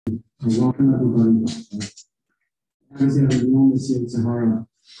Welcome everybody. As you know, this is Sahara.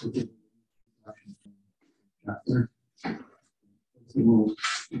 Chapter. We'll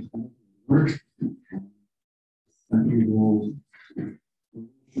work. Second, we'll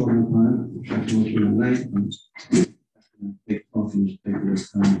short time. Chapter will be late. And take off and take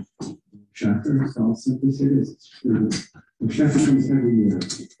this time. Chapter. So I'll simply say this: the chapter comes every year.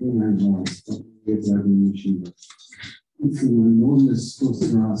 29 months. It's every yeshiva. It's an enormous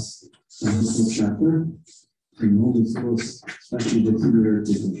source for us. This chapter, enormous source, especially this year,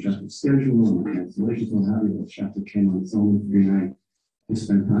 because the chapter schedule and cancellations, what have you. The chapter came on its own bnei to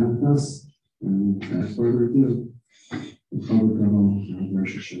spend time with us. And without further ado, the public level,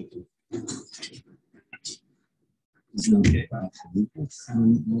 Herschel.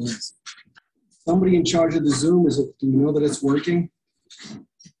 Somebody in charge of the Zoom, do you know that it's working?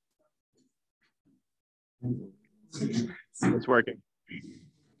 It's working.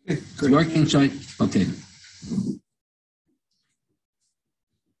 It's working, Shai? Okay.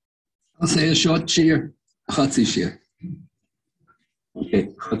 I'll say a short shiur, chatzi shiur. Okay,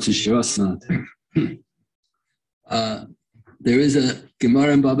 chatzi shiur. There is a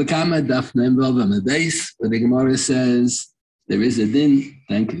Gemara in Bava Kama, Daf Mem Bava Medeis, where the Gemara says there is a din.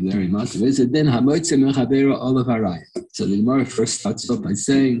 Thank you very much. There is a din hamoitze mechavera olav haraya. So the Gemara first starts off by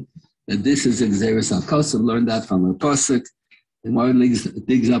saying that this is a Xeris al-Kosev, learned that from a pasuk. The Gemara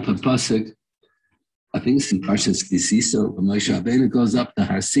digs up a pasuk. I think it's in Parshas Kisiso, when Moshe Rabbeinu goes up to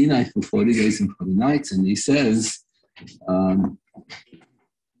Har Sinai for 40 days and 40 nights, and he says, he's going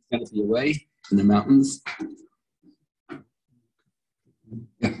to be away in the mountains.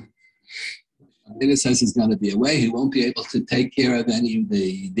 Yeah. Rabbeinu says he's going to be away. He won't be able to take care of any of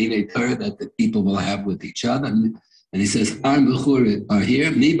the bnei Torah that the people will have with each other. And he says, Aram B'chur are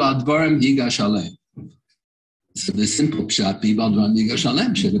here, Mi B'advarim Yigash Aleim. So the simple pshat, Mi B'advarim Yigash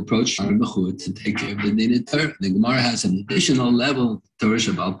Aleim, should approach Aram B'chur to take care of the bnei Torah. The Gemara has an additional level, Torah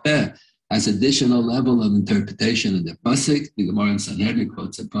Shabbat Peh, has additional level of interpretation in the pasuk. The Gemara in Sanhedrin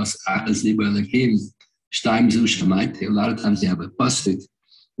quotes a pasuk, Achas Liber Elokim, Shtaim Zu Shamayti. A lot of times you have a pasuk.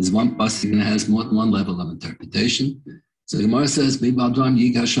 There's one pasuk and it has more than one level of interpretation. So the Gemara says, Mi B'advarim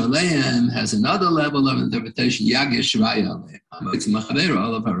Yigash Aleim has another level of interpretation, Yagish Raya Aleim. It's Machavera,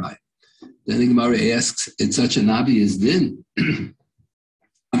 all of Haraya. Then the Gemara asks, it's such an obvious din. I'm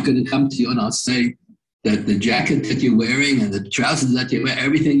going to come to you and I'll say that the jacket that you're wearing and the trousers that you wear,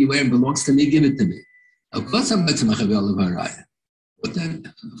 everything you're wearing belongs to me, give it to me. Of course I'm going to Machavera, all of Haraya. But then,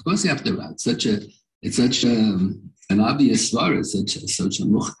 of course you have to write. It's such an obvious svar, it's such a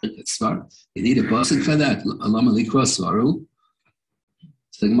muchtek svar. You need a pasuk for that. Alam alikra svaru.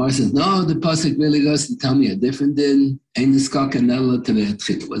 So the Gemara says, no, the pasuk really goes to tell me a different din. Ein nizka kanela tevei.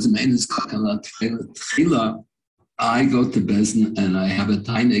 It wasn't ein nizka kanela tchila. I go to Bezdin and I have a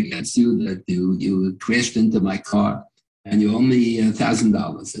taina against you that you crashed into my car and you owe me $1,000.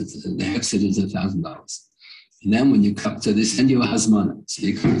 The hefset is $1,000. And then when you come, so they send you a hazmana. So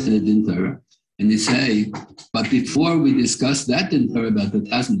you come to the din Torah. And you say, but before we discussed that din Torah about the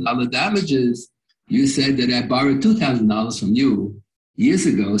 $1,000 damages, you said that I borrowed $2,000 from you years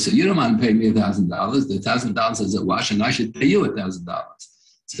ago, so you don't want to pay me $1,000. The $1,000 is a wash, and I should pay you $1,000.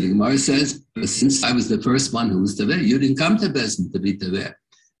 So the Gemara says, but since I was the first one who was teveh, you didn't come to Bezdin to be teveh.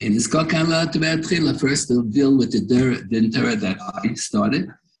 And it's called first they'll deal with the din Torah that I started.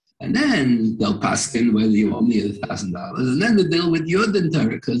 And then they'll paskin whether you owe me $1,000, and then they'll deal with your din Torah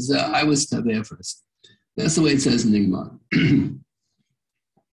because I was there first. That's the way it says in the Gemara.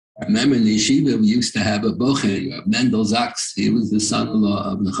 I remember in the yeshiva we used to have a bocher, Mendel Zaks. He was the son-in-law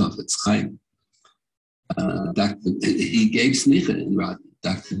of the Chafetz Chaim. He gave snicha in Radin.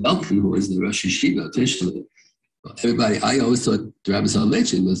 Dr. Belkin, who was the Rosh Yeshiva officially. Everybody, I always thought Rabbi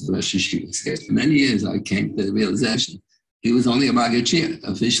Soloveitchik was the Rosh Yeshiva. For many years I came to the realization he was only a Magachir.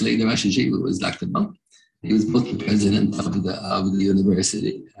 Officially, the Rosh Yeshiva was Dr. Belkin. He was both the president of the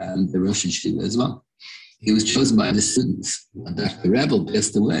university and the Rosh Yeshiva as well. He was chosen by the students. When Dr. Rebel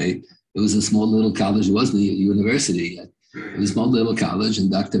passed away, it was a small little college. It wasn't a university yet. It was a small little college,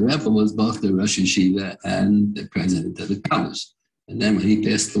 and Dr. Rebel was both the Rosh Yeshiva and the president of the college. And then when he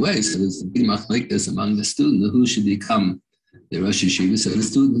passed away, so there was a big machlekes among the students who should become the Rosh Yeshiva. So the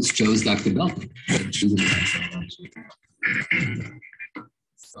students chose Dr. Belkin.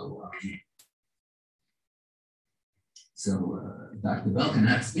 So Dr. Belkin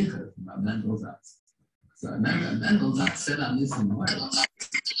had smicha from Mendel Zaks. So I remember Mendel Zaks said on this in the world.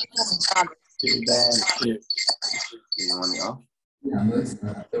 Yeah,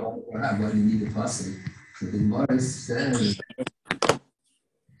 why do you need a pasuk? So the Gemara says,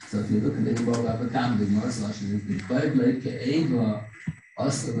 so if you look at the Gemara, the Gemara is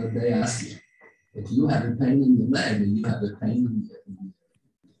Also, they ask you, if you have a pain in your leg and you have a pain in your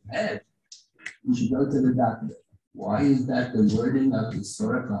head, you should go to the doctor. Why is that the wording of the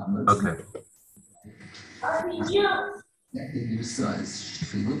Surah Muhammad? Okay.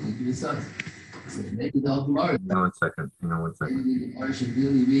 So maybe the whole Gemara. One second. Maybe the Gemara should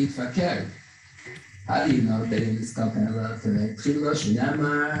really read Fakir. How do you know that in this company of the Chul,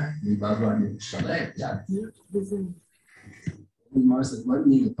 Shinama, the Bava, the Shaleh, the Gemara says, what do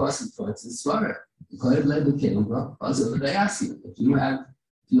you need a person for? It's a Surah. You could have led the Kilga. Also, they ask you, if you have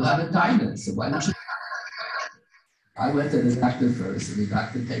a tightness, so why not? I went to the doctor first, and the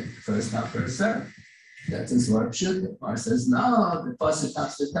doctor takes first come, first serve. That's a Surah Pshut. The Gemara says, no, the person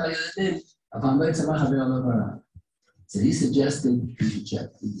comes to tell you the thing. So he suggested you should check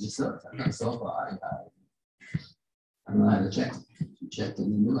the Yesod. I'm not so far. I don't know how to check. You check in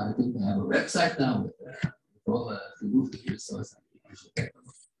the new. I think they have a website now with all the Yesod. You should check them.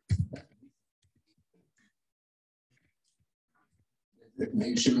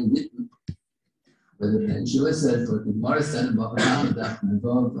 Make sure we didn't. But the Shiur said, what the Gemara said about Bava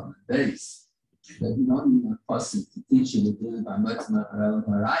involved on the base, that you don't need a person to teach you the thing about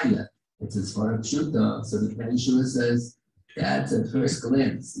Metzia. It's as far as Shuta. So the Shiur says, that's at first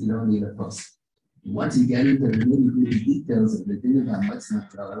glance, you don't need a person. Once you get into the nitty-gritty details of the thing about Metzia,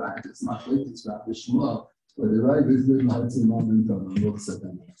 it's not like it's Rabbi Shmuel, but the right is good Metzia moment from the books of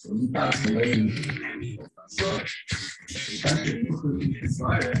them. So he passed away in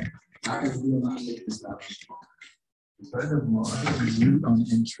furthermore, on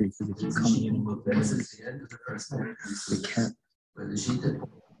entry for the coming in with this is the end of the first paragraph. the cat. Where the Schachter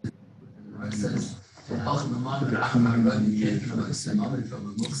says, from a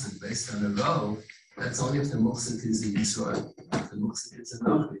muktzah based on a row, that's only if the muktzah is a Yisrael. If the muktzah is a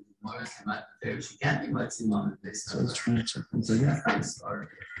row, she can't be Metzia based on a row. So I was trying to check. So yeah,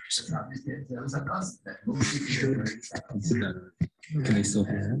 Can I still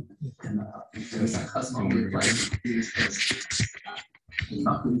hear him?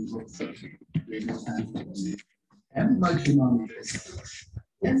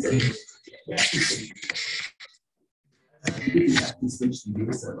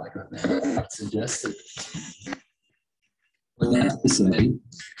 Suggested. What I have to say,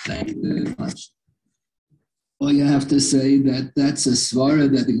 thank you very much. Well, you have to say that that's a svara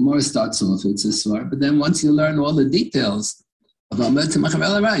that the Gemara starts off. It's a svara, but then once you learn all the details about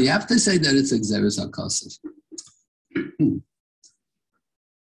Metzia, you have to say that it's a Gzeres HaKosef.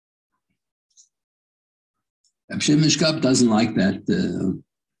 Reb Shimon Shkop doesn't like that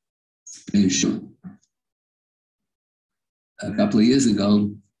issue. A couple of years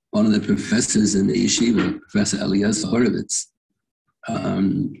ago, one of the professors in the yeshiva, Professor Eliezer Horowitz, I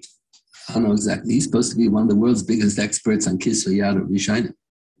don't know exactly, he's supposed to be one of the world's biggest experts on Kisvei Yad or Rishonim.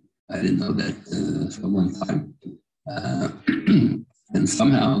 I didn't know that for a long time. And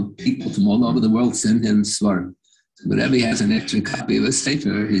somehow people from all over the world send him svarim. So whenever he has an extra copy of a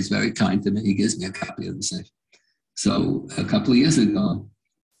sefer, he's very kind to me. He gives me a copy of the sefer. So a couple of years ago,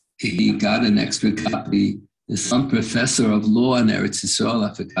 he got an extra copy. There's some professor of law in Eretz Yisrael,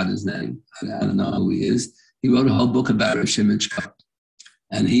 I forgot his name. I don't know who he is. He wrote a whole book about Reb Shimon Shkop.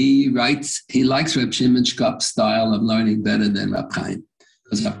 And he likes Reb Shimon Shkop's style of learning better than Reb Chaim.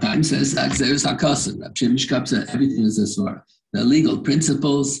 Because Reb Chaim says, Gzeres HaKosef. Reb Shimon Shkop says, everything is a svara. The legal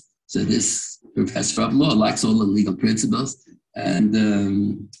principles, so this professor of law likes all the legal principles, and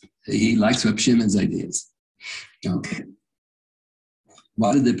he likes Reb Shimon's ideas. Okay.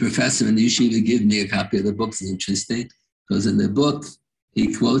 Why did the professor in the yeshiva give me a copy of the book? It's interesting, because in the book,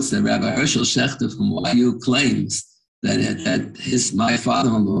 he quotes the Rabbi Herschel Schachter from YU claims that my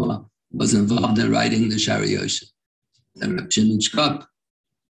father-in-law was involved in writing the Shari Yosha. And Reb Shimon Shkop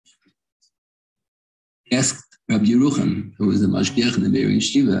asked Rabbi Yerucham, who was the mashgiach in the Meir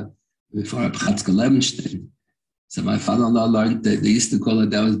Yeshiva, before Reb Chatzkel Levenstein. So my father-in-law learned that they used to call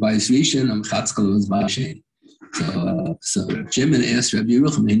it that was Bayis Rishon, and Chatzkel was Bayis Shein. So Shimon asked Rabbi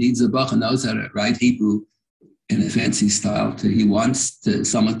Yerucham, he needs a bach and knows how to write Hebrew in a fancy style. He wants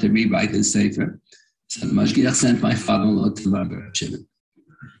someone to rewrite his sefer. So the mashgiach sent my father-in-law to Rabbi Shimon.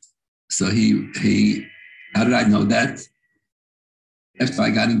 So he, how did I know that? After I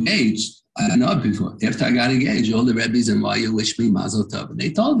got engaged, I didn't know it before. After I got engaged, all the Rebbes in YU wished me Mazel Tov. And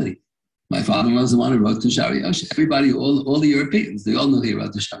they told me. My father-in-law was the one who wrote the Shari Yosha. Everybody, all the Europeans, they all knew he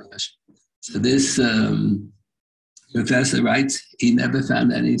wrote the Shari Yosha. So this professor writes, he never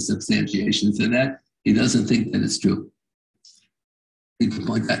found any substantiation for that. He doesn't think that it's true. He can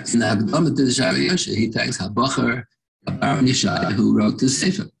point out in the Hagdama to the Shari Yosha, he thanks Habacher, Baron Yishai, who wrote the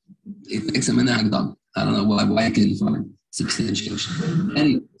Sefer. He thanks him in the Hagdama. I don't know why he couldn't find him. substantiation.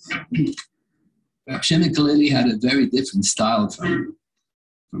 Anyway, Reb Shimon clearly had a very different style from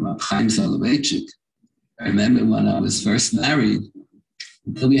Reb Chaim Soloveitchik. I remember when I was first married,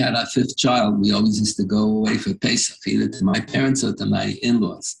 until we had our fifth child, we always used to go away for Pesach, either to my parents or to my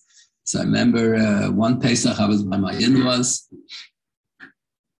in-laws. So I remember one Pesach I was by my in-laws,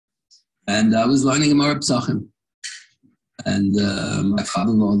 and I was learning Gemara Psachim. And my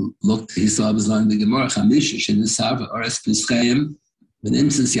father-in-law looked, he saw I was learning the Gemara, Chamishish in the Sarva, Ores Pischayim,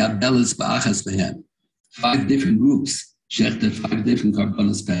 Benimsis Yabelis Ba'achas Behem. 5 different groups, Schachter, 5 different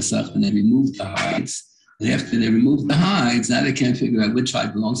Karbonos Pesach, and they removed the hides. And after they removed the hides, now they can't figure out which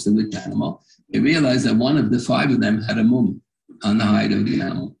hide belongs to which animal. They realized that one of the 5 of them had a mum on the hide of the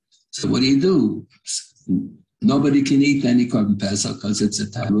animal. So what do? Nobody can eat any Korban Pesach because it's a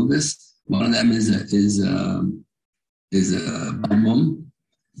tarugas. One of them is a mum.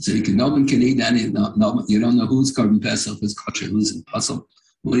 So no one can eat any. No, you don't know who's Korban Pesach, who's kosher, who's in puzzle.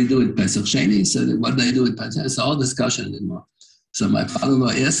 What do you do with Pesach Sheni? So what do they do with Pesach? It's all discussion anymore. So my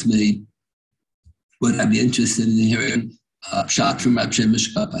father-in-law asked me, would I be interested in hearing shot from Reb Shimon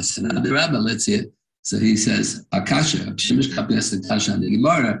Shkop? I said, the Rabbi, let's hear it. So he says, Akasha, Reb Shimon Shkop asked the Kasha on the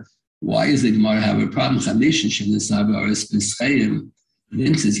Gemara. Why does the Gemara have a problem? Chamishish in the Saba or Pischayim.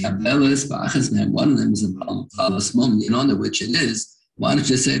 It says, Yabelis, Ba'achas, one of them is a Balas Mum. You don't know which it is. Why don't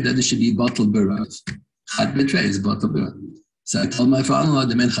you say that it should be bottled berav? Chad betray is bottled berav. So I told my father-in-law,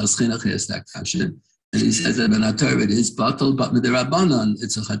 the men chaschinach is that Kasha. And he says that when I turn it is bottled, but with the rabbanon,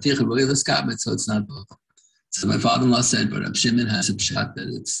 it's a chaticha b'rilas kabit, so it's not bottled. So my father-in-law said, but Reb Shimon has a pshat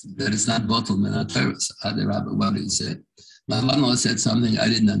that it's not bottled when I turn it. So I the rabbi, what did he say? My father-in-law said something I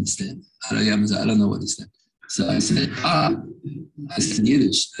didn't understand. I don't know what he said. So I said, I said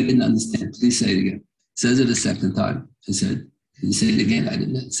Yiddish, I didn't understand. Please say it again. Says it a second time. He said, can you say it again? I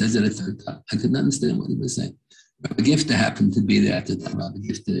didn't. Says it a third time. I couldn't understand what he was saying. Rabbi Gifta happened to be there at the time. Rabbi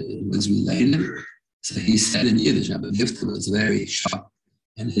Gifta was related. So he said in Yiddish, Rabbi Gifta was very sharp.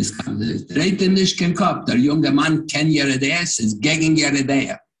 And his comment, Reiten nicht kein Kopf, der junge Mann kennt ihre Idee, ist gegen ihre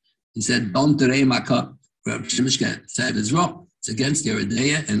Idee. He said, don't dreh my cup. Rabbi Shimshka said, it's wrong. It's against your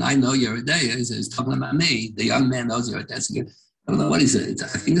idea, and I know your idea. He said, he's talking about me. The young man knows your idea. I don't know what he said.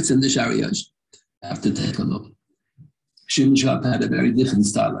 I think it's in the Shariach. I have to take a look. Shimon Shkop had a very different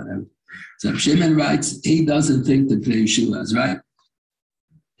style on him. So Shimon writes, he doesn't think that the Yeshua is right.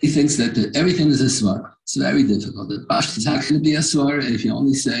 He thinks that everything is a swar. It's very difficult. The Pashto is not going to be a swar if you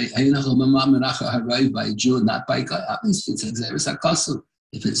only say, by a Jew, not by God. It's a kosu.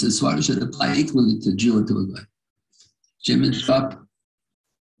 If it's a swar, it should apply equally to Jew and to a guy. Shimon Shkop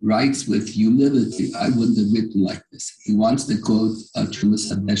writes with humility. I wouldn't have written like this. He wants to quote Trumas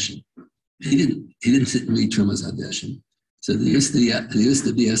Hadeshin. He didn't sit and read Trumas Hadeshin. So there used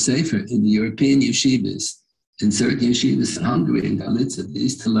to be a sefer in the European yeshivas, in certain yeshivas in Hungary and Galicia. They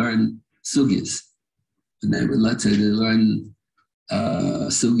used to learn sugyas. And they would, let's say, they learn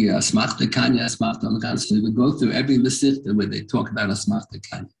sugya, asmachta kanya, asmachta amakan. So they would go through every masechta where they talk about asmachta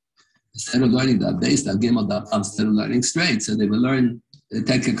kanya. Instead of learning that base, that gimel, that instead of learning straight. So they would learn, it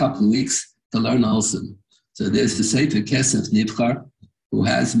take a couple of weeks to learn also. So there's the sefer Kesef Nivchar, who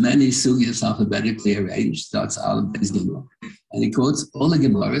has many sugyas alphabetically arranged. That's Aleph Gimel. And he quotes all the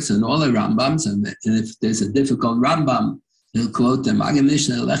Gemaras and all the Rambams. And if there's a difficult Rambam, he'll quote the Maggid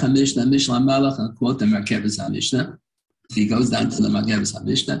Mishnah, Lecha Mishnah, Mishnah Melech, and quote the Merkevas HaMishnah. He goes down to the Merkevas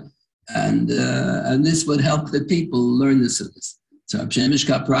HaMishnah. And this would help the people learn the sugyas. So Reb Shimon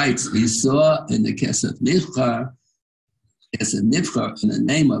Shkop writes, he saw in the Kesef Nivchar, in the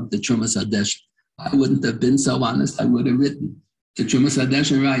name of the Trumas Hadeshin. I wouldn't have been so honest, I would have written. The Trumas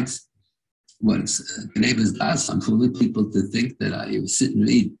Hadeshin writes, what's Gneiba's Das, I'm full of people to think that I sit and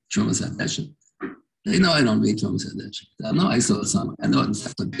read Trumas Hadeshin. They know I don't read Trumas Hadeshin. I know I saw some. I know it's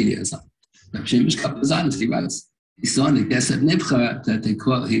encyclopedia or something. Reb Shimon Shkop is honest, he writes. He saw in the Kesef Nivchar that he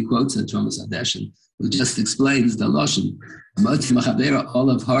quotes the Trumas Hadeshin, who just explains the Lashon. All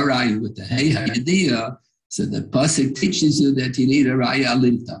of Harai with the Hey Hayadiyah, so the Pasuk teaches you that you need a Raya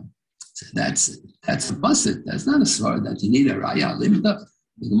Limta. So that's a Pasuk. That's not a sword that you need a Raya Limta.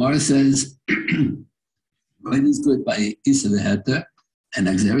 The Gemara says, Rav is good by Isa the Heter, and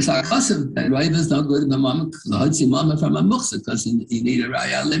Xeris HaKasav, that Rav is not good by Mama, from a Muchsa, because you need a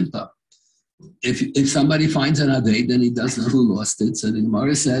Raya Limta. If somebody finds an Aved, then he doesn't know who lost it. So the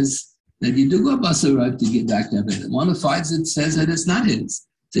Gemara says that you do go Basar to get back to Aved. One who finds it says that it's not his.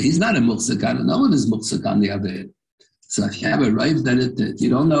 So he's not a Muchsakan. No one is Muchsakan the Aved. So if you have a Rav that you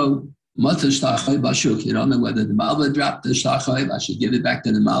don't know, you don't know whether the Malva dropped the Shtachoi, I should give it back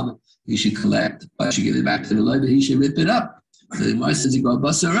to the Malva. He should collect. I should give it back to the Levi. He should rip it up. So the Gemara says you go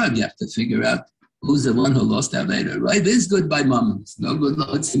Basar, you have to figure out Who's the one who lost Aveda? Rov is good by Mammon. It's no good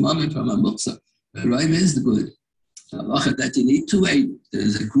Lahotzi Mammon from a Muksa. But Rov is the good. That you need 280.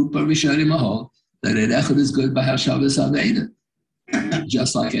 There's a group of Rishonim Mahal that Echad is good by Hashavas Aveda.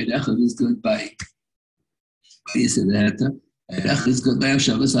 Just like Echad is good by Yisivet. Echad is good by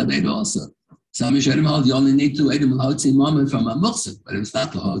Hashavas Aveda also. Some Rishonim Mahal, you only need 280 Lahotzi Mammon from a Muksa, but it's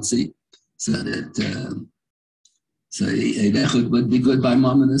not Lahotzi. So that so Echad would be good by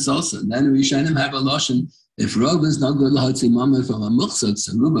Mammon also. And then Rishonim have a Lashon. If Rov is not good Lahotzi Mammon from a Muksa,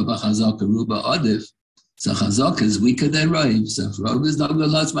 so Ruba B'Chazaka, Ruba Adif. So Chazak is weaker than Rov. So if Rov is not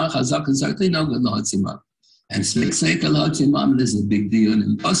good Lahotzi, Chazak is certainly not good Lahotzi Mammon. And Sveik Lahotzi Mammon is a big deal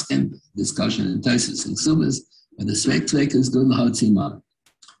in Poskim, discussion in Taisus and Subas, but the Sveik is good Lahotzi Mammon.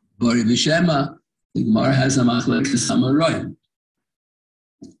 Bori V'Shema, the Gemara has a machlek to Samaroyim.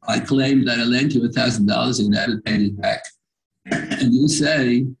 I claim that I lent you $1,000 and never paid it back. And you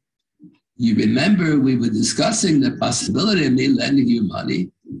say, you remember we were discussing the possibility of me lending you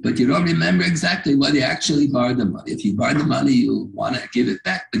money, but you don't remember exactly whether you actually borrowed the money. If you borrowed the money, you want to give it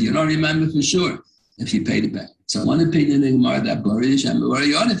back, but you don't remember for sure if you paid it back. So one opinion in Gemara that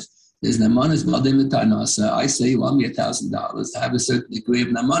there's namanis b'adim v'tarnasa. I say you owe me $1,000. I have a certain degree of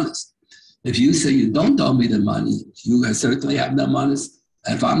namanis. If you say you don't owe me the money, you certainly have namanis.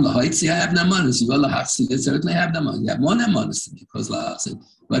 If I'm the Haitzi, I have namanis. You certainly have namanis. You have more namanis because lahachsi.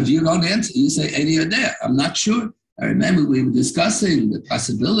 But if you don't answer, you say any or there. I'm not sure. I remember we were discussing the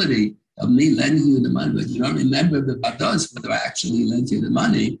possibility of me lending you the money, but you don't remember the bados, whether I actually lent you the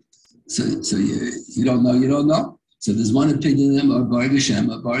money. So you don't know. So there's one opinion of Bar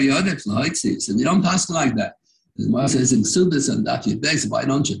Geshem, or Bar Yodef, L'Haitzi. So we don't pass like that. The Gemara says in Subas and Daf Yudbeis, why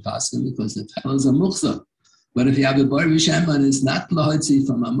don't you pass him? Because the fellow's a muchzak. But if you have a Bar Geshem and it's not L'Haitzi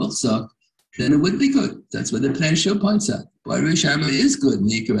from a muchzak, then it would be good. That's what the Pnei points out. Bar Geshem is good,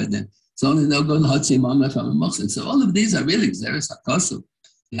 it's only no good L'Haitzi Mama from a muchzak. So all of these are really Xeris HaKosu.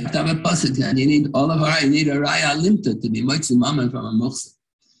 You have to have a pasuk, and you need all of our, you need a Raya Limta to be Moitzi Mama from a muchzak.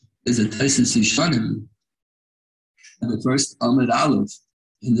 There's a Taisus Shonim, the first Amud Aleph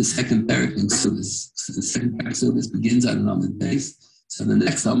in the second parak in Subas. So the second parak Subas begins on an Amud base. So the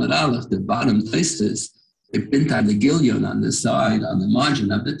next Amud Aleph, the bottom Taisus, they print on the Gilyon on the side, on the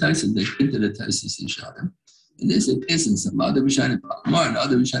margin of the Taisus, they printed a Taisus Shonim. And this appears in some other Rishonim, more and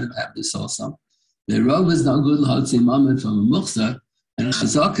other Rishonim have this also. The Rov is no good L'Hatzim Mammon from a Muchzah, and a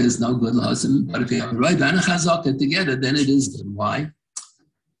Chazaka is no good L'Hatzim, but if you have a Rov and a Chazaka together, then it is good. Why?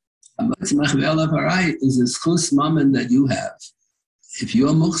 A Metzia is a schus mammon that you have. If you're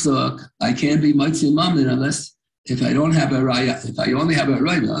muchzak, I can't be Metzia mammon unless if I don't have a raya. If I only have a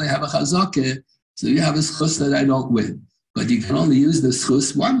raya, I only have a chazaka, so you have a schus that I don't win. But you can only use the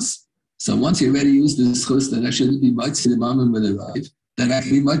schus once. So once you already use the schus that I shouldn't be Metzia mammon with a raya, then I can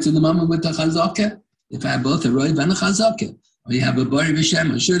be Metzia mammon with a chazaka. If I have both a raya and a chazaka, or you have a bari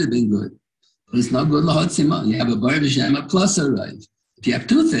v'shem, it should have been good. But it's not good l'hotzima. You have a bari v'shem plus a raya. If you have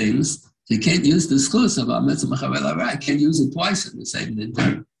two things, you can't use the schus of I can't use it twice in the same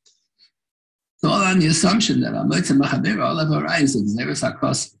intent. It's all on the assumption that all of our eyes is Xeris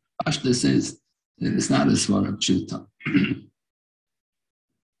HaKos. This is, it's not a sword of Pshuta.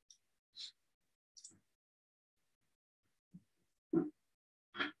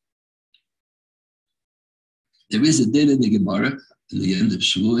 There is a din in the Gemara in the end of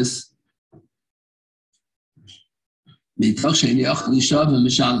Shavuos. By Shvur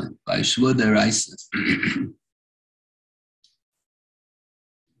Deraisa.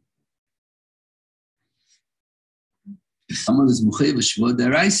 If someone is Muchei Shvur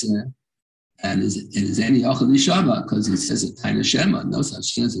Deraisa and is any Yachal Nishava, because it says a Taina Shema, no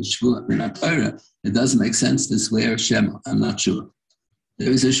such thing as a Shvur in Torah, it doesn't make sense to swear Shema. I'm not sure.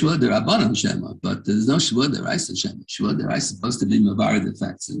 There is a Shvur Derabbanan Shema, but there's no Shvur Deraisa Shema. Shvur Deraisa is supposed to be Mavar the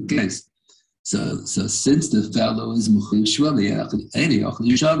facts in the case. So since the fellow is Muchim Shvali, any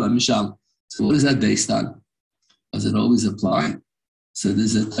Yishava Mishal, so what is that based on? Does it always apply? So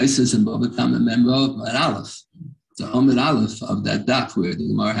there's a Taisus in Bava Tam, a member of an Aleph. The Amud Aleph of that daf where the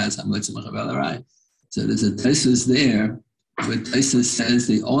Gemara has Hamotzim Chavel. So there's a Taisus there where Taisus says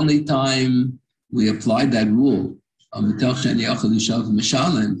the only time we apply that rule of Mitoch Sheni Yachal Yishav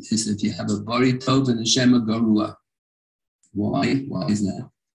Mishalim is if you have a Bari Tov and a Shema Garua. Why? Why is that?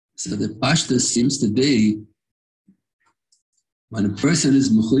 So the pashta seems to be when a person is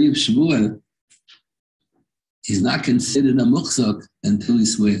mechuyev shvuah, he's not considered a muchzak until he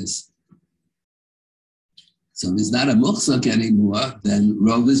swears. So if he's not a muchzak anymore, then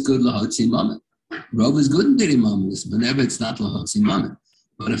Rov is good l'hotzi mammon. Rov is good in diri mammon whenever it's not l'hotzi mammon.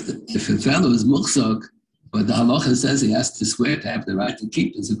 But if a fellow is muchzak But the halacha says he has to swear to have the right to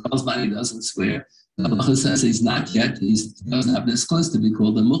keep it. So Kozman, he doesn't swear. The halacha says he doesn't have this close to be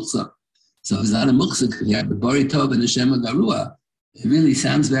called a muksuk. So it's not a muksuk if you have the bari tov and the shema garua. It really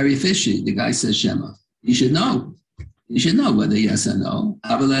sounds very fishy. The guy says shema. You should know. You should know whether yes or no.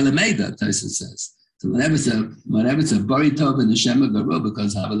 Havel elemeida, Tyson says. So whenever it's a bari tov and the shema garua,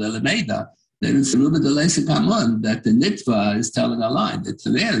 because havel elemeida, then it's a ruba de leisa kamon that the nitva is telling a lie, the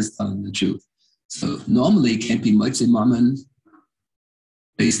teveh is telling the truth. So normally it can't be motzei mammon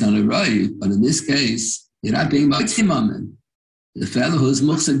based on a right, but in this case, you're not being motzei mammon. The fellow who's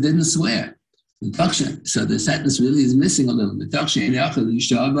muksuk didn't swear. So the sentence really is missing a little bit.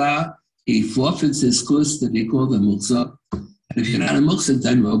 He forfeits his kuz to be called a muksuk. And if you're not a muksuk,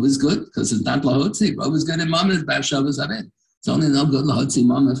 then robe is good, because it's not lahotzi. Robe is good in mammon, it's bad shavas aved. It's only no good lahotzi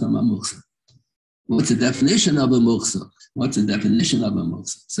mammon from a muksuk. What's the definition of a muksuk? What's the definition of a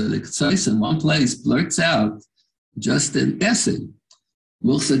muksuk? So the Ktsois in one place blurts out, just in passing,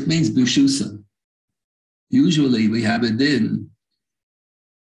 muksuk means bishusa. Usually we have a din.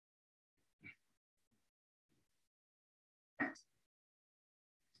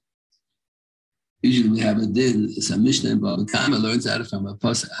 Usually we have a din. It's a Mishnah in Bava Kama learns out from a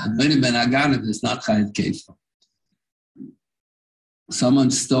pasuk. Hadvanim ben Aganav is not chayav kefil.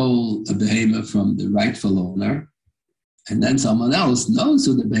 Someone stole a behemoth from the rightful owner, and then someone else knows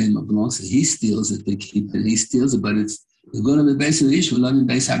who the behemoth belongs to. He steals it, they keep it, he steals it, but it's going to be based on the issue, not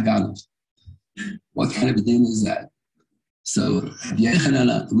based on Haganav. What kind of a din is that? So,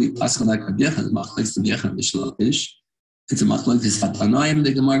 we pass like a Yechon, machlekes to Yechon b'shlokish. It's a machlekes hatanoim,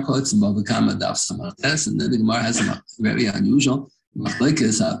 the Gemara quotes, and Bava Kama daf samartes, and then the Gemara has a very unusual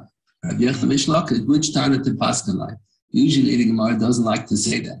machlekes Yechon b'shlokish, which target to pass like. Usually the Gemara doesn't like to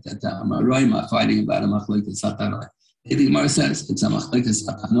say that Amaroim are fighting about a machlekes hatanoim. The Gemara says it's a machlekes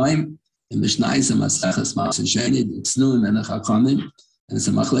hatanoim, and Mishnah is a maseches masasheni, the tznuim and the chachamim, and it's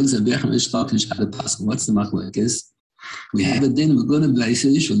a machlekes of Yechon b'shlokish how to pass. What's the machlekes? We have a din of good and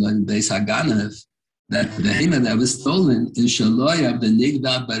basic, and base Haganav, that the behemoth that was stolen is shaloy of the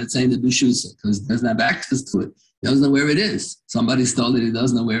nigdav, but it's saying the bishusa, because it doesn't have access to it. He doesn't know where it is. Somebody stole it, he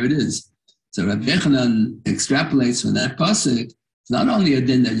doesn't know where it is. So Rabbi Yechanan extrapolates from that pasuk, it's not only a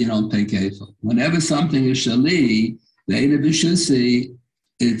din that you don't pay kefil. Whenever something is shali, the Eina Bishusi,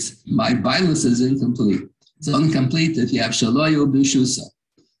 it's my bilus is incomplete. It's incomplete if you have shaloy or bishusa.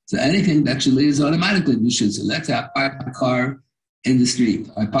 So anything that shali is automatically bishusa. Let's say I park my car in the street.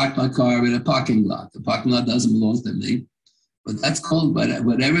 I park my car in a parking lot. The parking lot doesn't belong to me, but that's called,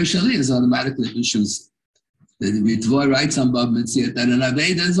 whatever shali is automatically bishusa. The Ritva writes on Bava Metzia that an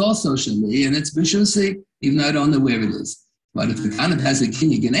Aveda is also shali, and it's bishusi, even though I don't know where it is. But if the kind of has a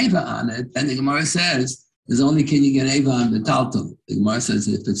kinyi geneva on it, then the Gemara says there's only kinyi geneva on the taltal. The Gemara says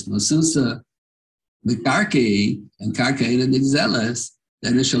if it's masusa, the karkei, and karkei and nigzeles,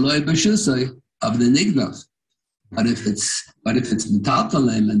 then it's shaloi b'shusay of the nignav. But if it's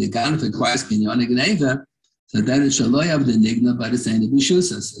metaltalim and the ganef requires kinyan geneva, so then it's shaloi of the nignav, but it's ain't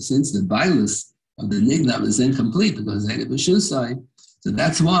b'shusay. So since the bilus of the nignav is incomplete because it's ain't b'shusay, so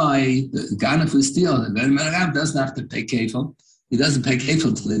that's why the ganef is still the ganef doesn't have to pay kefil. He doesn't pay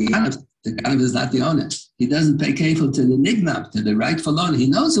kefil to the ganef. The ganef is not the owner. He doesn't pay kefil to the nignav, to the rightful owner. He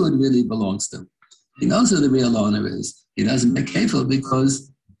knows who it really belongs to. He knows who the real owner is. He doesn't pay kefil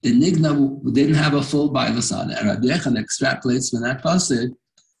because the nigna didn't have a full bilus on it. And Rabbi Yechon extrapolates from that pasuk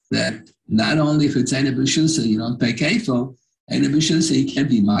that not only if it's Eina B'Shusa, you don't pay kefil, Eina B'Shusa, you can't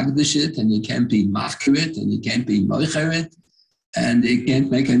be magdashit, and you can't be mafkirit, and you can't be moicherit, and you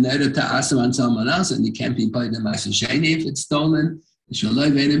can't make a neder ta'asam on someone else, and you can't be paid the masasheni if it's stolen.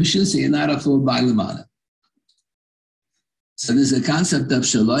 Shaloi Eina B'Shusa, you're not a full bilum on it. So there's a concept of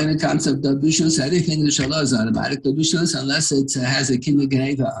shaloi and a concept of bishus. Anything that shaloi is automatically bishus unless it has a kinyan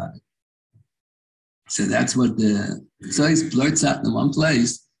geneva on it. So that's what the Ktsois blurts out in one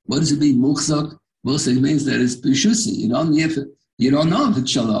place. What does it mean? Muksuk. Muksuk means that it's bishusi. You don't know if it's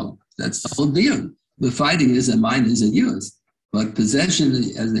shalom. That's the whole deal. The fighting is and mine is and yours. But possession,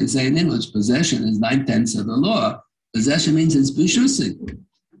 as they say in English, possession is 9/10 of the law. Possession means it's bishusi.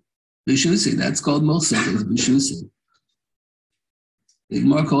 Bishusi. That's called muksuk. It's bishusi. The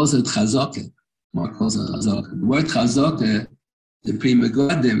Gemara calls it chazokah. The word chazokah, the Pri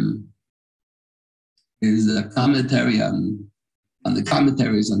Megadim, is a commentary on the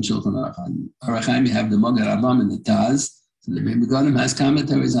commentaries on Shulchan Aruch. On Aruch Haim, you have the Mogen Avraham and the Taz. So the Pri Megadim has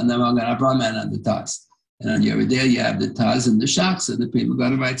commentaries on the Mogen Avraham and on the Taz. And on Yeridea, you have the Taz and the Shach. So the Pri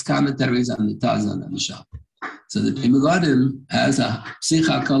Megadim writes commentaries on the Taz and on the Shach. So the Pri Megadim has a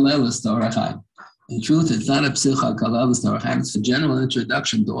psicha kolelis to Aruch Haim. In truth, it's not a psicha kalalas Torah. It's a general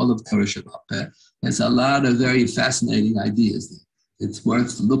introduction to all of Torah Shabbat. There's a lot of very fascinating ideas. It's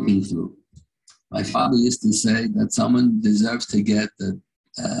worth looking through. My father used to say that someone deserves to get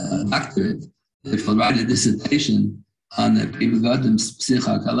a doctorate if he'll write a dissertation on the Godim's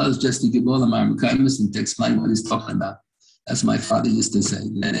Psychakalas, just to give all of our kindness and to explain what he's talking about. That's my father used to say.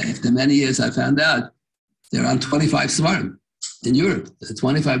 And after many years, I found out there are 25 svarim in Europe. There are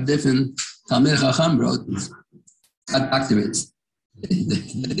 25 different Talmid Chacham wrote, got doctorates.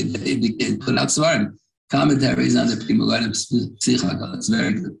 They put out svarim, commentaries on the Godim's Psychakalas. It's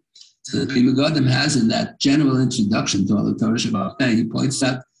very good. So the Godim has in that general introduction to all the Torah Shabbat, he points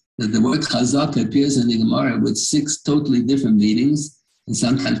out that the word chazak appears in the Gemara with 6 totally different meanings, and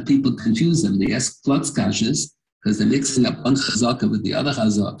sometimes people confuse them. They ask klotz kashas because they're mixing up one chazaka with the other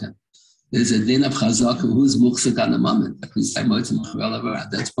chazaka. There's a din of chazaka who's muchzik on the moment.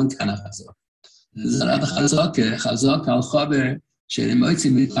 That's one kind of chazaka. There's another chazaka al chaber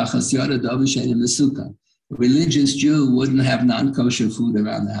she'emoitzi mitachas yada davi she'emesuka. A religious Jew wouldn't have non-kosher food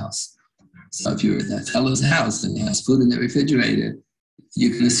around the house. So if you're in that fellow's house and he has food in the refrigerator,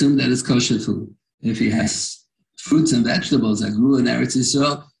 you can assume that it's kosher food. If he has fruits and vegetables that grew in Eretz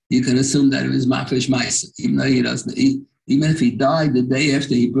Yisrael, you can assume that it was mafresh ma'aser, even though he doesn't eat. Even if he died the day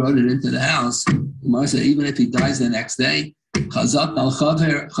after he brought it into the house, even if he dies the next day, chazak al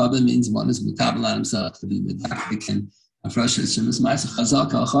chaver, chaver means one is mutabel on himself to be medakik and afresh shemis ma'aser,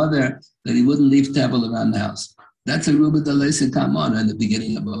 chazak al chaver, that he wouldn't leave table around the house. That's a ruba d'leisa kamon in the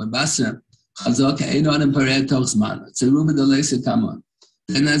beginning of Bava Basra. Chazak einon and pared tochzman. It's a ruba d'leisa kamon.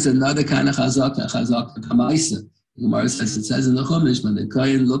 Then there's another kind of chazak kamaisa. The Gemara says, it says in the Chumash, when the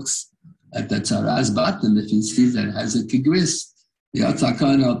Kohen looks at the tzaras bottom, if he sees that it has a kigris, the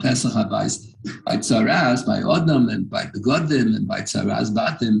Atzakon al Pesach habayis. By tzaras, by Odom, and by the Godim, and by tzaras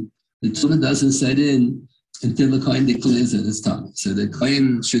bottom, the Torah doesn't set in until the Kohen declares that it's tummy. So the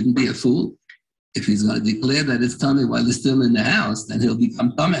Kohen shouldn't be a fool. If he's going to declare that it's tummy while he's still in the house, then he'll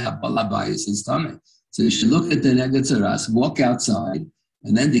become tummy. Habayis is tummy. So you should look at the neged tzaras, walk outside,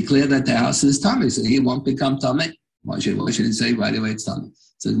 and then declare that the house is tummy, so he won't become tummy. Why should he say right away it's tummy?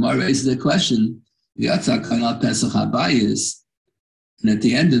 So the Gemara raises the question, Pesach habayis, and at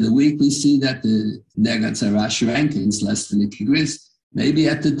the end of the week we see that the neged tzaras shrank and it's less than a kigris. Maybe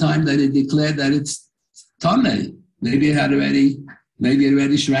at the time that he declared that it's tummy, maybe it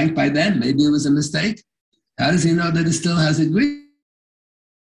already shrank by then. Maybe it was a mistake. How does he know that it still has a gris?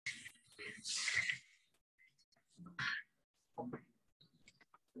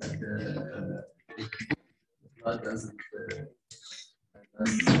 Blood doesn't but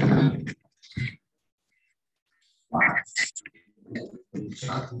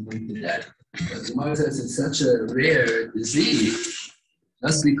the mother says it's such a rare disease,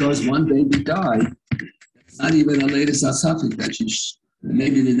 just because one baby died, it's not even a latest asafik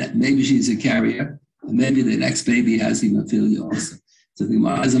that maybe she's a carrier, and maybe the next baby has hemophilia also. So the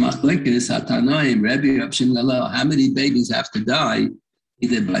Gemara has a machlekes hatanoim Rebbe Rab Shimon Gamliel, how many babies have to die,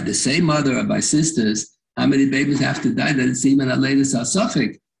 either by the same mother or by sisters? How many babies have to die that it's even a latest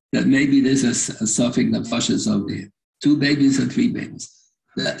asafik that maybe there's a suffix nefashos over here? 2 babies or 3 babies.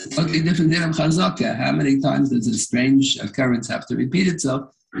 That's totally different than chazaka. How many times does a strange occurrence have to repeat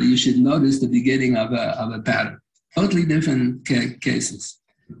itself? You should notice the beginning of a pattern. Totally different cases.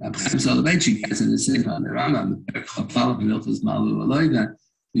 Chaim Soloveitchik has in the Sefer on the Rambam,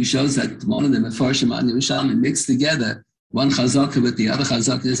 he shows that one of the Mefarshim on the Yerushalmi mixed together one chazaka with the other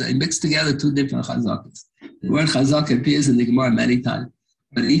chazaka. They mixed together 2 different chazakas. The word chazaka appears in the Gemara many times,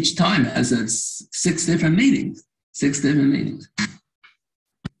 but each time has 6 different meanings. 6 different meanings.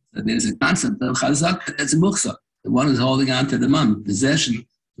 So there's a concept of chazaka that's muchzak. The one who's holding on to the mum. Possession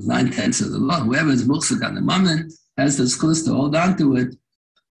is 9/10 of the law. Whoever is muchzak on the mum has the schus to hold on to it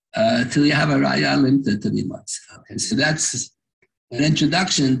till you have a raya limited to be much. Okay, so that's an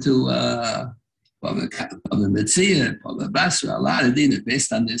introduction to Bava Metzia, Bava Basra, a lot of dinner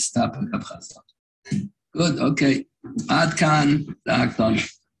based on this topic of chazak. Good, okay. Ad kan da'akton.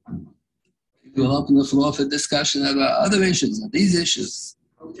 We'll open the floor for discussion about other issues, these issues.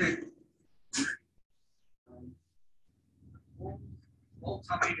 Okay. All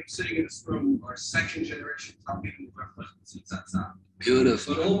Talmidim sitting in this room are second generation Talmidim who are Tzitzatzah.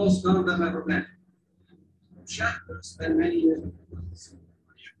 Beautiful. But almost none of them ever met. Schachter spent many years with us.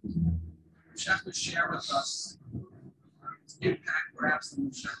 Schachter shared with us its impact perhaps on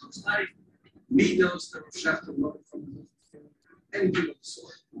Schachter's life, midos that Schachter learned from him, anything of the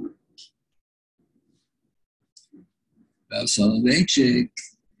sort. Rav Soloveitchik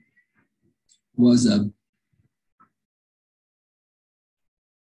was a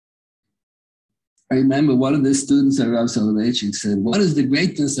I remember one of the students at Rav Soloveitchik said, what is the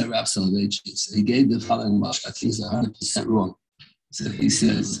greatness of Rav Soloveitchik? So he gave the following much. I think it's 100% wrong. So he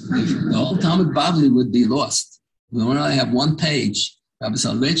says, if the whole Talmud Bavli would be lost, we would only have one page, Rav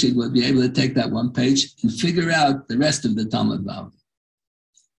Soloveitchik would be able to take that one page and figure out the rest of the Talmud Bavli.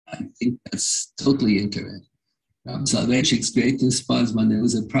 I think that's totally incorrect. Rav Soloveitchik's greatness was when there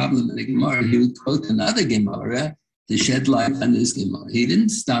was a problem in the Gemara, he would quote another Gemara to shed light on this Gemara. He didn't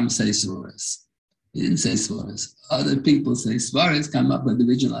say Svaras. He didn't say Svaras. Other people say Svaras, come up with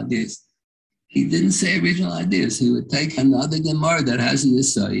original ideas. He didn't say original ideas. He would take another Gemara that has an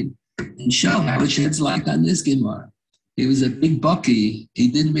aside and show how it sheds light on this Gemara. He was a big bucky. He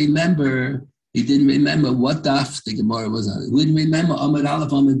didn't remember what daf the Gemara was on. He wouldn't remember Amud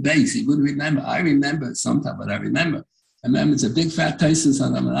Aleph, Amud Beis. He wouldn't remember. I remember sometimes, but I remember. I remember it's a big fat thesis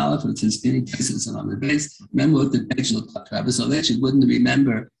on Amud Aleph, it's a skinny thesis on Amud Beis. Remember what the page looked like. Rabbi Soloveitchik wouldn't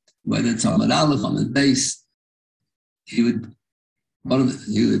remember whether it's Amud Aleph, Amud Beis. He would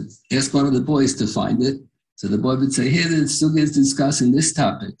ask one of the boys to find it. So the boy would say, here the Sugya is discussing this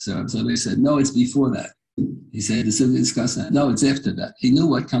topic. So they said, no, it's before that. He said, the Sugya is discussing that. No, it's after that. He knew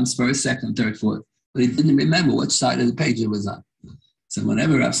what comes first, second, third, fourth, but he didn't remember which side of the page it was on. So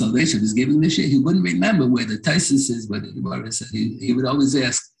whenever Rav Soloveitchik was giving this shit, he wouldn't remember where the thesis is, where the Gemara is. He would always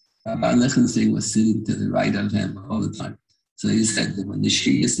ask, Rabbi Lichtenstein was sitting to the right of him all the time. So he said that when the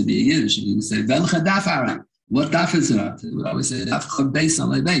Shi used to be a Yiddish, he would say, Velcha daf aran. What daf is it? He would always say, daf chod beis on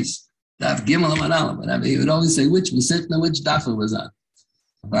my base. Daf gimel on alam. Whatever. He would always say which daf it was on.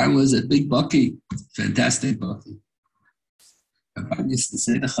 Rabbi was a big bucky, fantastic bucky. Rabbi used to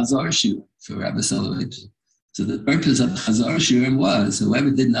say the Chazar Shiur for Rabbi Soloveitchik. So the purpose of the Chazar Shiur was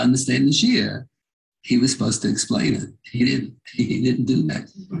whoever didn't understand the Shiur, he was supposed to explain it. He didn't do that.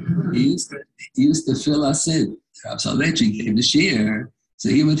 He used to fill us in. Rabbi Soloveitchik gave the Shiur, so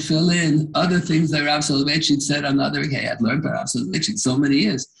he would fill in other things that Rabbi Soloveitchik said on other occasions. I had learned by Rabbi Soloveitchik so many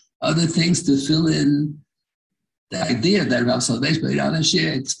years. Other things to fill in the idea that Rabbi Soloveitchik made on the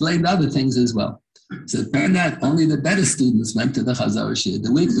Shiur, explained other things as well. So it turned out only the better students went to the Chazar Shiur.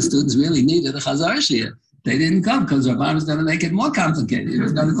 The weaker students really needed the Chazar Shiur. They didn't come because Rabban was going to make it more complicated. It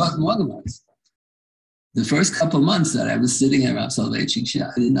was going to cost more than once. The first couple of months that I was sitting at Rabbi Soloveitchik Shiur,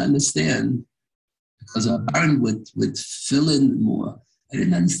 I didn't understand because Rabban would fill in more. I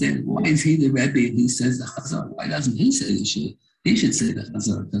didn't understand why is he the Rebbe and he says the Chazar. Why doesn't he say the Shiur? He should say the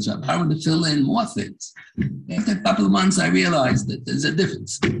Chazar because Rabban would fill in more things. After a couple of months, I realized that there's a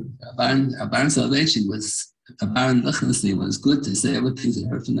difference. Rabban Soloveitchik Rabban Lichtenstein was good to say everything he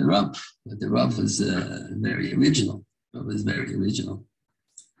heard from the Rav, but the Rav was very original.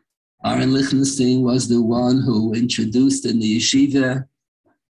 Aaron Lichtenstein was the one who introduced in the yeshiva.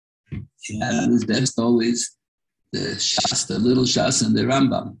 He had on his desk always the Shas, the little Shas and the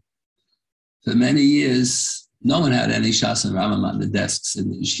Rambam. For many years, no one had any Shas and Rambam on the desks in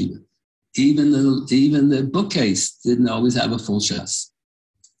the yeshiva. Even the bookcase didn't always have a full Shas.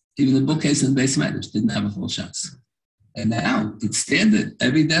 Even the bookcase in the Beis Medrash didn't have a full Shas. And now it's standard.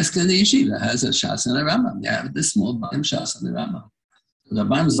 Every desk in the yeshiva has a Shas and a Rambam. You have this small volume Shas and the Rambam. The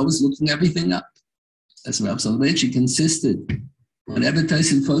Rambam is always looking everything up. That's what Rav Soloveitchik insisted. Whenever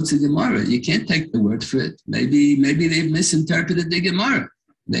Tyson quotes a Gemara, you can't take the word for it. Maybe they've misinterpreted the Gemara.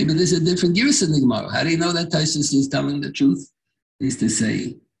 Maybe there's a different gears in the Gemara. How do you know that Tyson is telling the truth? He used to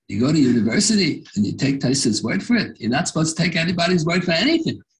say, you go to university and you take Tyson's word for it. You're not supposed to take anybody's word for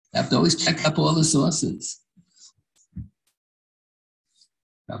anything. You have to always check up all the sources.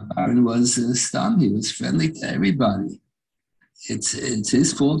 Aaron was stum. He was friendly to everybody. It's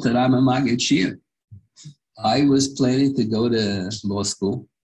his fault that I'm a Maggid Shiur. I was planning to go to law school,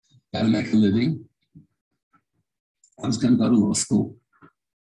 got to make a living. I was going to go to law school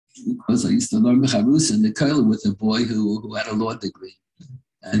because I used to learn Becharus in the Chul with a boy who had a law degree.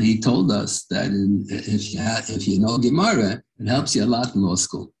 And he told us that if you know Gemara, it helps you a lot in law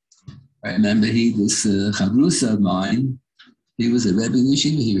school. I remember this Chavrusa of mine, he was a Rebbe in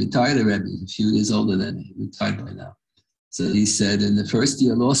Yeshiva. He retired a Rebbe, a few years older than me. He retired by now. So he said in the first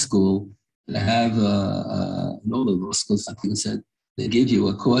year of law school, they have all the law schools, I think he said, they give you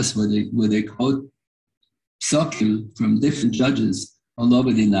a course where they quote psukim from different judges all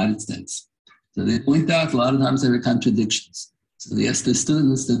over the United States. So they point out a lot of times there are contradictions. So they asked the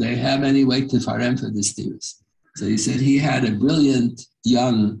students, do they have any way to farem for the steers? So he said he had a brilliant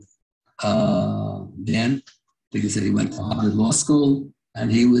young man. I think he said he went to Harvard Law School,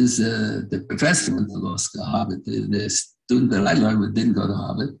 and he was the professor went to law school, Harvard. The student that I learned with didn't go to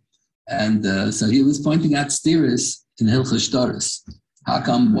Harvard. And so he was pointing out steers in Hilchos Doros. How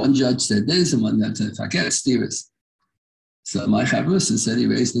come one judge said this and one judge said, forget steers? So my Chavrusa said, he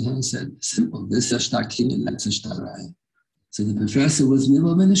raised his hand and said, simple, this is Ashtakin and that's Ashtarai. So the professor was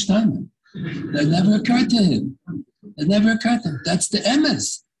Nivell Ben Shtaiman. That never occurred to him. It never occurred to him. That's the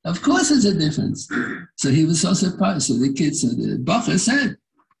emes. Of course there's a difference. So he was so surprised. So the kid said, the Bacher said,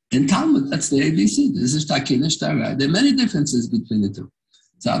 in Talmud, that's the ABC. This is Shtakin and Shtarai. There are many differences between the two.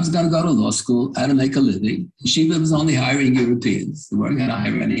 So I was going to go to law school, how to make a living. Yeshiva was only hiring Europeans. They weren't going to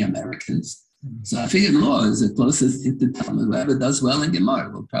hire any Americans. So I figured law is the closest to Talmud. Whoever does well in Gemara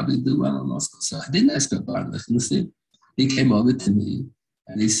will probably do well in law school. So I didn't ask Rabbi Lechnussim. He came over to me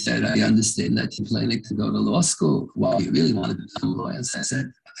and he said, I understand that you're planning to go to law school. Well, you really want to become a lawyer. So I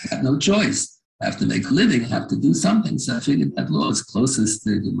said, I have no choice. I have to make a living. I have to do something. So I figured that law is closest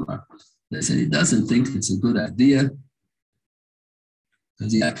to Gemara. They said he doesn't think it's a good idea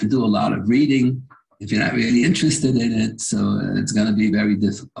because you have to do a lot of reading if you're not really interested in it. So it's going to be very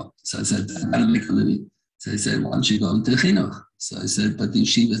difficult. So I said, I got to make a living. So he said, why don't you go into Chinuch? So I said, but the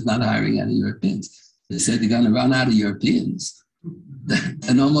yeshiva is not hiring any Europeans. They said, you're going to run out of Europeans. There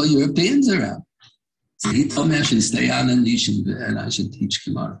are no more Europeans around. So he told me I should stay on in yeshiva and I should teach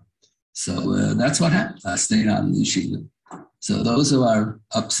Gemara. So that's what happened. I stayed on in yeshiva. So those who are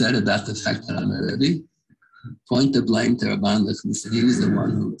upset about the fact that I'm a Rebbe, point the blame to Rabban Lechnussim. He was the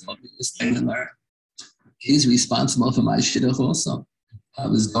one who told me to stay in there. He's responsible for my shidduch also. I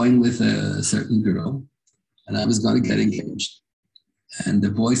was going with a certain girl and I was going to get engaged. And the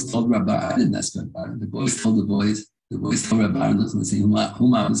boys told Rabbi, I didn't ask Rabbi, the boys told Rabbi Lechnussim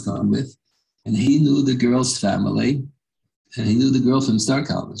whom I was going with. And he knew the girl's family, and he knew the girl from Star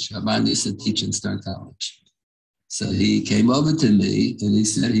College. Rabbi used to teach in Star College. So he came over to me, and he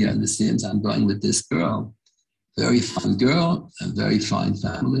said he understands I'm going with this girl. Very fine girl, a very fine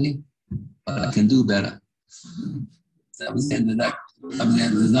family, but I can do better. That was the end of that.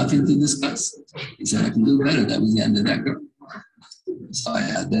 There's nothing to discuss. He said, I can do better. That was the end of that girl. So I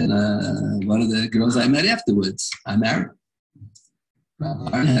had then one of the girls I met afterwards, I married.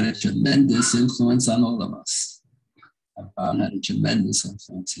 Rabbi had a tremendous influence on all of us. Rabbi had a tremendous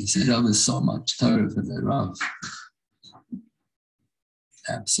influence. He said, oh, there's so much Torah for the Rav.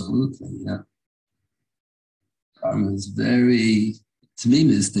 Absolutely, yeah. Rabbi was very, to me,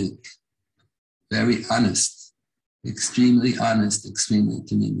 mystic, very honest, extremely honest, extremely,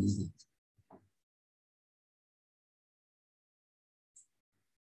 to me, mystic.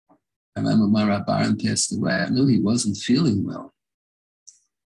 I remember when Rabbi passed away, I knew he wasn't feeling well.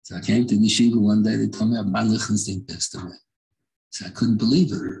 So I came to the yeshiva one day, they told me Rabbi Lechnussim passed away. So I couldn't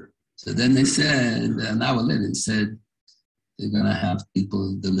believe it. So then they said, an hour later, they said, they're going to have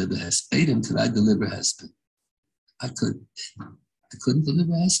people deliver hespedim. Could I deliver hesped? I couldn't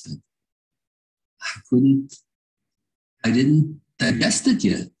deliver hesped. I didn't digest it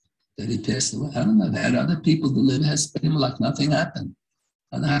yet that he passed away. I don't know. They had other people deliver hespedim like nothing happened.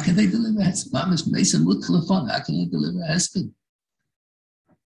 And how can they deliver hesped? Mama's Mason would telephone. How can they deliver hesped?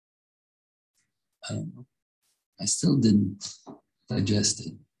 I don't know. I still didn't digest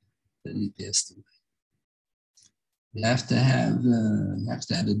it that he passed away. You have to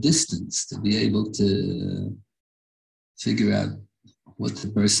have a distance to be able to figure out what the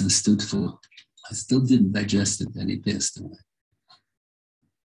person stood for. I still didn't digest it that he passed away.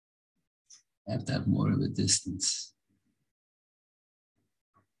 I have to have more of a distance.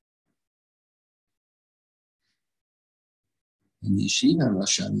 In the yeshiva,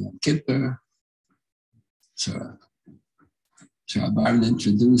 Rosh Hashanah, Yom Kippur, Rabban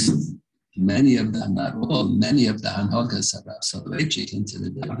introduced many of them, not all, many of the Hanhogas of Rav Soloveitchik into the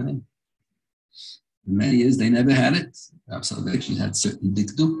davening. For many years they never had it. Rav Soloveitchik had certain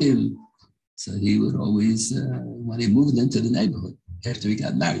dikdukim, so he would always, when he moved into the neighborhood, after he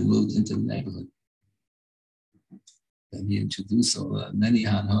got married, moved into the neighborhood. Then he introduced many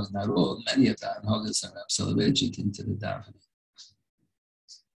Hanhogas, not all, many of the Hanhogas of Rav Soloveitchik into the davening.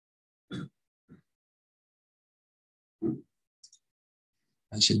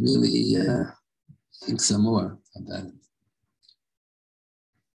 I should really think some more about it.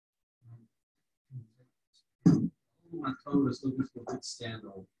 My code is looking for a big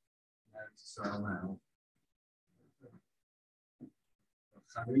scandal to start now.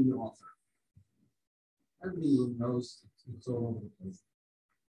 Haredi author. Everybody knows it's all over the place.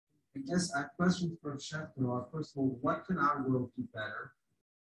 I guess I question for Schachter, first of all, what can our world do better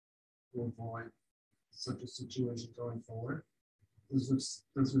to avoid such a situation going forward? Does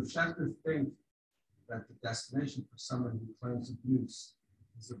Schachter think that the destination for someone who claims abuse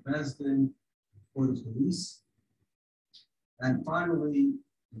is the Bezdin or the police? And finally,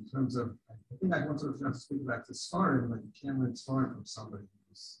 in terms of, I think I want to speak about this foreign, but you can't learn foreign from somebody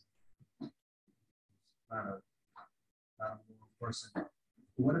who's not not a moral person.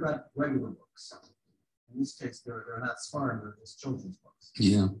 What about regular books? In this case, they're not Sfarim, they're just children's books.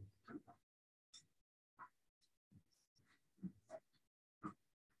 Yeah.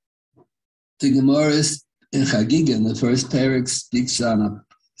 The Gemara in Chagiga, in the first parak, speaks on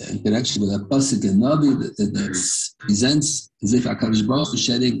in connection with a pasuk and Navi that presents as if HaKadosh Baruch Hu is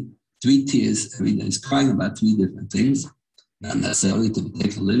shedding 3 tears every day. He's crying about 3 different things, not necessarily to be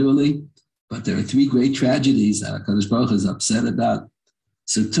taken literally, but there are 3 great tragedies that HaKadosh Baruch Hu is upset about.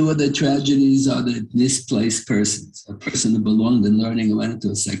 So 2 of the tragedies are the misplaced persons. A person who belonged in learning and went into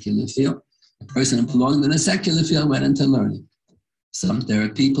a secular field. A person who belonged in a secular field went into learning. There are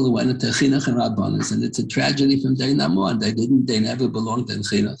people who went into chinuch and rabbanim, and it's a tragedy from day number 1. They never belonged in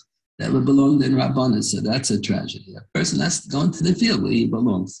chinuch, never belonged in rabbanim, so that's a tragedy. A person has to go into the field where he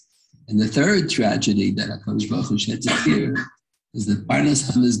belongs. And the 3rd tragedy that HaKadosh Baruch Hu sheds a tear is the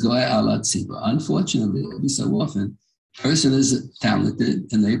parnas hamizgoy ala tziba. Unfortunately, every so often, a person is talented,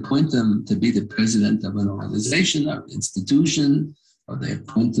 and they appoint them to be the president of an organization or institution, or they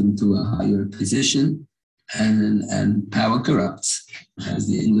appoint them to a higher position. And power corrupts, as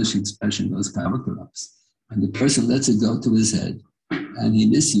the English expression goes, power corrupts. And the person lets it go to his head, and he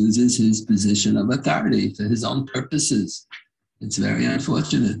misuses his position of authority for his own purposes. It's very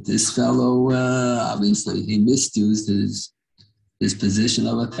unfortunate. This fellow, obviously, he misused his position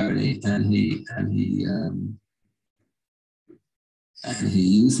of authority, and he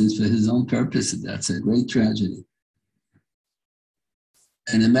used it for his own purposes. That's a great tragedy.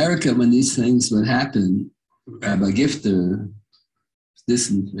 In America, when these things would happen, Rabbi Gifter,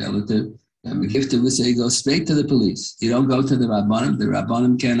 distant relative, Rabbi Gifter would say, go straight to the police. You don't go to the rabbanim. The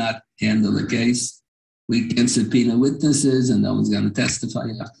rabbanim cannot handle the case. We can subpoena witnesses, and no one's going to testify.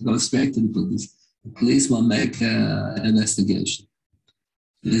 You have to go straight to the police. The police will make an investigation.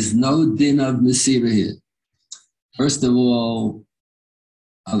 There's no din of Mesira here. First of all,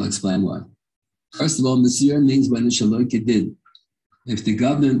 I'll explain why. First of all, Mesira means when the shaloika did. If the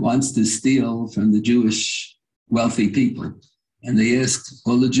government wants to steal from the Jewish wealthy people, and they ask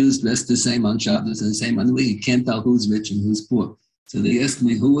all the Jews dressed the same on Shabbos and the same on the week, you can't tell who's rich and who's poor. So they ask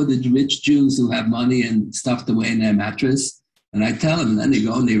me, who are the rich Jews who have money and stuffed away in their mattress? And I tell them, and then they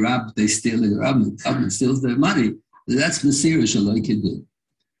go and they rob, they steal the government steals their money. That's Mesira Shaloika did.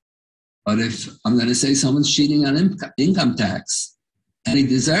 But if I'm going to say someone's cheating on income tax, and he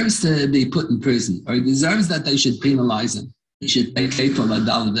deserves to be put in prison, or he deserves that they should penalize him, he should pay for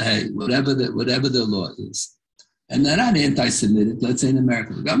whatever the law is. And they're not anti-Semitic. Let's say in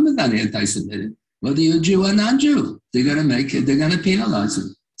America, the government's not anti-Semitic. Whether you're a Jew or non-Jew, they're going to penalize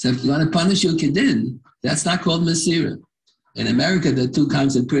him. So if you're going to punish your kedin, that's not called Mesira. In America, there are 2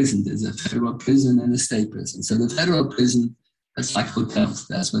 kinds of prison. There's a federal prison and a state prison. So the federal prison, that's like hotels.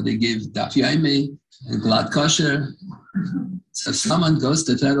 That's where they give daf yomi and glad kosher. So if someone goes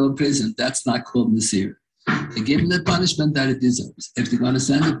to federal prison, that's not called Mesira. They give him the punishment that it deserves. If they're going to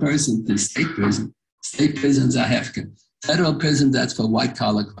send a person to state prisons are hefker. Federal prison, that's for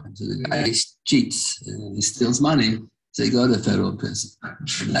white-collar crimes. So the guy cheats, he steals money, so they go to federal prison.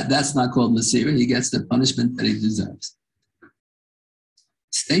 That's not called Mesira. He gets the punishment that he deserves.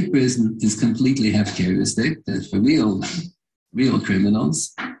 State prison is completely hefkeristic. That's for real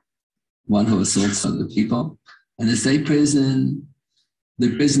criminals, one who assaults other people. And the state prison,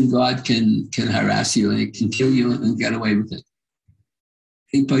 the prison guard can harass you and he can kill you and get away with it.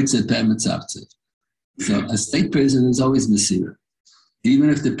 He puts a permit up to. So a state prison is always Mesira, even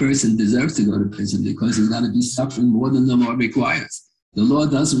if the person deserves to go to prison because he's going to be suffering more than the law requires. The law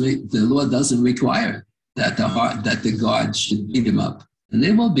doesn't require that the guard should beat him up, and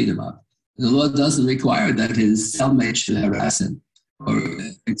they will beat him up. The law doesn't require that his cellmate should harass him or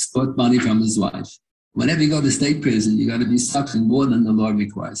extort money from his wife. Whenever you go to state prison, you're going to be suffering more than the law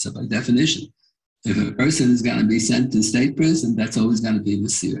requires. So by definition, if a person is going to be sent to state prison, that's always going to be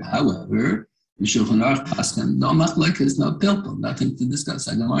Mesira. However, the Shulchan Aruch Paskan, no machlokes, no pilpul, nothing to discuss.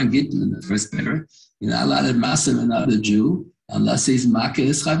 I don't want to get in the first parak. You're not allowed to massacre another Jew unless he's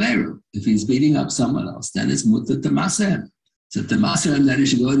makis chaveru. If he's beating up someone else, then it's mutter to massacre. So to massacre him, then he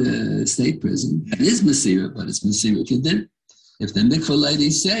should go to state prison. It is Mesira, but it's Mesira if you did. If the mikveh lady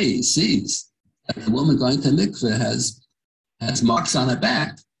sees that the woman going to mikveh has marks on her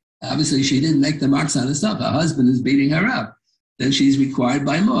back, obviously she didn't make the marks on herself. Her husband is beating her up. Then she's required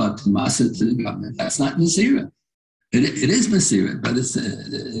by law to massacre to the government. That's not Mesira. It is Mesira, but it's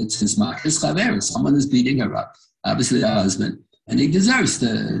his makis chaver. Someone is beating her up, obviously her husband, and he deserves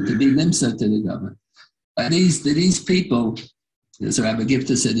to be nimsa to the government. But these people, as Rabbi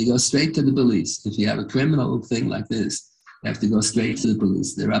Gifter said, you go straight to the police. If you have a criminal thing like this, you have to go straight to the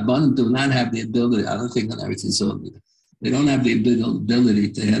police. The rabbanim do not have the ability, I don't think on Eretz Yisrael, They don't have the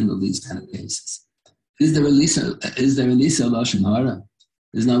ability to handle these kind of cases. Is there a Lisa Lashon Hara?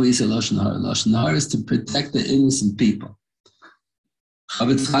 There's no Isa Lashon Hara. Lashon Hara is to protect the innocent people.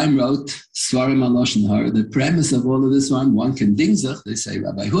 Chafetz Chaim wrote Svarim al Lashon Hara. The premise of all of this one can dingzach. They say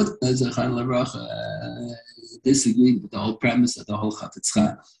Rabbi Hutner disagreed with the whole premise of the whole Chafetz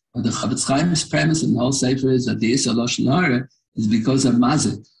Chaim. But the Chafetz Chaim's premise in the whole Sefer is that the Isa Lashon Hara is because of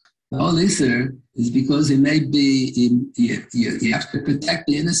Mazik. The whole Isser is because it may be, you have to protect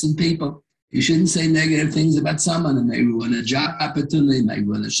the innocent people. You shouldn't say negative things about someone. It may ruin a job opportunity, it may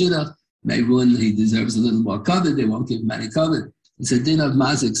ruin a shidduch, may ruin, he deserves a little more cover, they won't give him any cover. It's a din of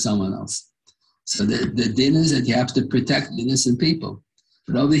mazik someone else. So the din is that you have to protect innocent people.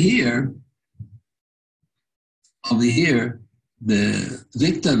 But over here, the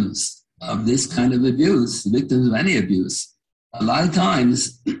victims of this kind of abuse, the victims of any abuse, a lot of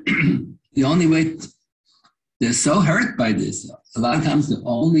times, the only way, they're so hurt by this, a lot of times the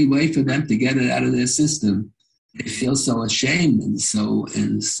only way for them to get it out of their system, they feel so ashamed and so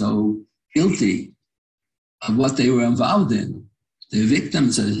guilty of what they were involved in. They're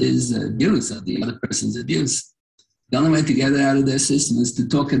victims of his abuse, of the other person's abuse. The only way to get it out of their system is to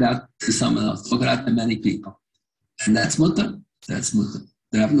talk it out to someone else, talk it out to many people. And that's mutter. That's mutter.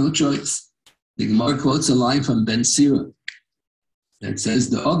 They have no choice. The Gemara quotes a line from Ben Sira. It says,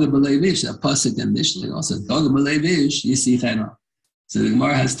 the Oga B'Leivish, a pasuk in Mishnah also, the Oga B'Leivish, Yisichena. So the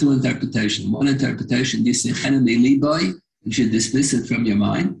Gemara has two interpretations. One interpretation, Yisichena Miliboy, you should dismiss it from your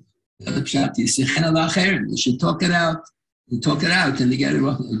mind. The other pshat, Yisichena L'Acher, you should talk it out. You talk it out and you get it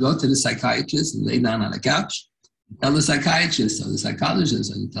wrong. You go to the psychiatrist and lay down on a couch, tell the psychiatrist or the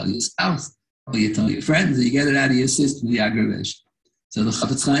psychologist, or you tell your spouse, or you tell your friends, and you get it out of your system, the aggravation. So the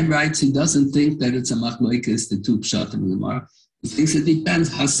Chafetz Chaim writes, he doesn't think that it's a machloikas, the two pshat in the Gemara. He thinks it depends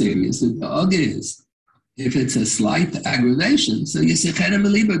how serious the dog is. If it's a slight aggravation, so you say,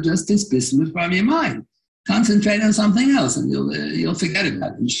 just dismiss it from your mind. Concentrate on something else and you'll forget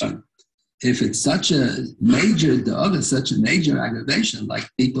about it. If it's such a major dog, or such a major aggravation, like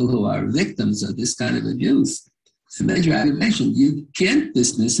people who are victims of this kind of abuse, it's a major aggravation. You can't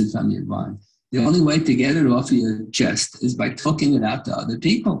dismiss it from your mind. The only way to get it off your chest is by talking it out to other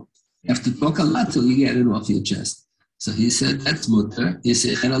people. You have to talk a lot till you get it off your chest. So he said, that's mutter.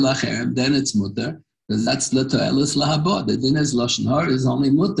 Then it's mutter, because that's l'to'elis lahabo. The din is lashon hara is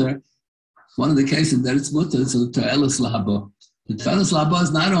only mutter. One of the cases that it's mutter is l'to'elis lahabo. The to'elis lahabo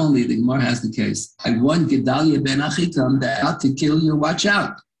is not only, the Gemara has the case, I warned Gedalia ben Achikam, they're out to kill you, watch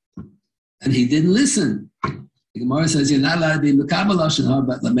out. And he didn't listen. The Gemara says, you're not allowed to be mekabel lashon hara,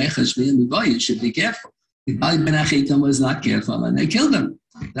 but l'mecha shvi and l'boy, you should be careful. Gedalia ben Achikam was not careful, and they killed him.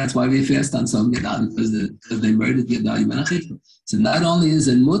 That's why we fast on some Gedalia, because they murdered Gedalia ben Achikam. So not only is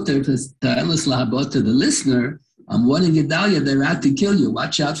it mutter to ta'elis lahabot to the listener, I'm warning Gedalia, they're out to kill you.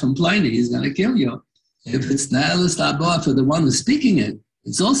 Watch out from Pliny, he's going to kill you. If it's ta'elis lahabot for the one who's speaking it,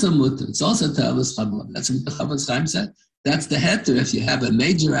 it's also mutter, it's also ta'elis lahabot. That's what the Chafetz Chaim said. That's the heter. If you have a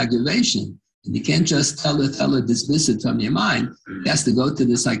major aggravation, and you can't just tell her, dismiss it from your mind, he has to go to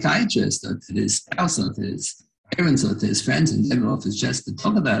the psychiatrist or to his spouse or to his parents or to his friends and get it off his chest to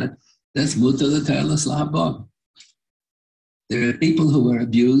talk about it. That's mutter the ta'elis lahabot. There are people who are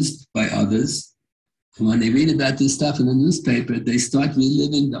abused by others, and when they read about this stuff in the newspaper, they start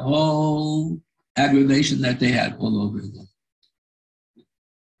reliving the whole aggravation that they had all over again.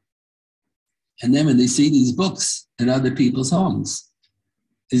 And then when they see these books in other people's homes,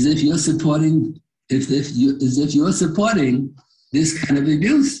 as if you're supporting this kind of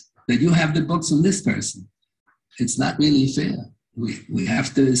abuse, that you have the books from this person. It's not really fair. We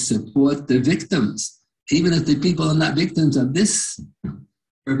have to support the victims. Even if the people are not victims of this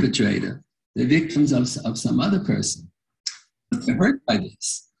perpetrator, they're victims of some other person. But they're hurt by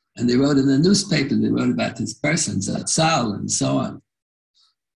this. And they wrote in the newspaper, they wrote about this person, Zatzal, and so on.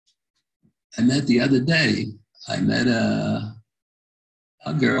 The other day, I met a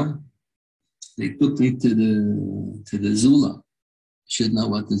girl. They took me to the Zula. You should know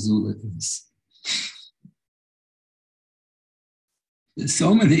what the Zula is. There's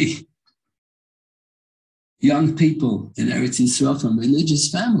so many young people in Eretz Yisrael from religious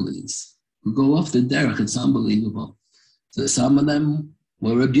families who go off the derech. It's unbelievable. So some of them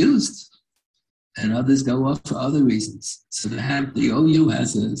were abused, and others go off for other reasons. So they have, the OU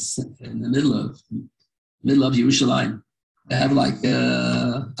has in the middle of Yerushalayim, they have like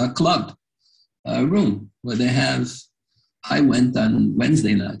a club, a room where they have. I went on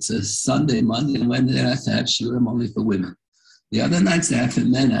Wednesday nights, Sunday, Monday, and Wednesday nights to have Shiur only for women. The other nights they have for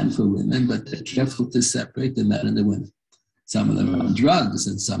men and for women, but they're careful to separate the men and the women. Some of them are on drugs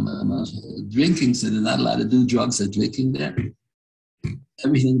and some of them are drinking, so they're not allowed to do drugs or drinking there.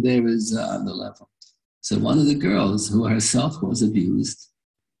 Everything there is on the level. So one of the girls who herself was abused,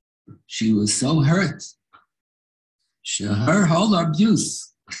 she was so hurt. Her whole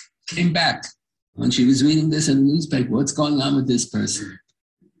abuse came back when she was reading this in the newspaper. What's going on with this person?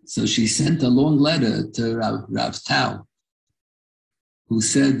 So she sent a long letter to Rav Tau, who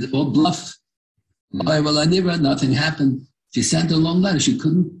said, "Oh, bluff. Well, nothing happened." She sent a long letter. She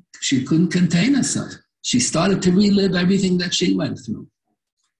couldn't contain herself. She started to relive everything that she went through.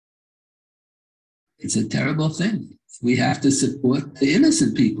 It's a terrible thing. We have to support the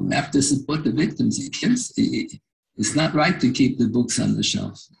innocent people. We have to support the victims. It's not right to keep the books on the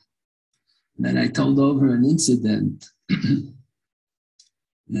shelf. And then I told over an incident.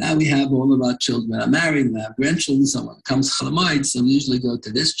 Now we have all of our children are married, we have grandchildren, someone comes Chalamoid, so we usually go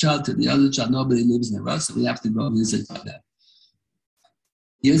to this child, to the other child, nobody lives near us, so we have to go visit them.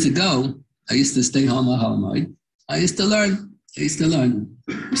 Years ago, I used to stay home at Chalamoid. I used to learn.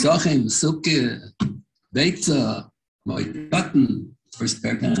 Psochim, Sukkah, Beitza, Button, first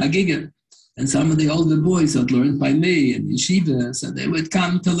Perkan Chagiga. And some of the older boys had learned by me in Yeshiva, so they would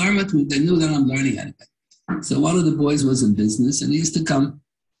come to learn with me. They knew that I'm learning anything. So one of the boys was in business, and he used to come.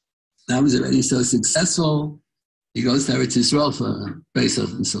 Now he's already so successful. He goes to Eretz Yisrael for Pesach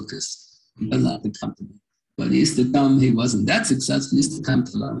and Sukkot. He doesn't have to come to me. But he used to come, he wasn't that successful, he used to come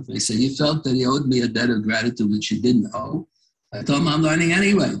to learn with me. So he felt that he owed me a debt of gratitude which he didn't owe. I told him I'm learning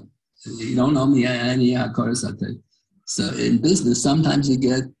anyway. You don't owe me any hakoras. So in business, sometimes you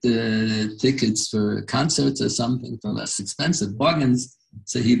get tickets for concerts or something for less expensive, bargains.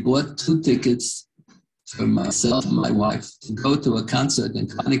 So he bought 2 tickets for myself and my wife to go to a concert in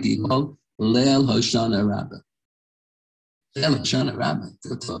Carnegie Hall, Leil Hoshana Rabbah. Leil Hoshana Rabbah,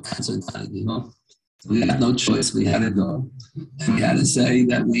 go to a concert in Carnegie Hall. We had no choice, we had to go. And we had to say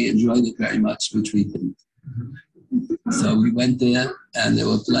that we enjoyed it very much, which we didn't. So we went there and they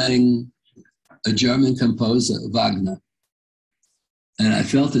were playing a German composer, Wagner. And I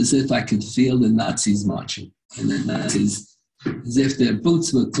felt as if I could feel the Nazis marching. And the Nazis, as if their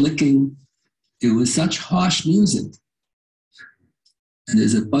boots were clicking. It was such harsh music. And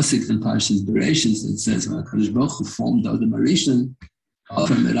there's a pasuk in Parshas Bereshis that says, when HaKadosh Baruch Hu formed Adam Arishon,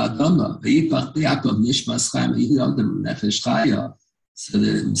 from Adama, V'yipach B'Yakov Nishmas Chaim, V'yidam Nefesh Chaya. So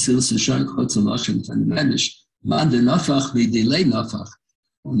the Mesilas Yesharim quotes a Lashon from the Medrash, Man de Nafach v'delay Nafach.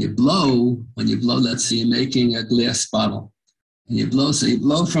 When you blow, let's say you're making a glass bottle. And you blow, so you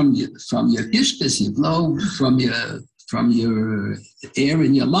blow from your kishkas, you blow from your air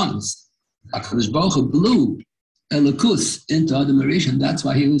in your lungs. HaKadosh Baruch Hu blew Elikus into Adam Arishon. That's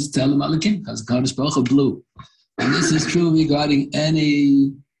why he was telling Malakim, because HaKadosh Baruch Hu blew. And this is true regarding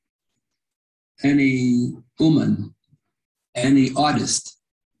any woman, any artist.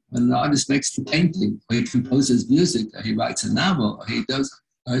 When an artist makes a painting, or he composes music, or he writes a novel,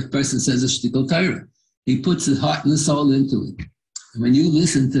 or a person says a shtickle Torah, he puts his heart and soul into it. And when you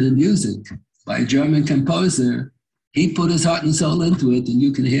listen to the music by a German composer, he put his heart and soul into it, and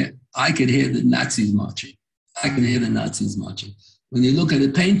you can hear. I could hear the Nazis marching. When you look at a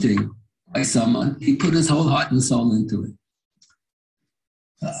painting by someone, he put his whole heart and soul into it.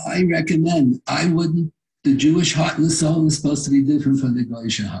 I recommend, the Jewish heart and soul is supposed to be different from the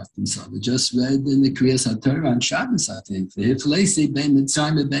Goyish heart and soul. We just read in the Kriyas HaTorah on Shabbos, I think, the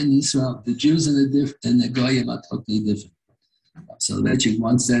Jews and the Goyim are totally different. So Soloveitchik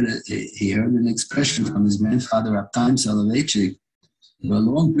once said he heard an expression from his grandfather, Abtaim Soloveitchik. There are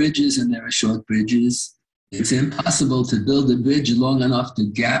long bridges and there are short bridges. It's impossible to build a bridge long enough to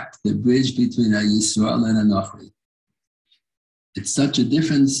gap the bridge between a Yisrael and a Nochri. It's such a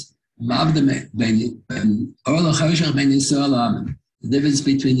difference. The difference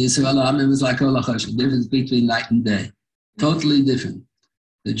between Yisrael and Amen was like Ola Choshech. The difference between night and day. Totally different.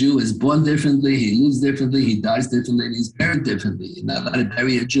 The Jew is born differently, he lives differently, he dies differently, and he's buried differently. You're not allowed to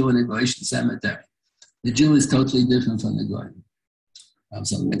bury a Jew in a Goyish cemetery. The Jew is totally different from the Goy.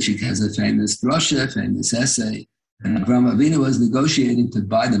 Soloveitchik has a famous drasha, famous essay, and Avraham Avinu was negotiating to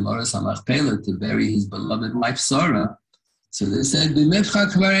buy the Moras HaMachpelah to bury his beloved wife Sarah. So they said, we'll be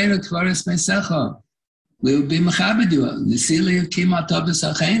mechabed you.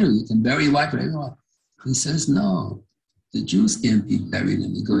 You can bury your wife or anyone. He says, no. The Jews can't be buried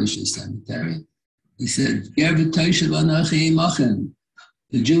in the Goyish cemetery. He said, the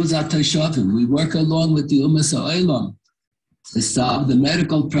Jews are Toshavim. We work along with the Umas HaOlam to solve the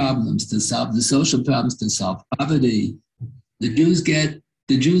medical problems, to solve the social problems, to solve poverty. The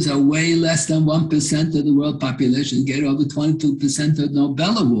Jews are way less than 1% of the world population, get over 22% of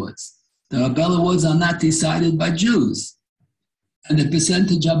Nobel Awards. The Nobel Awards are not decided by Jews. And the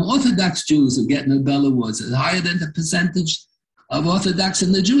percentage of Orthodox Jews who get Nobel Awards is higher than the percentage of Orthodox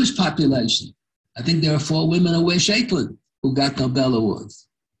in the Jewish population. I think there are 4 women who wear shaitlin who got Nobel Awards.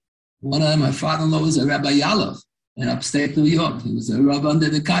 One of them, my father-in-law, was a Rabbi Yalov in upstate New York. He was a rabbi under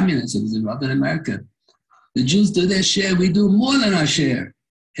the communists. He was a rabbi in America. The Jews do their share. We do more than our share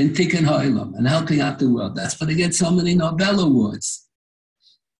in Tikkun Ha'olam and helping out the world. That's why they get so many Nobel Awards.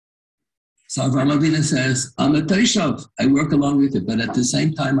 So Avraham Avinu says, I'm a Toshav. I work along with it, but at the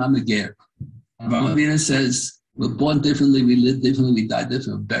same time, I'm a ger. Avraham Avinu says, we're born differently, we live differently, we die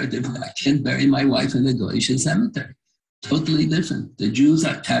differently, we're buried differently. I can't bury my wife in the Goyish cemetery. Totally different. The Jews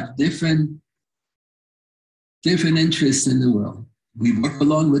have different interests in the world. We work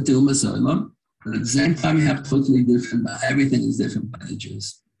along with the Ummah Olam, but at the same time, we have totally different. Everything is different by the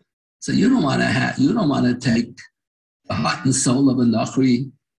Jews. So you don't want to take the heart and soul of a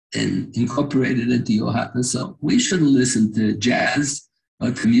Nachri and incorporate it into your heart and soul. We shouldn't listen to jazz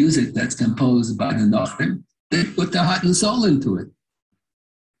or to music that's composed by the Nachrim. They put their heart and soul into it.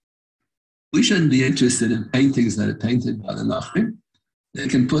 We shouldn't be interested in paintings that are painted by the Nachrim. They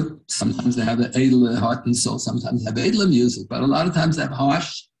can sometimes they have an edel heart and soul, sometimes they have edel music, but a lot of times they have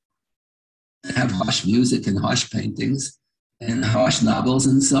harsh music and harsh paintings and harsh novels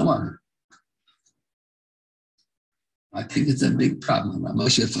and so on. I think it's a big problem.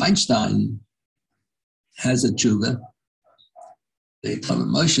 Moshe Feinstein has a tshuva. They told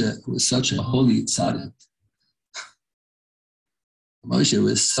him Moshe was such a holy tzaddik. Moshe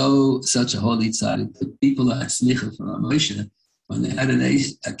was such a holy tzaddik. The people that had smicha from Moshe, when they had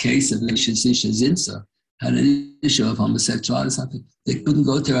a case of Zinsa, had an issue of homosexuality or something, they couldn't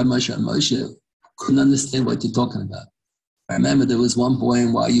go to Moshe. Moshe couldn't understand what you're talking about. I remember there was one boy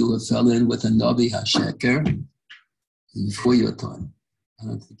in YU who fell in with a Novi HaSheker before your time. I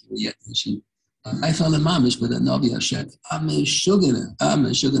don't think you were yet. I fell in mamish with a Novi HaSheker. I'm a shugana.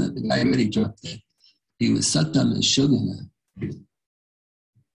 The guy already dropped dead. He was such a shugana.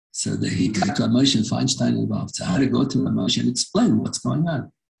 So he got Moshe Feinstein involved. So I had to go to Moshe and explain what's going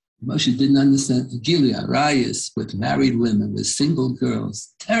on. Moshe didn't understand. Gilead, Rayas, with married women, with single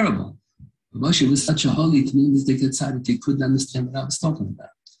girls. Terrible. Moshe was such a holy community that he couldn't understand what I was talking about.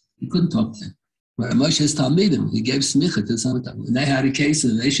 He couldn't talk to him. But Moshe's Talmidim, he gave smicha to some of them. When they had a case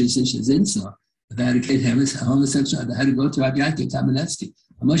of Zinsa, they had a case of homosexual, they had to go to Rabbi Yaakov Kamenetsky.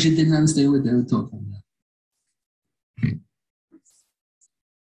 Moshe didn't understand what they were talking about.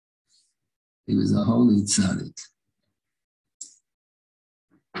 He was a holy tzaddik.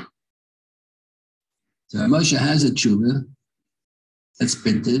 So Moshe has a tshuva that's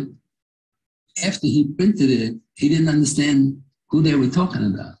printed. After he printed it, he didn't understand who they were talking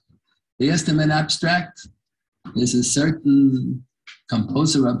about. They asked him in abstract. There's a certain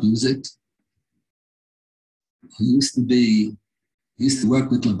composer of music who used to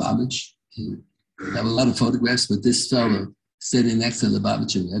work with Lubavitch. He have a lot of photographs with this fellow sitting next to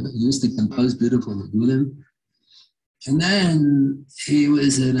Lubavitch. He used to compose beautiful lagunim. And then he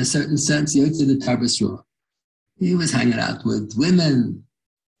was, in a certain sense, Yitzhak. He was hanging out with women,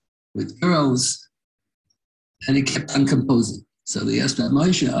 with girls, and he kept on composing. So they asked Rabbi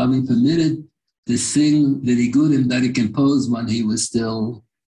Moshe, are we permitted to sing the nigudim that he composed when he was still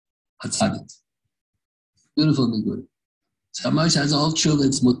a tzaddik? Beautiful nigudim. So Moshe has all tshuva,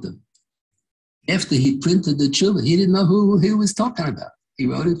 it's mutter. After he printed the tshuva, he didn't know who he was talking about. He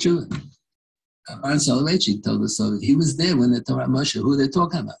wrote a tshuva. Baron Soloveitchik told us so. He was there when they told Rabbi Moshe who they're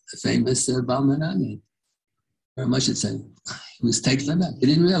talking about, the famous Balmanani. Rabbi Moshe said, he was taken aback. He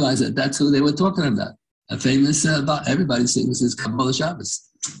didn't realize that that's who they were talking about. A famous, everybody sings his Kabbalah Shabbos.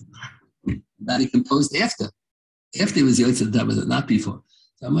 That he composed after. After he was Yitzhak, but not before.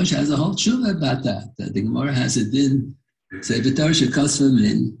 So Moshe has a whole tshuva about that. The Gemara has it in, say, V'tar shekosva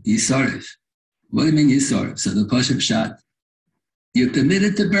min Yisarif. What do you mean Yisarif? So the Pasha Pshat, you're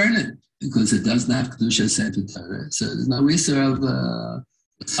permitted to burn it because it doesn't have Kedusha Sefer Torah. So there's no Yisar of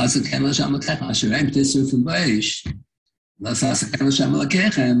Chazak Ken L'Sham L'Kechem, Asherem Tisur from Baish. L'Chazak Ken L'Sham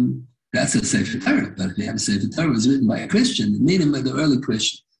L'Kechem. That's a Sefer Torah, but if you have a Sefer Torah, it was written by a Christian, meaning by the early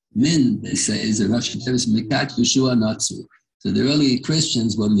Christian. Min, they say, is a Russian term, Mikat Yeshua Natsu. So the early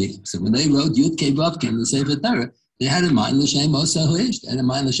Christians were meaning. So when they wrote Yud Kei Vav Ken, the Sefer Torah, they had in mind L'Shem Osa Huish, they had in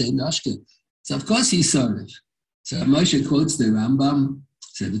mind L'Shem Nashkin. So of course he's Sarif. So Moshe quotes the Rambam,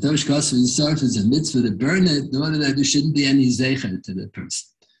 so the Torah Shkos Sarif is a mitzvah to burn it in order that there shouldn't be any zecher to the person.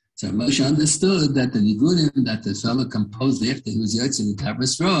 So Moshe understood that the nigudim that the fellow composed after he was Yitzhak the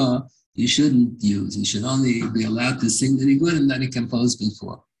Tabrasra, he shouldn't use. He should only be allowed to sing the nigudim that he composed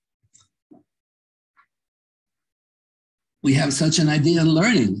before. We have such an idea in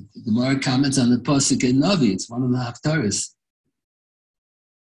learning. The Gemara comments on the Pasuk in Navi. It's one of the Haftarahs.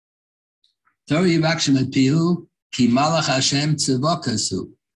 Torah Yivakshim et Pihu, Ki Malach Hashem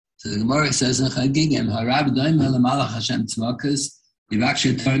Tzvokasu. So the Gemara says in Chagigim, Harab Doimel Malach Hashem Tzvokas,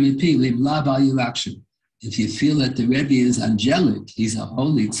 Yivakshim Torah et Pihu, Liv Lav Al Yivakshim. If you feel that the Rebbe is angelic, he's a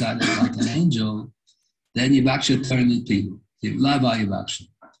holy tzaddik like an angel, then Yivakshim Torah et Pihu, Liv Lav Al Yivakshim.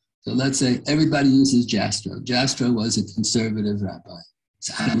 So let's say everybody uses Jastrow. Jastrow was a conservative rabbi.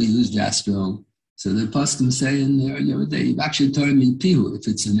 So how do we use Jastrow? So the poskim say in there the other day, Yivakshim Torah et Pihu, if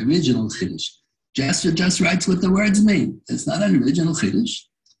it's an original chiddush. Jastrow just writes what the words mean. It's not an original chiddush.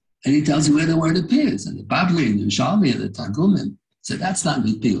 And he tells you where the word appears. And the Babli and the Shalmi and the Targumim. So that's not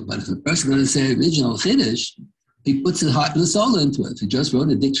repeal. But if a person is going to say original chiddush, he puts his heart and soul into it. If he just wrote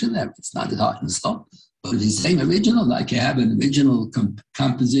a dictionary, it's not his heart and soul. But if he's saying original, like you have an original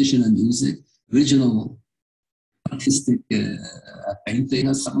composition of music, original artistic painting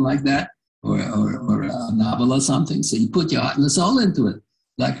or something like that, or a novel or something, so you put your heart and soul into it.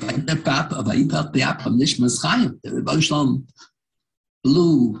 Like the Papa of Ayipel Piapam Nishmas Chaim, the Rebbe Shalom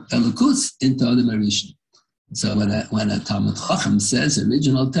blew Elokus into the Marishan. So when a Talmud Chacham says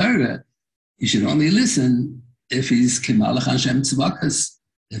original Torah, you should only listen if he's Kemalach Hashem Tzvakas.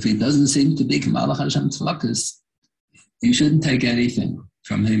 If he doesn't seem to be Kemalach Hashem Tzvakas, you shouldn't take anything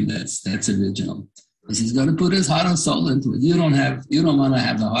from him that's original. Because he's going to put his heart and soul into it. You don't want to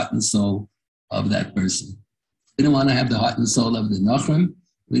have the heart and soul of that person. We don't want to have the heart and soul of the Nachrim.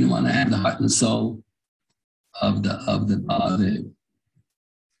 We don't want to have the heart and soul of the Bava.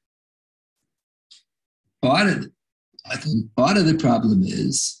 I think part of the problem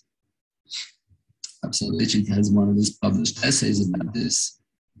is, Absalom has one of his published essays about this,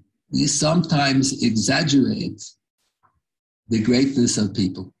 we sometimes exaggerate the greatness of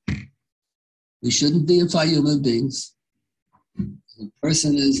people. We shouldn't deify human beings. A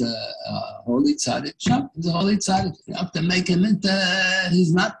person is a holy tzaddik. He's a holy tzaddik. You have to make him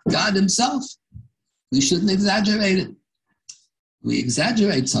he's not God himself. We shouldn't exaggerate it. We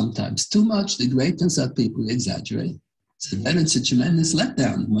exaggerate sometimes too much the greatness of people. We exaggerate. So then it's a tremendous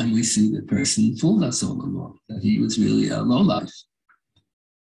letdown when we see the person fooled us all along, that he was really a lowlife.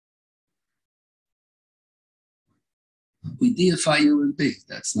 We deify human beings.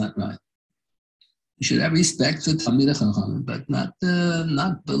 That's not right. You should have respect for Talmidei Chachamim, but not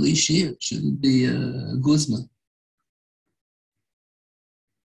Bali Shiur. Shouldn't be Guzman.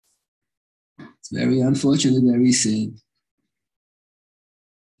 It's very unfortunate, very sad.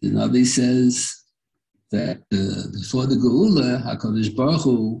 The Navi says that before the Geula, HaKadosh Baruch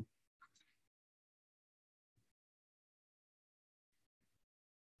Hu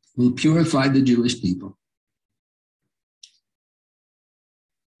will purify the Jewish people.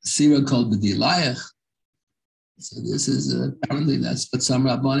 Sira called B'dilayach. So this is apparently that's what some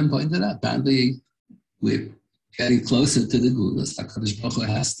rabbanim pointed out. Apparently we're getting closer to the Geula. So HaKadosh Baruch Hu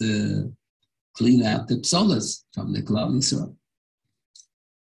has to clean out the psolas from the Klal Yisrael.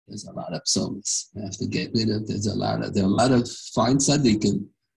 There's a lot of psolas. We have to get rid of. There are a lot of fine tzaddikim.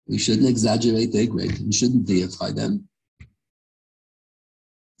 We shouldn't exaggerate their greatness. We shouldn't deify them.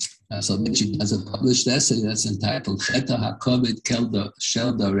 So Metzia has a published essay that's entitled Cheta HaKoved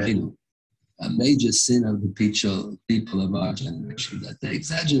Shel Doreinu, a major sin of the people of our generation, that they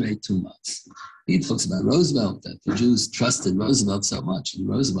exaggerate too much. He talks about Roosevelt, that the Jews trusted Roosevelt so much, and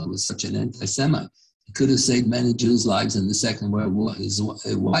Roosevelt was such an anti-Semite. He could have saved many Jews' lives in the Second World War. His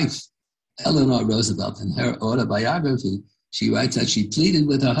wife, Eleanor Roosevelt, in her autobiography, she writes that she pleaded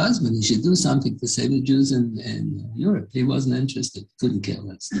with her husband he should do something to save the Jews in Europe. He wasn't interested, couldn't care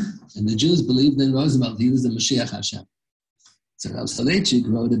less. And the Jews believed in Roosevelt. He was the Mashiach Hashem. So Rav Soloveitchik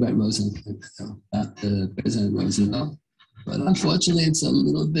wrote about President Roosevelt. But unfortunately, it's a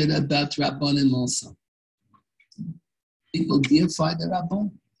little bit about rabbanim also. People deify the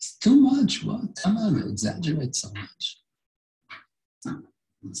rabbanim. It's too much. What? Come on, you exaggerate so much.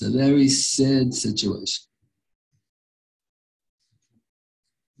 It's a very sad situation.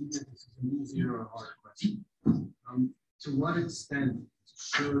 This is an easier or hard question. To what extent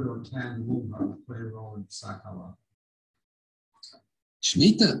should or can Mubha play a role in Sakala?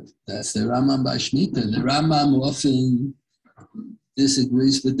 Shemitah. That's the Rambam by Shemitah. The Rambam often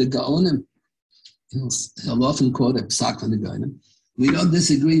disagrees with the Gaonim. He'll often quote a psak from the Gaonim. We don't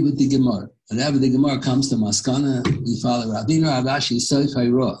disagree with the Gemara. Whenever the Gemara comes to Maskana, we follow Rabbeinu Avashi Soif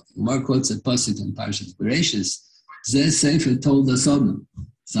Hayroh. The Gemara quotes a pasuk in Parashat Bereshis. Zeh Sefer told us on.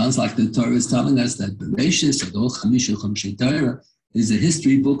 Sounds like the Torah is telling us that Bereshis, Adol Chamishu Chamshei Torah, is a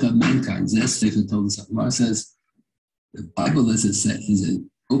history book of mankind. Zeh Sefer told us on. The Gemara says the Bible is a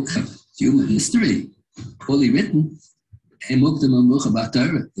book of human history, fully written.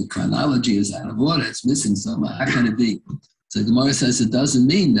 The chronology is out of order. It's missing somewhere. How can it be? So Gemara says it doesn't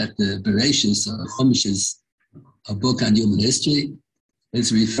mean that the Bereshis or Chumash is a book on human history.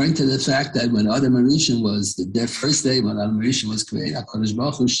 It's referring to the fact that when Adam Rishon was, their first day when Adam Rishon was created, HaKadosh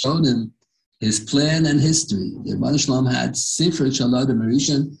Baruch Hu showed him his plan and history. The Rebbeinu Shalom had Sefer Shel Adam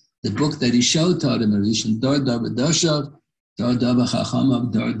Rishon, the book that he showed to Adam Rishon, Dor Dor B'Doshav, Dor Dor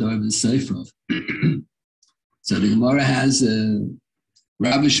B'Chachamav, Dor Dor B'Seifrov. So the Gemara has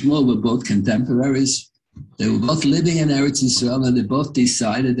Rabbi Shmuel were both contemporaries. They were both living in Eretz Yisrael, and they both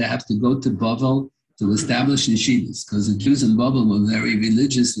decided they have to go to Bavel to establish yeshivas, because the Jews in Bavel were very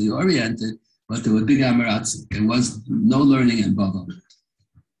religiously oriented, but they were big Amaratzim. There was no learning in Bavel.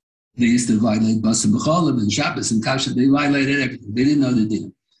 They used to violate Basa B'cholim and Shabbos and Kasha. They violated everything. They didn't know the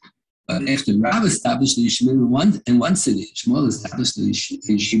deal. But after Rav established the yeshiva in one city, Shmuel established the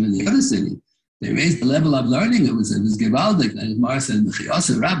yeshiva in the other city, they raised the level of learning. It was Gewaldig. And Mara said,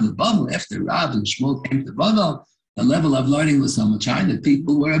 Rav, the Bavel, after Rav and Shmuel came to Bavel, the level of learning was so much higher that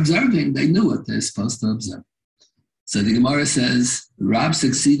people were observing. They knew what they're supposed to observe. So the Gemara says, Rav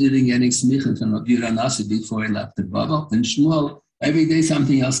succeeded in getting smicha from Rabbi Yehuda Nasi before he left the Bavel. And Shmuel, every day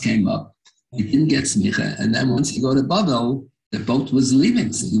something else came up. He didn't get smicha. And then once he go to Bavel, the boat was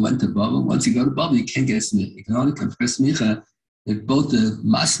leaving. So he went to Bavel. Once you go to Bavel, you can't get smicha. You can only confer smicha if both the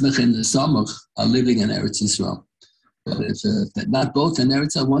masmech and the samach are living in Eretz Yisrael. But if they're not both in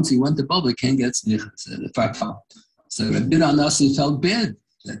Eretz Yisrael, once he went to Bavel, he can't get smicha. So Rabbi Yehuda Nasi felt bad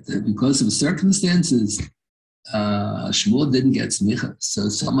that because of circumstances, Shmuel didn't get smicha. So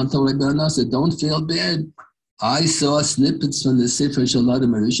someone told Rabbi Yehuda Nasi, don't feel bad. I saw snippets from the Sefer Shel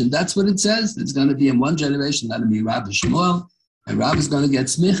Adam Rishon. That's what it says. It's going to be in one generation, that'll be Rabbi Shmuel, and Rabbi is going to get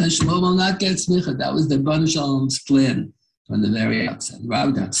smicha, Shmuel will not get smicha. That was the Bnei Shalom's plan from the very outset.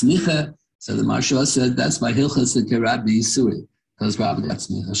 Rabbi got smicha, so the Marsha said, that's my hilchas to Rabbi Yisuri, because Rabbi got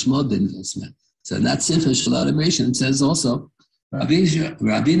smicha, Shmuel didn't get smicha. So in that Sefer Shel Adam Rishon, it says also, Rabbeinu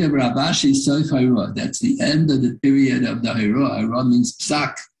Rabashi Soif Hayroah. That's the end of the period of the Hayroah. Hayroah means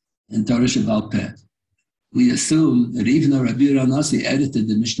psak in Torah Sheval Peh. We assume that even though Rabbi Yehuda Nasi edited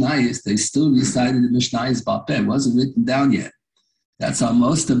the Mishnayos, they still recited the Mishnayos Bal Peh. It wasn't written down yet. That's how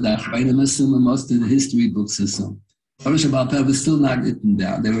most of the Achreinim assume and most of the history books assume. Torah Sheval Peh was still not written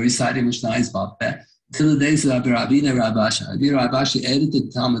down. They were reciting Mishnayos Bal Peh till the days of Rabbeinu Rabashi. Rabbeinu Rabashi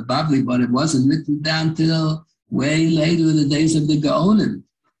edited Talmud Bavli, but it wasn't written down till way later in the days of the Gaonim.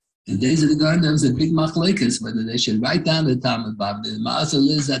 In the days of the Gaonim, there was a big machlekes whether they should write down the Talmud Bavli. The Ma'aseh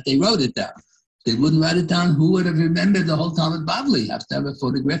is that they wrote it down. They wouldn't write it down. Who would have remembered the whole Talmud Bavli? You have to have a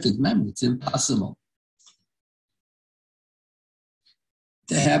photographic memory. It's impossible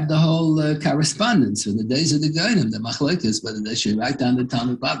to have the whole correspondence for the days of the Gaonim, the machlekes, whether they should write down the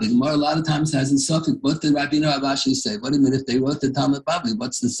Talmud Bavli. The Gemara a lot of times has a suffix. What did Rabbeinu Rabashi say? What a minute, if they wrote the Talmud Bavli,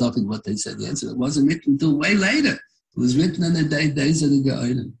 what's the suffix? What they said? The answer, it wasn't written until way later. It was written in the days of the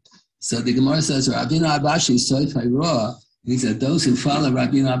Gaonim. So the Gemara says, Rabbeinu Rabashi Soif Hayroah, means that those who follow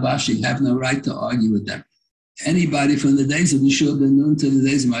Rabbeinu Rabashi have no right to argue with them. Anybody from the days of Yeshua ben Nun to the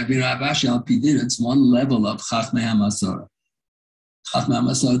days of Rabbeinu Rabashi al Pidin, it's one level of Chachmei HaMasora. Chachmei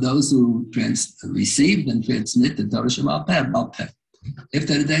HaMasora, those who received and transmit the Torah Shemal Peh, Bal Peh.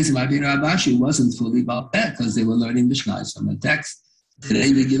 After the days of Rabbeinu Rabashi, it wasn't fully Bal Peh because they were learning Mishnayos from the text.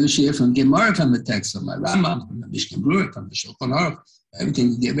 Today we give a share from Gemara from the text, from my Rambam, from the Mishnah Berurah, from the Shulchan Aruch. Everything,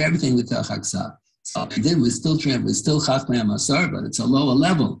 we give everything with the Chaksav. So we did, we're still Chachmei HaMasora, but it's a lower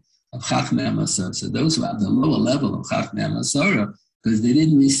level of Chachmei HaMasora. So those who have the lower level of Chachmei HaMasora, because they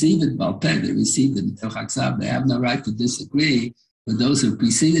didn't receive it Bal Peh, they received it in Chaksav, they have no right to disagree with those who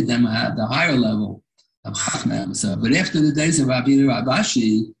preceded them who had the higher level of Chachmei HaMasora. But after the days of Rabbeinu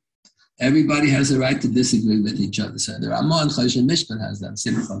Rabashi, everybody has a right to disagree with each other. So the Ramah and Choshen Mishpat has that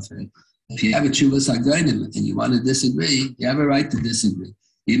simple thing. If you have a Tshuvas HaGonim and you want to disagree, you have a right to disagree.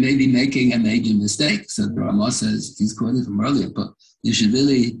 You may be making a major mistake. So the Ramah says, he's quoted from earlier, but you should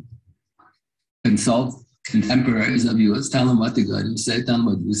really consult contemporaries of yours, tell them what to go and say, tell them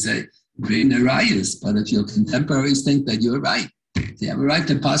what you say, bring the rayas. But if your contemporaries think that you're right, you have a right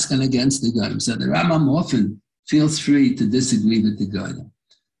to paskan against the Goyim. So the Rambam often feels free to disagree with the Goyim.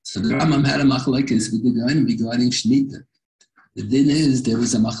 So the Rambam had a machlekes with the Goyim regarding Shemitah. The din is, there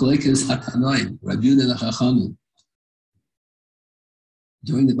was a machlekes hatanoim, Rabbi Yehuda Chachamim,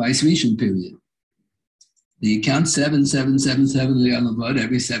 during the Bais Rishon period. You count 7777 Li'anavad,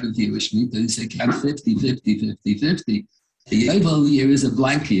 every 7th year of Shemitah. You say count 50, 50, 50, 50. The Yovel year is a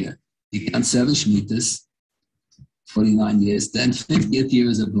blank year. You count 7 Shemitahs, 49 years. Then 50th year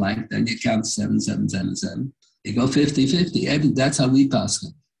is a blank. Then you count 7777. You go 50, 50. That's how we pass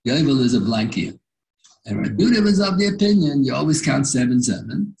it. Yovel is a blank year. And Rabbi Yehuda was of the opinion, you always count 7,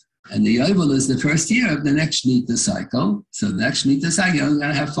 7. And the Yovel is the first year of the next Shemitah cycle. So the next Shemitah cycle, you're going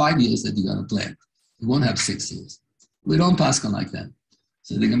to have 5 years that you're going to plant. You won't have 6 years. We don't pass on like that.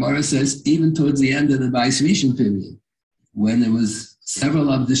 So the Gemara says, even towards the end of the Bais Rishon period, when there was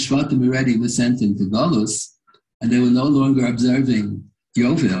several of the Shvatim already were sent into Golus, and they were no longer observing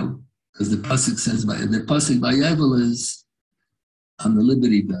Yovel, because the pasuk says, the pasuk by Yovel is on the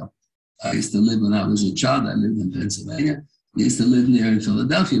Liberty Bell. I used to live when I was a child. I lived in Pennsylvania. We used to live near in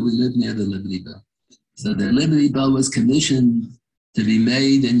Philadelphia. We lived near the Liberty Bell. So the Liberty Bell was commissioned to be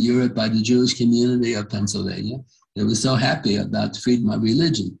made in Europe by the Jewish community of Pennsylvania. They were so happy about freedom of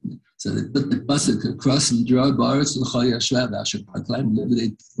religion. So they put the pasuk across and drew bars and Thou should proclaim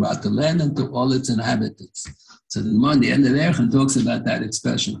liberty throughout the land and to all its inhabitants. So the Gemara, the end of Erchen, talks about that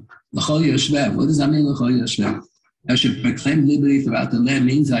expression. L'chol Yoshveh. What does that mean, L'chol Yoshveh? I should proclaim liberty throughout the land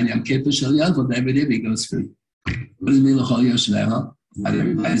means on Yom Kippur Shel Yovel, every day he goes free. What does it mean, L'chol Yoshveh? Not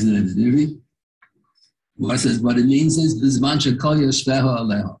everybody is in every day. What says what it means is B'zman Shekol Yoshveh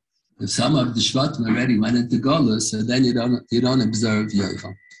Aleho. If some of the Shvatim already went into Golus, so then you don't observe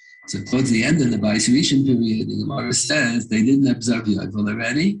Yovel. So towards the end of the Bais Rishon period, the Gemara says they didn't observe Yovel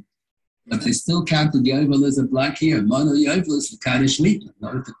already, but they still counted Yovel as a black year. Mono Yovel is the kind of Shemitah in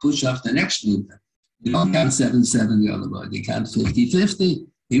order to push off the next Shemitah. You don't count 7/7 Yovel, you count 50/50.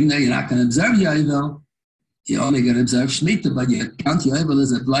 Even though you're not going to observe Yovel, you're only going to observe Shemitah, but you count Yovel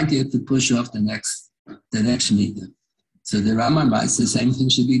as a black year to push off the next Shemitah. So the Rambam writes the same thing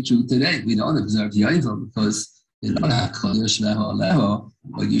should be true today. We don't observe Yovel because you don't have Kol Yoshveh Aleho,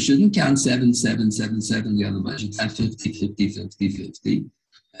 but you shouldn't count 7/7 Yovel, but you count 50/50.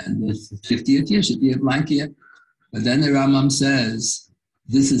 And the 50th year should be a blank year. But then the Rambam says,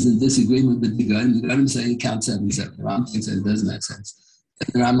 this is in disagreement with the Gedolim. The Gedolim say you count 7/7. The Rambam thinks that it doesn't make sense.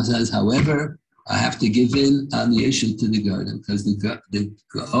 And the Rambam says, however, I have to give in on the issue to the Gedolim because the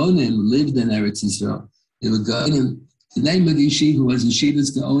Gaonim lived in Eretz Yisrael. They were Gaonim. The name of the yeshiva was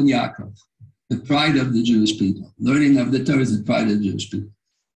Yeshiva's Gaon Yaakov, the pride of the Jewish people. Learning of the Torah is the pride of the Jewish people.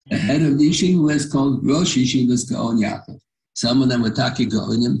 The head of the yeshiva was called Rosh Yeshiva's Gaon Yaakov. Some of them were Taki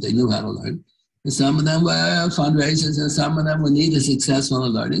Gaonim, they knew how to learn. And some of them were fundraisers, and some of them were neither successful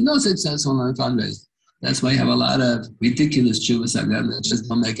in learning, nor successful in fundraising. That's why you have a lot of ridiculous Jewish that just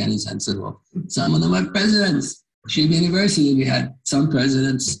don't make any sense at all. Some of them were presidents. Yeshiva University, we had some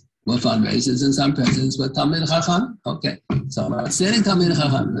presidents were fundraisers and some presidents were Talmid Chacham. Okay, some were sitting Talmid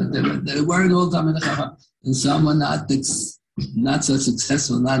Chacham. They weren't all Talmid Chacham. And some were not so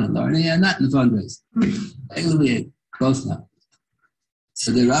successful, not in learning and not in fundraising. They both not.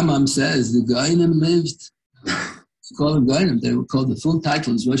 So the Rambam says the Goyim lived, call them Goyim, they were called, the full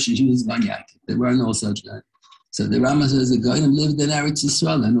title is Rosh Yeshiva's Gaon Yaakov. There were no such Goyim. So the Rambam says the Goyim lived in Eretz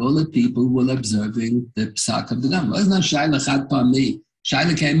Yisrael and all the people were observing the Psak of the Goyim. It wasn't a Shaila Chad Pami.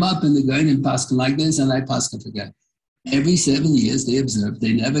 Shaila came up and the Goyim passed like this and I passed it again. Every 7 years they observed,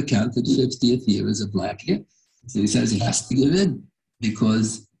 they never counted 50th year as a black year. So he says he has to give in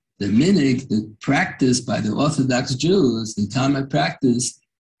because the minig, the practice by the Orthodox Jews, the Talmud practice,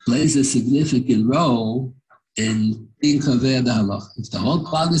 plays a significant role in being kaver the halacha. If the whole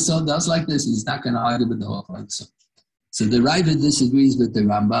Klal Yisrael does like this, he's not going to argue with the whole Klal Yisrael. So the Rava disagrees with the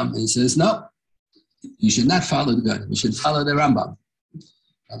Rambam. He says, no, you should not follow the Goyim. You should follow the Rambam.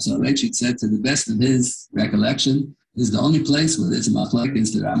 So Rechik said, to the best of his recollection, this is the only place where there's a machlok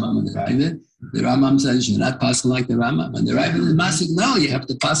against the Rambam and the Rava. The Rambam says you're not passing like the Rambam. And the Rava is masik, no, you have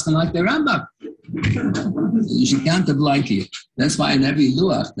to pass like the Rambam. You should count the blank here. That's why in every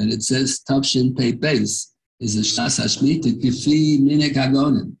luach that it says Tavshin Pei Beis is a Shas Hashmita Kifi Minek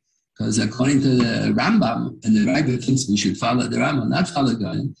Hagonim. Because according to the Rambam, and the Rava thinks we should follow the Rambam, not follow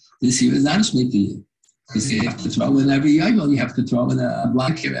Goyim, this year is not Shmita year. Because you have to throw in every Yovel, you have to throw in a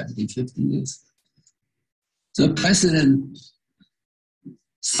blank here every 15 years. So precedent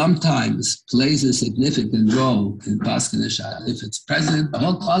sometimes plays a significant role in Paskin Shal. If it's president, the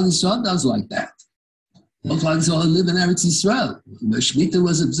whole Klal Yisrael does like that. The whole Klal Yisrael live in Eretz Yisrael, where Shemitah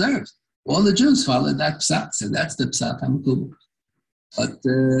was observed. All the Jews followed that psak, so that's the psak HaMekubal. But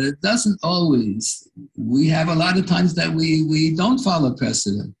it doesn't always. We have a lot of times that we don't follow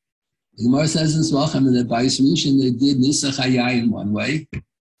precedent. The Gemara says in Zwachem in the Bais Rishon they did Nisach Hayai in one way.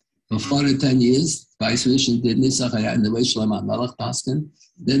 For 4 to 10 years, Bais Rishon did Nisach Hayai in the way Shlomo HaMelech Paskin.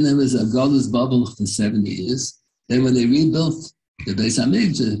 Then there was a Golus bubble for 70 years. Then when they rebuilt the Beis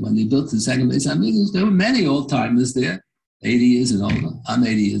HaMikdash, when they built the second Beis HaMikdash, there were many old-timers there, 80 years and older. I'm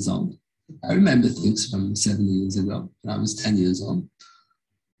 80 years old. I remember things from 70 years ago when I was 10 years old.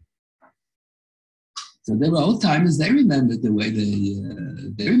 So they were old-timers. They remembered the way they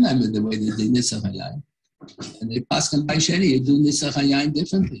did Nisach Hayai. And they passed on by Sheni, you do Nisach Hayai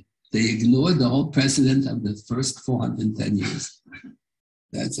differently. They ignored the whole precedent of the first 410 years.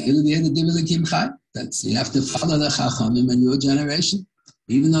 That's you have to follow the Chachamim in your generation.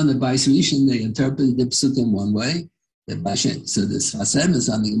 Even on the Bais Rishon, they interpreted the Psukim one way. So this Hasem is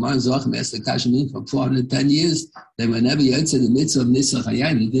on the Gemara Zochim asked the Kashmir for 410 years. They were never yet to the mitzvah of Nisach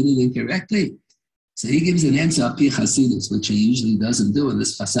Hayayin. He did it incorrectly. So he gives an answer of Pi Chasidus, which he usually doesn't do. And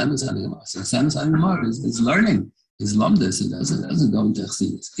this Hasem is on the Gemara. So Hasem is on the Gemara is learning. He's Lomdas. He doesn't go into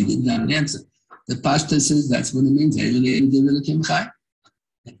Chasidus. He didn't have an answer. The Pashta says that's what it means.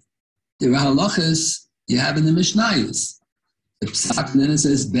 There are halachas you have in the Mishnayos. The Psak then it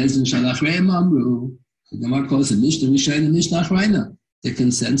says Bezin Shalachreim Amru. The Gemara calls it Mishnah Rishon and Mishnah Achreinu. The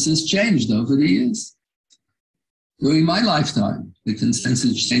consensus changed over the years. During my lifetime, the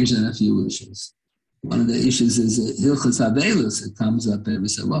consensus changed on a few issues. One of the issues is Hilchas Avelus. It comes up every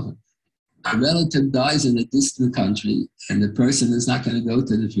so often. A relative dies in a distant country, and the person is not going to go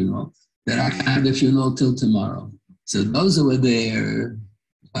to the funeral. They're not going to have the funeral till tomorrow. So those who were there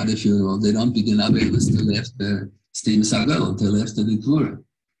at the funeral, they don't begin Avelus till after Stim Sagol, till after the Kvura.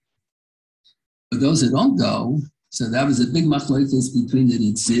 But those that don't go, so that was a big machlokes between the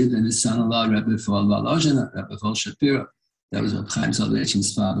Nitziv and his son-in-law, Rabbi Fol Valozhina, Rabbi Fol Shapiro. That was Rabbi Chaim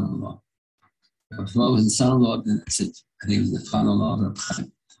Soloveitchin's father-in-law. Rabbi Fol was the son-in-law of the Nitziv. I think he was the father-in-law of Rabbi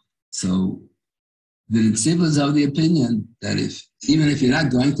Chaim. So the Nitziv was of the opinion that even if you're not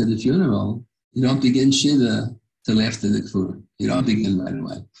going to the funeral, you don't begin Shiva till after the Kvura. You don't begin right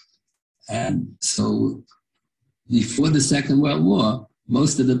away. And so before the Second World War,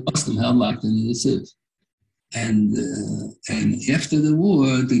 most of the postum held like the Nitziv. And after the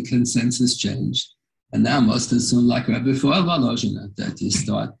war, the consensus changed. And now most of them like Rabbi Foel Valozhina, that you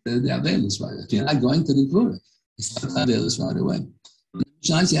start the Avelus right away. If you're not going to the Kvura, you start the Avelus right away.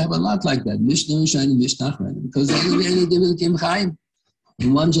 You have a lot like that. Mishnah Rishon and Mishnah Achreinu, because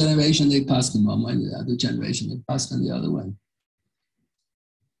in one generation they pass in one way, in the other generation they pass in the other way.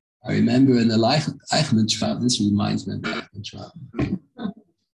 I remember in the Eichmann trial, this reminds me of the Eichmann trial.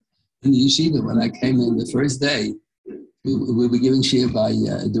 In the yeshiva, when I came in the first day, we were giving shiur by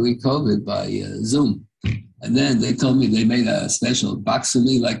during COVID by Zoom, and then they told me they made a special box for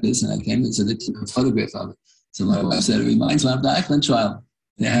me like this, and I came in, so they took a photograph of it. So my wife said it reminds me of the Eichmann trial.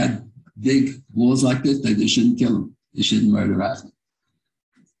 They had big walls like this that they shouldn't kill them, they shouldn't murder Eichmann.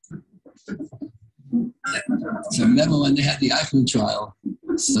 So remember when they had the Eichmann trial,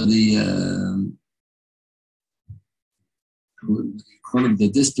 so the the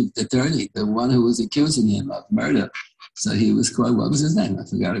district attorney, the one who was accusing him of murder, so he was called, what was his name? I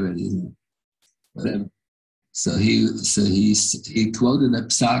forgot already his name. Whatever. So he quoted a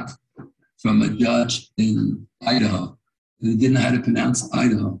psak from a judge in Idaho. He didn't know how to pronounce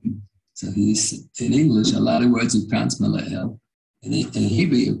Idaho. So he's in English, a lot of words he pronounced Malahel. In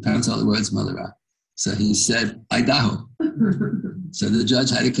Hebrew, he pronounced all the words Malarah. So he said Idaho. So the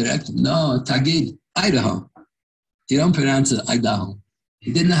judge had to correct him. No, Tagid, Idaho. You don't pronounce it Idaho.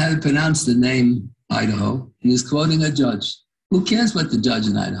 He didn't know how to pronounce the name Idaho. He was quoting a judge. Who cares what the judge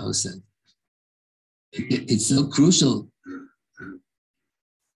in Idaho said? It's so crucial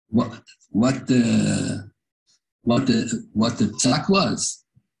what the psak was.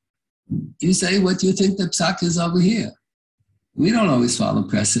 You say what you think the psak is over here. We don't always follow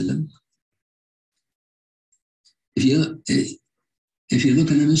precedent. If you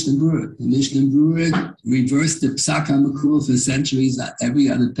look in the Mishnah Berurah reversed the Psak HaMakul for centuries on every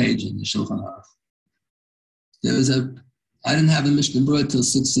other page in the Shulchan Aruch. I didn't have a Mishnah Berurah until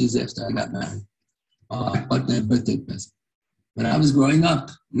 6 years after I got married. I bought my birthday present. When I was growing up,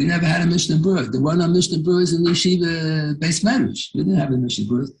 we never had a Mishnah Berurah. There were no Mishnah Berurahs in the yeshiva base marriage. We didn't have a Mishnah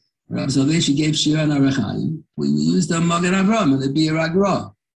Berurah. Rabbi Soloveitchin gave Shiur on Arachayim. We used the Magen Avraham and the Bir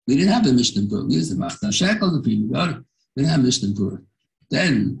Agra. We didn't have a Mishnah Berurah. We used the Machta Shekel, the Prima Gora. We didn't have Mishnah Berurah.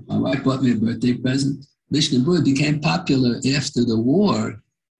 Then my wife bought me a birthday present. Mishnah Berurah became popular after the war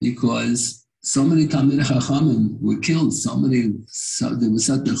because so many Talmidei Chachamim were killed. There was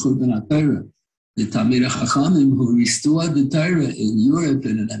such a Churban HaTorah. The Talmidei Chachamim who restored the Torah in Europe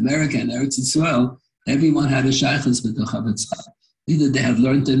and in America and Eretz Yisrael, everyone had a shaychus with the Chavetz Chaim. Either they had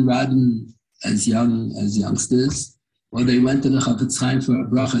learned in Radin as youngsters, or they went to the Chavetz Chaim for a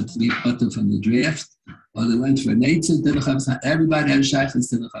bracha to be put from the draft, or they went for a Neitzah to the Chavetz Chaim. Everybody had a shaychus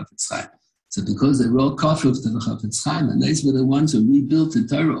to the Chavetz Chaim. So because they were all kafuf to the Chavetz Chaim, and these were the ones who rebuilt the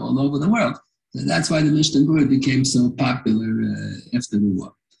Torah all over the world. So that's why the Mishnah Berurah became so popular after the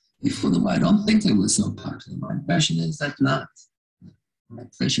war. Before the war, I don't think it was so popular. My impression is that not.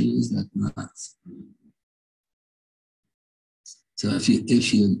 So if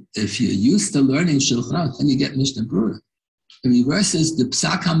you're used to learning Shulchan Aruch, then you get Mishnah Berurah. It reverses the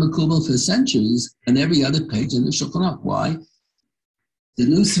Psak HaMekubal for centuries on every other page in the Shulchan Aruch. Why? The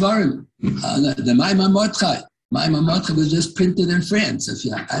new Svarim, the Maimon Mordechai. Maimon Mordechai was just printed in France.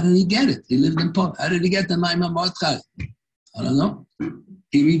 How did he get it? He lived in Poland. How did he get the Maimon Mordechai? I don't know.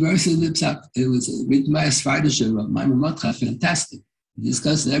 He reverses the Psak. It was written by a Svardish of Maimon Mordechai. Fantastic. He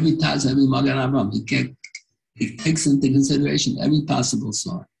discussed every Taz, every Magen Avraham. He takes into consideration every possible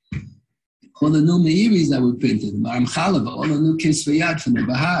source. All the new Me'iris that were printed, Maram Chalava, all the new Kisvayad from the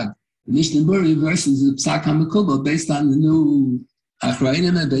Bahag, the Mishnah Berurah versus the Psak HaMekubal based on the new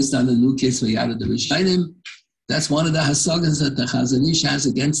Achreinim and based on the new Kisvayad of the Rishonim. That's one of the hasagas that the Chazon Ish has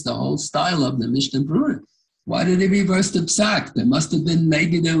against the whole style of the Mishnah Berurah. Why did he reverse the Psak? There must have been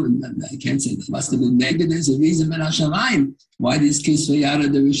maybe I can't say there must have been maybe there's a reason in Hashamayim why these Kisvayad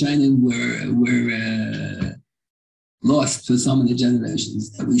of the Rishonim were lost for so many generations,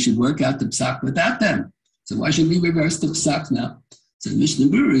 that we should work out the Psak without them. So why should we reverse the Psak now? So Mishnah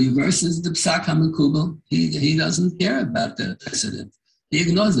Berurah reverses the Psak HaMekubal. He doesn't care about the precedent. He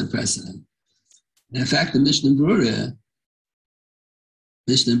ignores the precedent. In fact, the Mishnah Berurah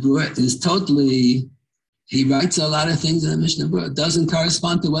is totally, he writes a lot of things in the Mishnah Berurah. It doesn't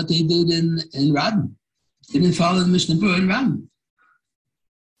correspond to what they did in Radin. They didn't follow the Mishnah Berurah in Radin.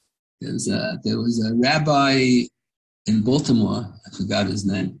 There was a rabbi in Baltimore, I forgot his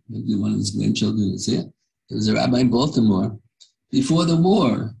name, maybe one of his grandchildren is here. There was a rabbi in Baltimore. Before the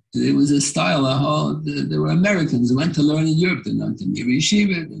war, there was a style, there were Americans who went to learn in Europe. They learned in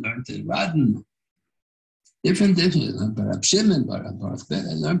Yeshiva, they learned in Radin. Different, they learned by Rab Shimon, by Rab Baruch Ben,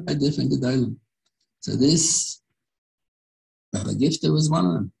 they learned by different gedolim. So this, Rabbi Gifter was one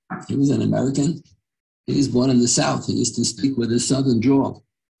of them. He was an American. He was born in the South. He used to speak with a southern drawl.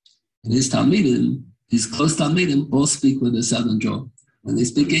 And his Talmidim, his close Talmidim, all speak with a southern drawl when they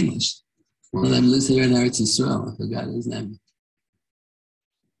speak English. One of them lives here in Eretz Yisrael. I forgot his name.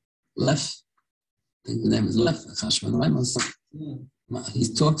 Lef. I think the name is Lef. He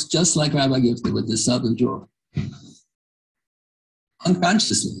talks just like Rabbi Gifter with the southern drawl.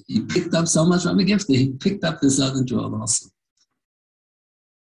 Unconsciously. He picked up so much Rabbi Gifter, he picked up the southern drawl also.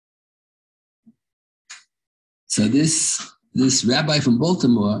 So this rabbi from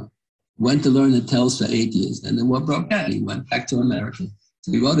Baltimore went to learn the Tells for 8 years. And the war broke out. He went back to America.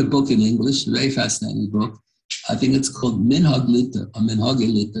 So he wrote a book in English, a very fascinating book. I think it's called Minhag Lita, or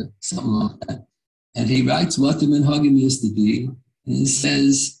Minhage Lita, something like that. And he writes what the Minhagim used to be. And he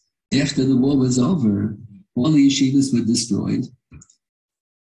says, after the war was over, all the yeshivas were destroyed.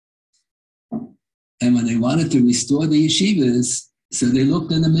 And when they wanted to restore the yeshivas, so they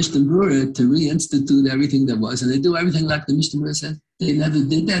looked in the Mishnah Berurah to reinstitute everything that was. And they do everything like the Mishnah Berurah said. They never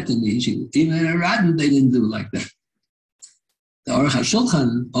did that in the yeshiva. Even in Radin, they didn't do like that. The Aruch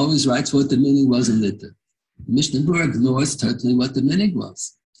HaShulchan always writes what the meaning was in Litter. Mishnah Berurah ignores totally what the meaning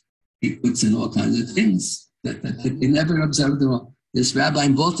was. He puts in all kinds of things that they never observed them all. This rabbi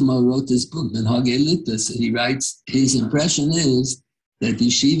in Baltimore wrote this book, Minhage Litter. So he writes, his impression is that the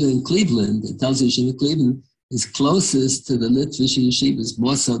yeshiva in Cleveland, the Tells Yeshiva in Cleveland, is closest to the Litvish yeshivas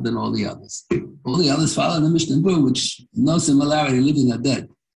more so than all the others. All the others follow the Mishnah Berurah, which no similarity, living or dead,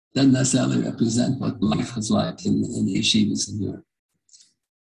 doesn't necessarily represent what life was like in the yeshivas in Europe.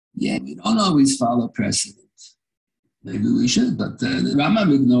 Yeah, we don't always follow precedent. Maybe we should, but the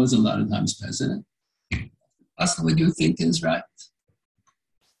Rambam ignores a lot of times precedent. That's what you think is right.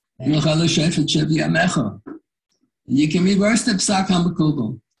 You can reverse the Psak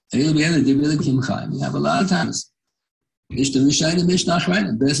HaMekubal. We have a lot of times. We reverse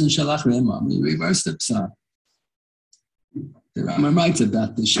the Psak. The Rambam writes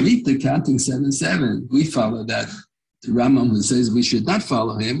about the Shemitah counting 7-7. We follow that. The Rambam who says we should not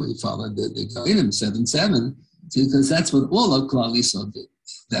follow him, we follow the Goyim 7-7, because that's what all of Klal Yisrael did.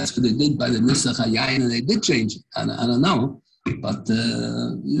 That's what they did by the Nusach HaYayin, and they did change it. I don't know, but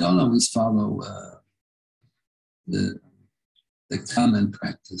you don't always follow the common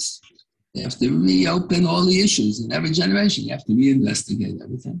practice. You have to reopen all the issues in every generation. You have to reinvestigate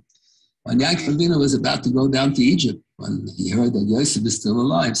everything. When Yaakov Avinu was about to go down to Egypt, when he heard that Yosef is still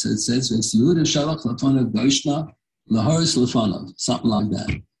alive, so it says, something like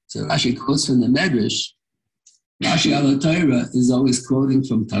that. So Rashi quotes from the Medrash. Rashi al-Torah is always quoting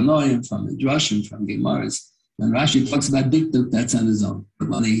from Tanoim, from Midrashim, from Gemaras. When Rashi talks about Diktuk, that's on his own. But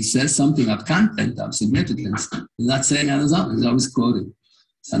when he says something of content, of significance, he's not saying on his own, he's always quoting.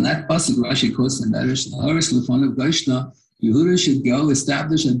 So in that pasuk, Rashi quotes the Medrash, Yehuda should go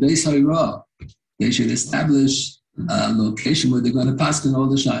establish a Beis Hayrah. They should establish a location where they're going to paskin all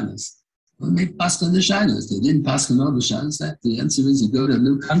the shinas. Well, they paskin the shinas. They didn't paskin all the shinas. The answer is you go to a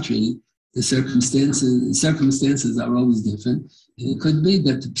new country, The circumstances are always different. It could be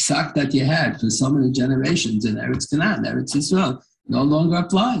that the psak that you had for so many generations in Eretz Canaan, Eretz Yisrael, no longer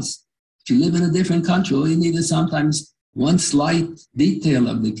applies. If you live in a different country, all you need is sometimes one slight detail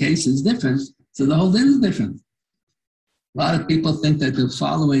of the case is different, so the whole thing is different. A lot of people think that they're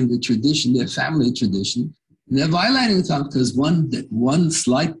following the tradition, their family tradition, and they're violating it because one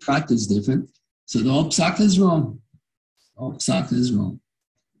slight prat is different, so the whole psak is wrong. All psak is wrong.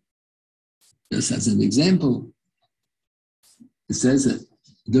 Just as an example, it says that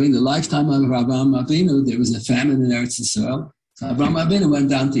during the lifetime of Avraham Avinu, there was a famine in Eretz Yisrael. So Avraham Avinu went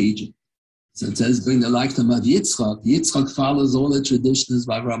down to Egypt. So it says during the lifetime of Yitzchak follows all the traditions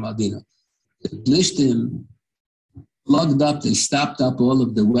of Avraham Avinu. The Plishtim plugged up, they stopped up all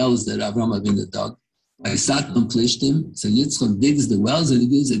of the wells that Avraham Avinu dug. By Satan Plishtim, so Yitzchak digs the wells and he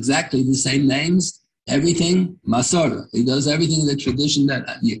gives exactly the same names, everything, Masorah. He does everything in the tradition that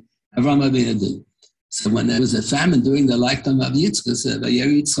Avraham Avinu did. So when there was a famine during the lifetime of Yitzchak, said,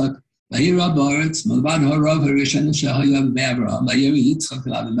 "Vayeri Yitzchak, vayira ba'aretz, malvad harav harishon shehaya be'Avraham, vayeri Yitzchak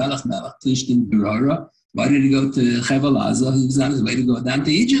l'Avimelech melech Plishtim berora." Why did he go to Chevel Aza? He was on his way to go down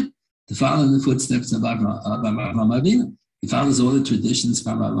to Egypt to follow in the footsteps of Avraham Avinu. He follows all the traditions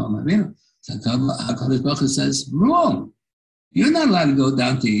from Avraham Avinu. So HaKadosh Baruch Hu says, wrong. You're not allowed to go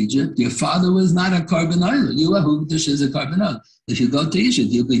down to Egypt. Your father was not a bnei. You are Hugdish as a bnei. If you go to Egypt,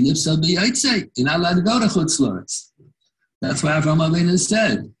 you'll be nifsal b'yaitse. You're not allowed to go to Chutz La'aretz. That's why Avraham Avinu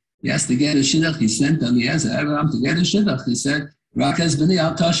said, he has to get a shidduch. He sent Eliezer, Abraham, to get a shidduch. He said, Rakaz b'nei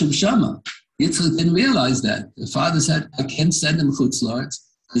al tashav shama. Yitzchak didn't realize that. The father said, I can't send him Chutz La'aretz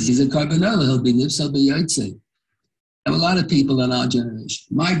because he's a bnei. He'll be nifsal b'yaitse. There are a lot of people in our generation.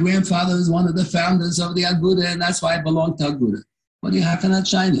 My grandfather was one of the founders of the Aguda, and that's why I belong to Aguda. What do you have in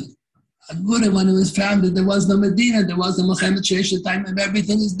China? Aguda, when it was founded, there was no Medina, there was no Mohammed Sheshet time, and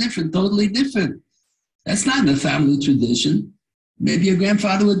everything is different, totally different. That's not the family tradition. Maybe your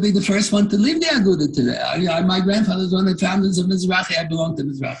grandfather would be the first one to leave the Aguda today. My grandfather was one of the founders of Mizrahi. I belong to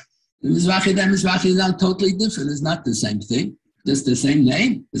Mizrahi. The Mizrahi and Mizrahi is not totally different. It's not the same thing. Just the same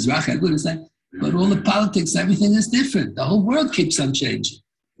name. Mizrahi, Aguda, the same. But all the politics, everything is different. The whole world keeps on changing.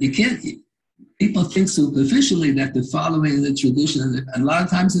 You can't. People think superficially that they're following the tradition, and a lot of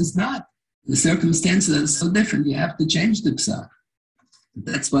times it's not. The circumstances are so different. You have to change the psak.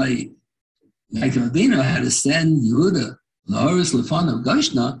 That's why, like Rabbeinu had to send Yehuda, Lahoris Lefanav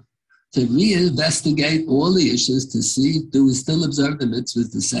Goshna, to reinvestigate all the issues to see do we still observe the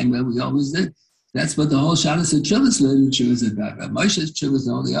mitzvahs the same way we always did. That's what the whole Shabbos of Chul's literature is about. Moshe's Chul's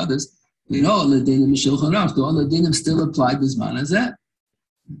and all the others. We know all the dinim Shulchan Aruch. All the dinim still apply Bisman as that.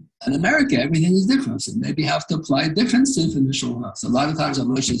 In America, everything is different. So maybe you have to apply a different stuff in the Shulchan Aruch. So a lot of times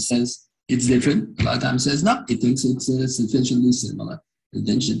Moshe says it's different. A lot of times says no. He thinks it's sufficiently similar. The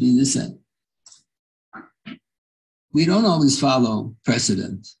din should be the same. We don't always follow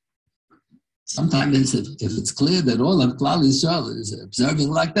precedent. Sometimes if it's clear that all of Klal Yisrael is observing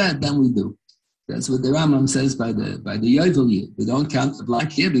like that, then we do. That's what the Rambam says by the Yovel year. We don't count the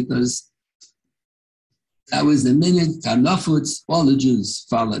blank here because that was the minute, Karnafuts, all the Jews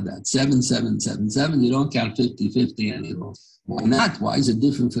followed that. 7-7-7-7, you don't count 50-50 anymore. Why not? Why is it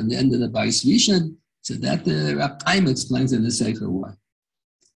different from the end of the Bais Rishon? So that the Rabbanim explains in the Sefer why.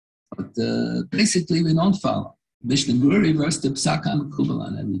 But basically we don't follow. Mishnah Berurah reversed the Psak HaMekubal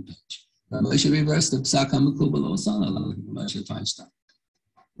on every page. Moshe reversed the Psak HaMekubal also on Moshe Feinstein.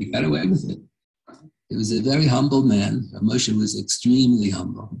 He got away with it. He was a very humble man. Moshe was extremely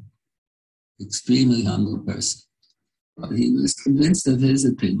humble person. But he was convinced of his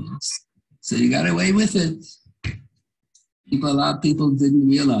opinions. So he got away with it. A lot of people didn't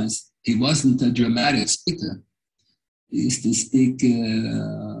realize he wasn't a dramatic speaker. He used to speak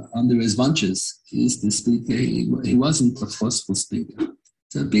under his bunches. He used to speak, he wasn't a forceful speaker.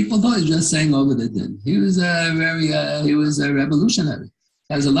 So people thought he was just saying over the din. He was a revolutionary.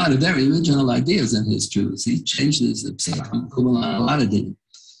 He has a lot of very original ideas in his truths. He changed his a lot of din.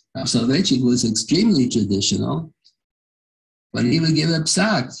 Soloveitchik was extremely traditional. When he would give a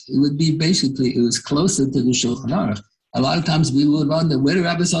psak, it would be basically, it was closer to the Shulchan Aruch. A lot of times we would wonder, where did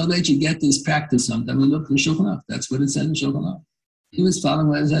Rabbi Soloveitchik get this practice from? Then we look in Shulchan Aruch. That's what it said in Shulchan Aruch. He was following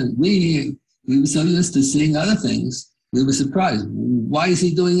what it said. We were so used to seeing other things, we were surprised. Why is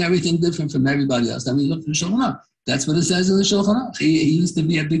he doing everything different from everybody else? Then we looked in Shulchan Aruch. That's what it says in the Shulchan Aruch. He used to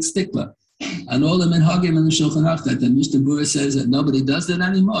be a big stickler. And all the minhagim in the Shulchan Aruch that the Mishnah Berurah says that nobody does that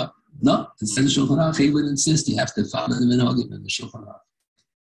anymore. No, it says in the Shulchan Aruch, he would insist you have to follow the minhagim in the Shulchan Aruch.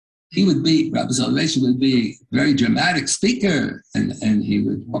 He would be, Rabbi Soloveitchik would be a very dramatic speaker, and he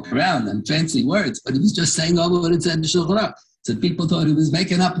would walk around and fancy words, but he was just saying over what it said in the Shulchan Aruch. So people thought he was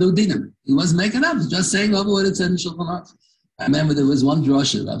making up no dinim. He wasn't making up. He was just saying over what it said in Shulchan Aruch. I remember there was one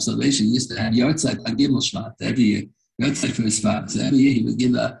drasha of Salvation. He used to have Yartzeit on Gimel Shvat every year. Yartzeit for his Shvat. So every year he would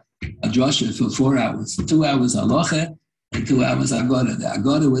give a drasha for 4 hours. 2 hours halacha and 2 hours agoda. The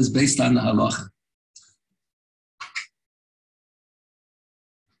agoda was based on the halacha.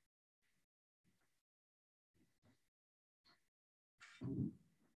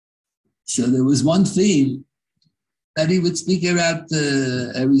 So there was one theme that he would speak about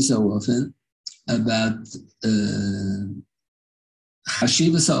every so often about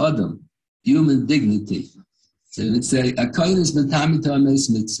chashivas ha'adam, human dignity. So he would say, a kohen is metami to a meis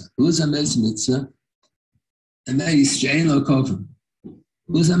mitzvah. Who's a meis mitzvah? A meis she'ein lo kovrim.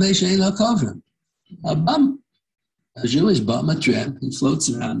 Who's a meis she'ein lo kovrim? A bum. A Jewish bum, a tramp. He floats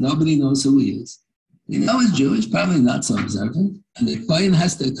around. Nobody knows who he is. You know he's Jewish, probably not so observant. And the kohen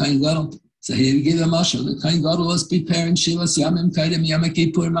has to, kohen gadol. So he would give a mashal. The kohen gadol was preparing shivas yamim kaidem yom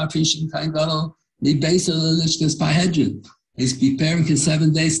kippurim afrishim kohen gadol mi beisel l'lishkas pahedrin. He's preparing his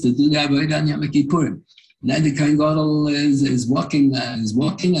 7 days to do the avodah on yom kippurim. And then the kohen gadol is walking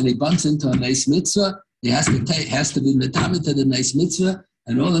and he bumps into a nice mitzvah. He has to be metamid to the nice mitzvah,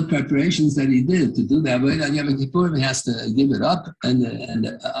 and all the preparations that he did to do the avodah on yom kippurim, he has to give it up. And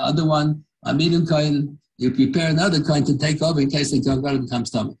the other one, Amidim kohen, you prepare another kohen to take over in case the kohen gadol becomes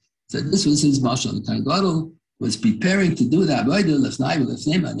tummy. So this was his mashal. The kohen gadol was preparing to do the avodah l'fnai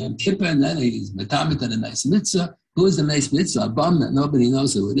v'l'fnim on Yom Kippur, and then he's metamid to the nice mitzvah. Who is the nice mitzvah? A bum that nobody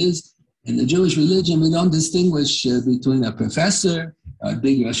knows who it is. In the Jewish religion, we don't distinguish between a professor, a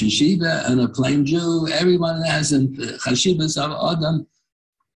big Rosh Yeshiva, and a plain Jew. Everyone has a chashivas of Adam.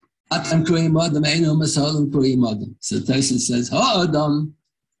 Atam kruim Adam, einu masalim kruim Adam. So Tosfos says, ha'adam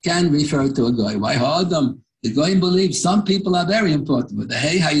can refer to a guy. Why ha'adam? The Goyim believe some people are very important, but the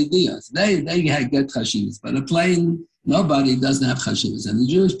hey hayidiyas, they get chashivas, but a plain nobody doesn't have chashivas. And the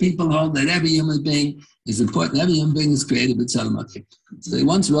Jewish people hold that every human being is important. Every human being is created with Tzalmakim. So they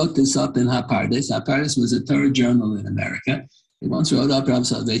once wrote this up in Hapardis. Hapardis was a Torah journal in America. They once wrote up Rav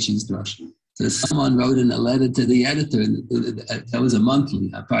Soloveitchik's drush. So someone wrote in a letter to the editor, that was a monthly,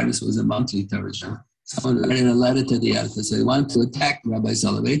 Hapardis was a monthly Torah journal. Someone wrote in a letter to the editor, so they wanted to attack Rabbi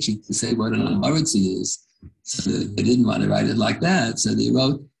Soloveitchik to say what an amoritzi is. So they didn't want to write it like that. So they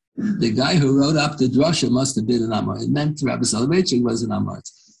wrote, the guy who wrote up the drasha must have been an Amor. It meant Rabbi Soloveitchik was an Amor.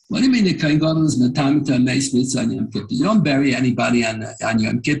 What do you mean the kohen gadol is metamid to a meis mitzvah on Yom Kippur? You don't bury anybody on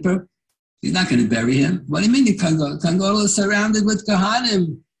Yom Kippur. You're not going to bury him. What do you mean the kohen gadol? Kohen gadol is surrounded with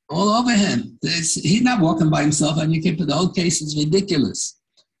kohanim all over him. He's not walking by himself on Yom Kippur. The whole case is ridiculous.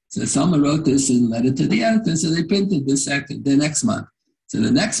 So someone wrote this in letter to the editor, so they printed this the next month. So the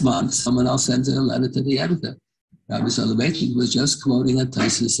next month, someone else sends a letter to the editor. Rabbi Soloveitchik was just quoting a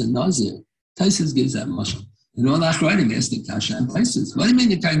Tosfos in Nazir. Tosfos gives that mashal. And all Achreinim is the kasha and Tosfos. What do you mean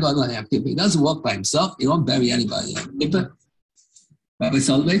you can't go on Yom Kippur? He doesn't walk by himself. You don't bury anybody on Yom Kippur. Rabbi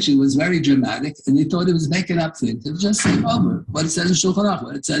Soloveitchik was very dramatic, and he thought he was making up things. He was just saying over what it says in Shulchan Aruch,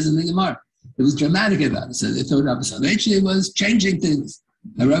 what it says in the Gemara. It was dramatic about it. So they thought Rabbi Soloveitchik was changing things.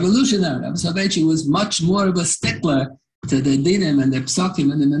 A revolutionary. Rabbi Soloveitchik was much more of a stickler to the dinim and the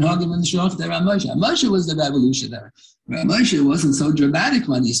psakim and the minhagim and the Schachter. Moshe was the revolutionary. Moshe wasn't so dramatic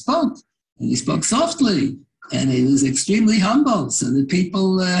when he spoke, and he spoke softly, and he was extremely humble. So the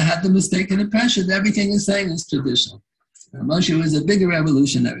people had the mistaken impression that everything he's saying is traditional. Moshe was a bigger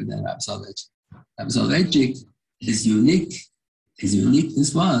revolutionary than Rabbi Soloveitchik. Rabbi Soloveitchik, his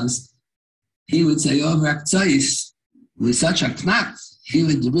uniqueness was, he would say over Aktsais with such a knack, he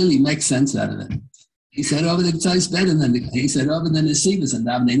would really make sense out of it. He said over the Aktsais better than he said over the Nesivas and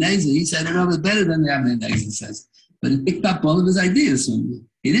the bnei. He said it over better than the bnei, he says. But he picked up all of his ideas from me.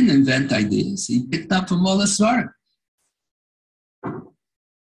 He didn't invent ideas. He picked up from all the Svarim.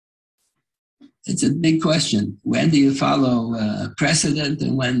 It's a big question. When do you follow precedent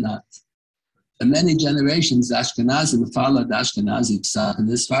and when not? For many generations, the Ashkenazim followed the Ashkenazi Psach, and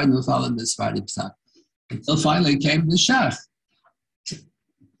the Sephardim followed the Sephardi Psach. Until finally came the Shach.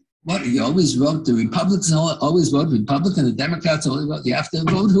 What, you always vote, the Republicans always vote Republican, the Democrats always vote, you have to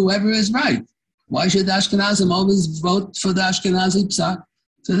vote whoever is right. Why should the Ashkenazim always vote for the Ashkenazi Psach?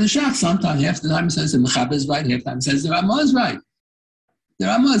 So the Shach sometimes, half the time says the Mechaber is right, half the time says the Ramah is right. The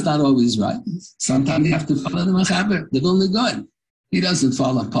Ramah is not always right. Sometimes you have to follow the Mechaber, the Vilna Gaon. He doesn't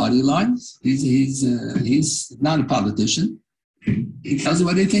follow party lines. He's not a politician. He tells you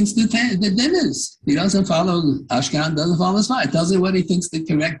what he thinks the din is. He doesn't follow Ashkan, doesn't follow Sfai. He tells you what he thinks the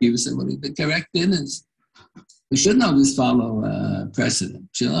correct gives and what the correct din is. We shouldn't always follow precedent. We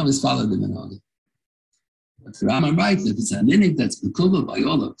shouldn't always follow the minhag. But the Rambam writes, if it's an inning that's mekubal by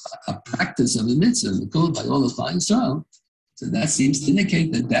all of a practice of a mitzvah, mekubal by all of Klal Yisrael, So that seems to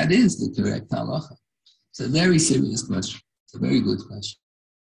indicate that that is the correct halacha. It's a very serious question. It's a very good question.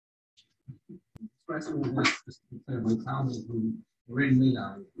 Question was just to declare my Talmud who already made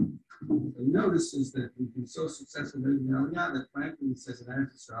Aliyah. What he notices that we've been so successful in Aliyah that frankly he says in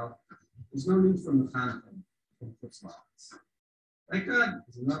Eretz Yisrael, there's no need for mechanic from Kutzlars. Thank God,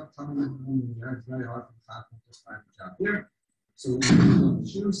 there's enough Talmud here. It's very hard for mechanic to just find a job here. So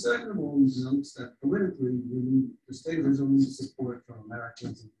Shiur second of all, he notes that politically the state has only support from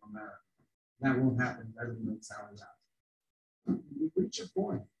Americans and from America. That won't happen. Everyone makes Aliyah. We reach a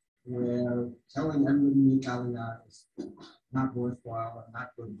point where telling everybody to make Aliyah is not worthwhile and not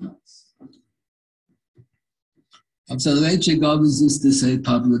good for us. So the Metzia goes used to say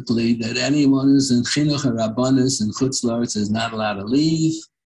publicly that anyone who's in chinuch or rabbanis and Chul is not allowed to leave.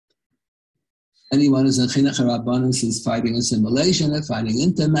 Anyone who's in chinuch or rabbanis is fighting assimilation or fighting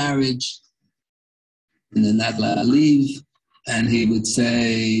intermarriage, and they're not allowed to leave. And he would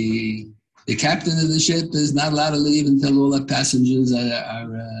say the captain of the ship is not allowed to leave until all the passengers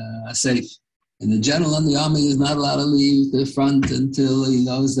are safe. And the general in the army is not allowed to leave the front until he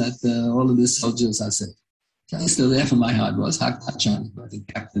knows that all of the soldiers are safe. So I still there for my heart was Hakachan, the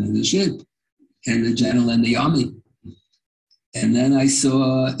captain of the ship, and the general in the army. And then I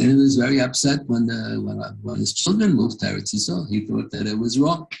saw, and he was very upset when his children moved to Eretz Yisrael. He thought that it was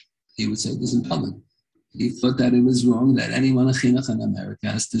wrong. He would say this in public. He thought that it was wrong that anyone in chinuch in America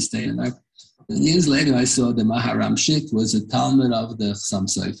has to stay in America. And years later, I saw the Maharam Shik was a Talmud of the Chassam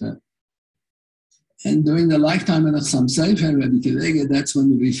Sofer. And during the lifetime of the Chassam Sofer, Rabbi Kivega, that's when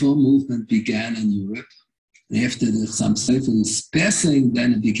the Reform movement began in Europe. And after the Chassam Sofer was passing,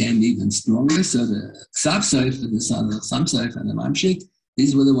 then it became even stronger. So the Chassam Sofer, the son of the Chassam Sofer and the Maharam Shik,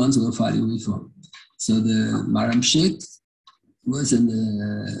 these were the ones who were fighting Reform. So the Maharam Shik was in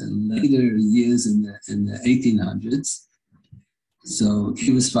the later years in the 1800s. So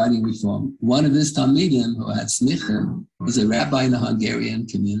he was fighting Reform. One of his Talmidim, who had smicha, was a rabbi in the Hungarian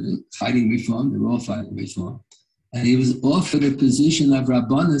community, fighting Reform. They were all fighting Reform. And he was offered a position of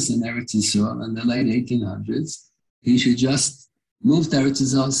rabbanis in Eretz Yisrael in the late 1800s. He should just move to Eretz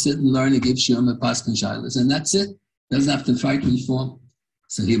Yisrael, sit and learn and give shiur and paskin shaylos, and that's it. Doesn't have to fight Reform.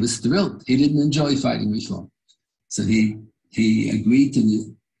 So he was thrilled. He didn't enjoy fighting Reform. So he agreed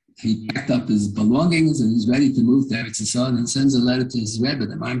to he packed up his belongings and he's ready to move to Eretz Yisrael, and sends a letter to his Rebbe,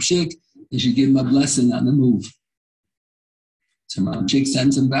 the Maharam Shik. He should give him a blessing on the move. So Maharam Shik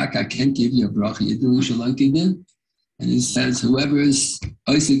sends him back. I can't give you a bracha. You're doing shalom kidin. And he says, whoever is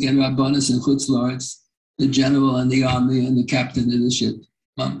Isaac and Rabbanis and Chutzlars, the general and the army and the captain of the ship.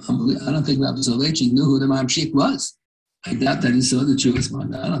 I don't think Rabbi Soloveitchik knew who the Maharam Shik was. I doubt that he saw the Jewish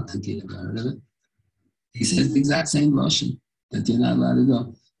man. I don't think he ever heard of it. He said the exact same lashon, that you're not allowed to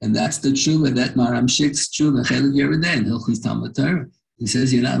go. And that's the tshuva, that Maharam Shik's tshuva, Chelik Yeridei, in Hilchos Talmud Torah. He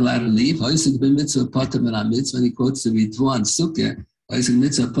says you're not allowed to leave. Hoisik b'mitzvah potem and mitzvah, when he quotes the Ritvu on Sukkah, Hoisik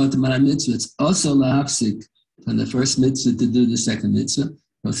mitzvah potem and mitzvah, it's also lahafsik, from the first mitzvah to do the second mitzvah,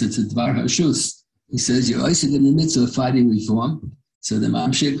 because it's a dvar hashus. He says you're hoisik in the mitzvah of fighting Reform. So the Maharam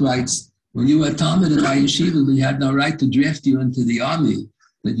Shik writes, when you were Talmud in our yeshiva, we had no right to draft you into the army,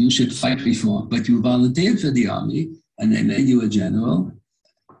 that you should fight Reform. But you volunteered for the army, and they made you a general,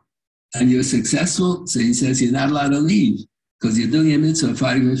 and you're successful. So he says you're not allowed to leave, because you're doing a mitzvah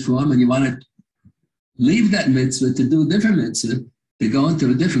fighting Reform, and you want to leave that mitzvah to do a different mitzvah, to go into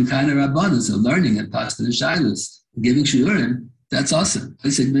a different kind of rabbanim, so learning and paskin and shaylos, giving shiurim. That's awesome. I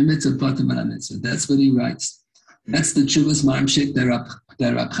said mitzvah potem and mitzvah. That's what he writes. That's the Chuvas Maharam Shik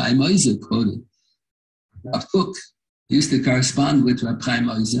that Rab Chaim Oizer quoted. Rav Kook used to correspond with Rab Chaim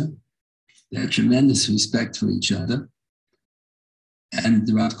Oizer. They had tremendous respect for each other. And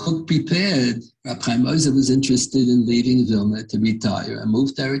Rav Kook prepared, Rab Chaim Oizer was interested in leaving Vilna to retire and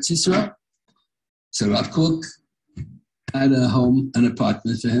move to Eretz Yisrael. So Rav Kook had a home, an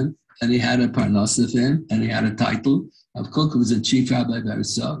apartment for him, and he had a parnasa for him, and he had a title. Rav Kook was the chief rabbi of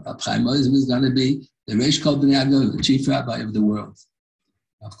Eretz Yisrael. Rab Chaim Oizer was going to be the Reish Kol Bnei Agol, the chief rabbi of the world.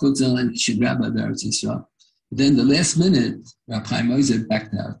 Rav Kook was the chief rabbi of Eretz Yisrael. Then the last minute, Rab Chaim Oizer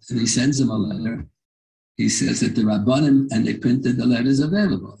backed out, and he sends him a letter. He says that the rabbanim, and they printed the letters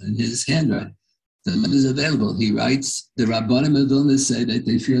available in his handwriting. The letters available. He writes, the rabbanim of Vilna say that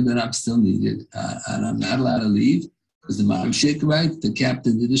they feel that I'm still needed, and I'm not allowed to leave, because the Maharam Shik writes, the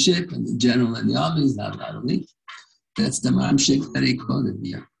captain of the ship and the general in the army is not allowed to leave. That's the Maharam Shik that he quoted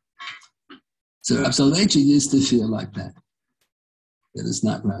here. So Rab Soloveitchik used to feel like that it's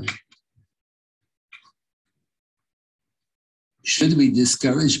not right. Should we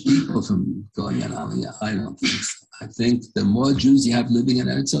discourage people from going on Aliyah? I don't think so. I think the more Jews you have living in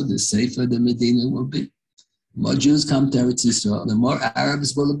Eretz Yisrael, the safer the Medina will be. The more Jews come to Eretz Yisrael, the more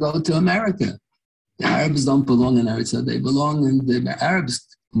Arabs will go to America. The Arabs don't belong in Eretz Yisrael, they belong in the Arabs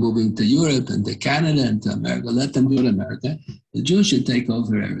moving to Europe and to Canada and to America. Let them go to America. The Jews should take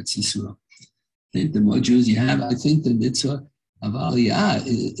over Eretz Yisrael. I think the more Jews you have, I think the mitzvah of Aliyah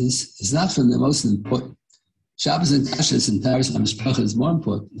is not from the most important. Shabbos and Kashrus and Taras HaMishpacha is more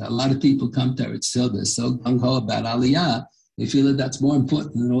important. A lot of people come to Eretz Yisrael, they're so gung-ho about Aliyah, they feel that that's more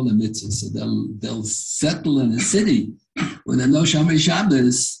important than all the mitzvahs. So they'll settle in a city where there are no Shomer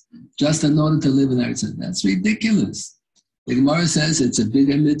Shabbos just in order to live in Eretz Yisrael. That's ridiculous. The Gemara says it's a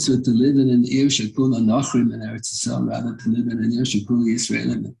bigger mitzvah to live in an Ir Shekula Nochrim in Eretz Yisrael rather than to live in an Ir Shekula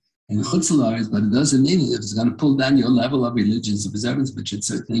Yisraelim in Chutz La'aretz, but it doesn't mean if it's going to pull down your level of religious observance, which it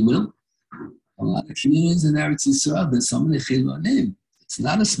certainly will. A lot of communities in Eretz Yisrael, there's so many chilonim. It's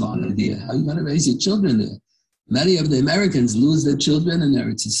not a smart idea. How are you going to raise your children there? Many of the Americans lose their children in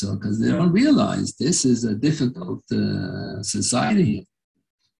Eretz Yisrael because they don't realize this is a difficult society here.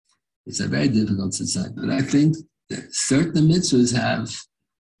 It's a very difficult society. But I think that certain mitzvahs have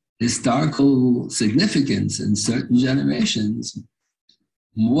historical significance in certain generations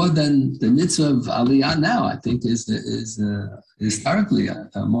more than the mitzvah of Aliyah now. I think is historically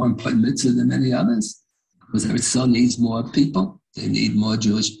a more important mitzvah than many others, because Eretz Yisrael needs more people. They need more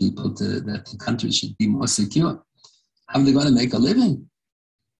Jewish people that the country should be more secure. How are they going to make a living?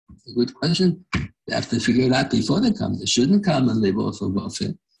 It's a good question. They have to figure it out before they come. They shouldn't come and live off of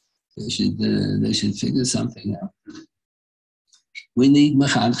welfare. They should figure something out. We need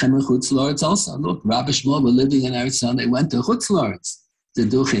Mechanchen and Chutz La'aretz also. Look, Rabbi Shmuel were living in Eretz Yisrael. They went to Chutz La'aretz to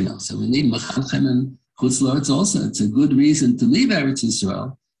do chinuch. So we need Mechanchen and Chutz La'aretz also. It's a good reason to leave Eretz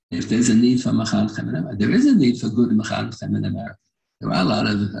Yisrael if there's a need for Mechanchen in America. There is a need for good Mechanchen in America. There are a lot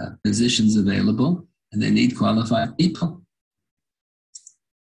of positions available, and they need qualified people.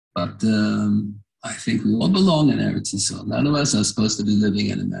 But I think we all belong in Eretz Yisrael. None of us are supposed to be living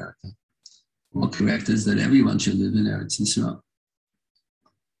in America. More correct is that everyone should live in Eretz Yisrael.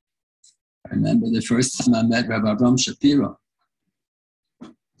 I remember the first time I met Rabbi Avram Shapiro.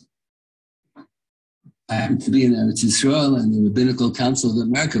 I happened to be in Eretz Yisrael, and the Rabbinical Council of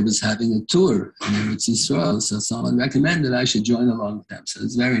America was having a tour in Eretz Yisrael, so someone recommended I should join along with them. So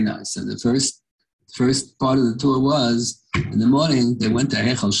it's very nice. So the first part of the tour was, in the morning, they went to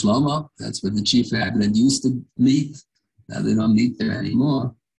Herschel Shlomo. That's where the chief rabbi used to meet. Now they don't meet there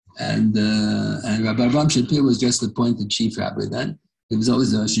anymore. And Rabbi Avram Shapiro was just appointed chief rabbi then. He was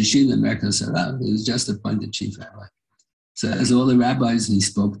always a Shishil in Merkaz Harav. He was just appointed chief rabbi. So as all the rabbis, he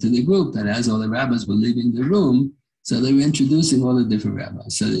spoke to the group, and as all the rabbis were leaving the room, so they were introducing all the different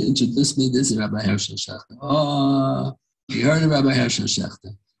rabbis. So they introduced me, this is Rabbi Herschel Schachter. Oh, you heard of Rabbi Herschel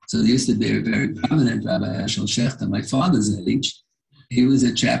Schachter. So there used to be a very prominent Rabbi Herschel Schachter, my father's age. He was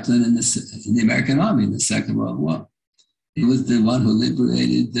a chaplain in the American Army in the Second World War. He was the one who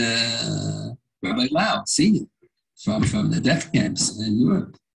liberated Rabbi Lau, Senior, from the death camps in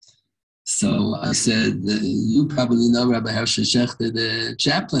Europe. So I said, you probably know Rabbi Herschel Schachter, the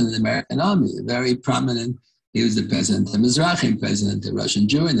chaplain in the American Army, very prominent. He was the president of Mizrachim, president of Russian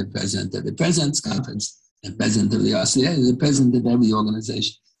Jewry, the president of the President's Conference, the president of the RCA, the president of every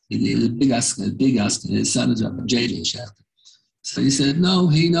organization. He was a big Oscar. His son is Rabbi J.J. Schachter. So he said, no,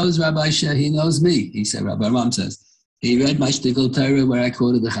 he knows Rabbi Schachter, he knows me. He said, Rabbi Ram says, he read my shtickle Torah where I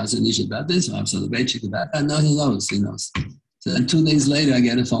quoted the Chazon Ish about this, I'm Soloveitchik about that. No, he knows. So then 2 days later, I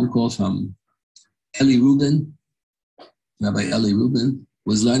get a phone call from Eli Rubin. Rabbi Eli Rubin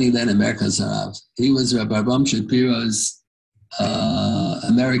was learning then in Merkaz Harav. He was Rabbi Avram Shapiro's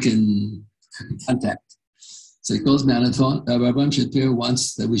American contact. So he calls me on the phone. Rabbi Avram Shapiro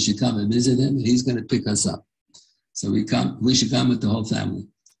wants that we should come and visit him, and he's going to pick us up. So we should come with the whole family.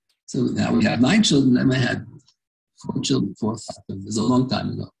 So now we have 9 children, and I had 4 children, 4 or 5. It was a long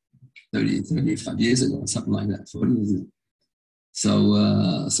time ago, 35 years ago, something like that, 40 years ago.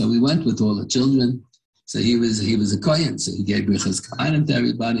 So we went with all the children. So he was a kohen, so he gave brichas kohanim to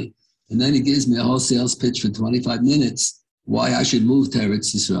everybody, and then he gives me a whole sales pitch for 25 minutes why I should move to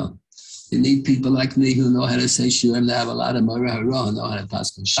Eretz Yisrael. You need people like me who know how to say shiur. They have a lot of morah hara, who know how to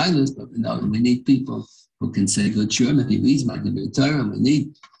pass shilas, but we need people who can say good shiur. And he reads my Torah.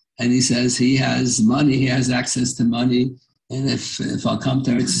 And he says he has money, he has access to money. And if I'll come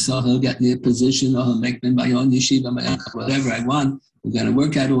to Eretz Yisrael, he'll get me a position, or he'll make me my own yeshiva, whatever I want. We're going to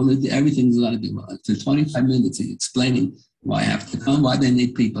work out everything's going to be well. For 25 minutes, he's explaining why I have to come, why they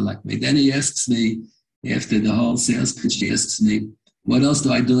need people like me. Then he asks me, after the whole sales pitch, he asks me, what else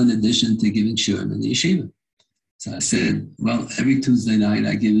do I do in addition to giving shiur in the yeshiva? So I said, well, every Tuesday night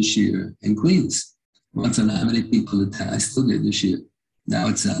I give a shiur in Queens. Once I know how many people attend, I still give the shiur. Now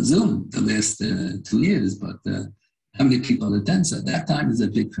it's on Zoom the last 2 years, but how many people attend? So at that time is a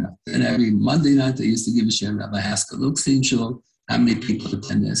big crowd. And every Monday night I used to give a shiur Rabbi Haskell Luxin Shul. How many people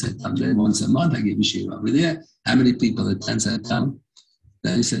attend there? I said, once a month I give a shiur over there. How many people attend? I tell him.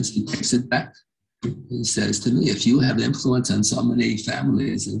 Then he says, he takes it back. He says to me, if you have influence on so many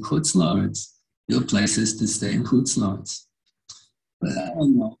families in Chutz La'aretz, your place is to stay in Chutz La'aretz. But I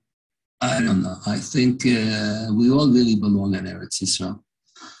don't know. I think we all really belong in Eretz Yisrael.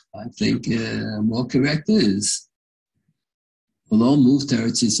 I think more correct is we'll all move to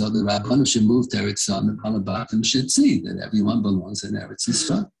Eretz Yisrael. The rabbanim should move to Eretz Yisrael. The balabatim should see that everyone belongs in Eretz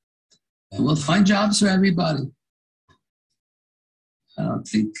Yisrael. And we'll find jobs for everybody. I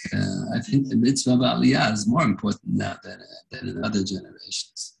think the mitzvah of Aliyah is more important now than in other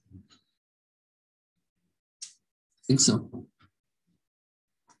generations. I think so.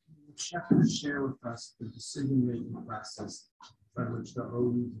 Schachter share with us the decision-making process by which the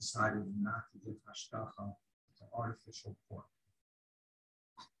OU decided not to give hashgacha to artificial pork.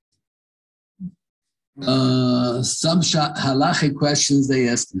 Some halachic questions they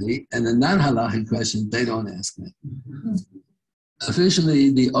ask me, and the non-halachic questions they don't ask me.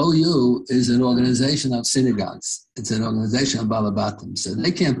 Officially, the OU is an organization of synagogues. It's an organization of balabatim, so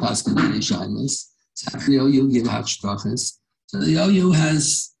they can't pass any shaylos. So the OU give hashgachas. So the OU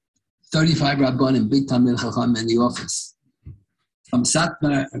has 35 rabbanim, big Talmid Chacham in the office. From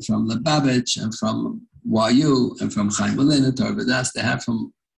Satmar, and from Lubavitch, and from YU, and from Chaim Berlin, and Torah B'das, they have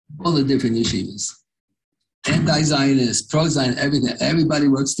from all the different yeshivas. Anti-Zionist, pro-Zionist, everything. Everybody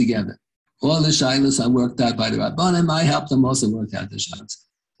works together. All the shaylos are worked out by the rabbanim. I help them also work out the shaylos.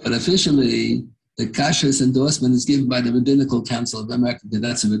 But officially, the kashrus endorsement is given by the Rabbinical Council of America, because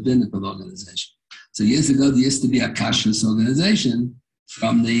that's a rabbinical organization. So years ago, there used to be a kashrus organization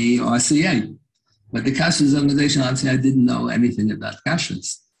from the RCA. But the kashrus organization, RCA, didn't know anything about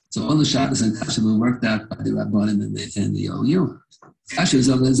kashrus. So all the shaylos and kashrus were worked out by the rabbanim and the OU. Kashrus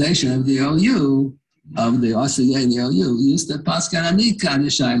organization of the OU, of the RCA and the OU, used to pass karanika on the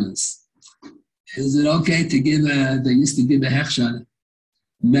shaylos. Is it okay to give they used to give a Herschel,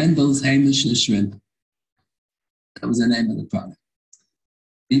 Mendel's Hamish shrimp. That was the name of the product.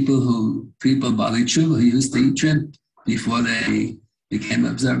 People Bali Chul, who used to eat shrimp before they became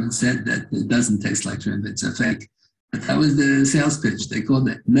observant, said that it doesn't taste like shrimp, it's a fake. But that was the sales pitch. They called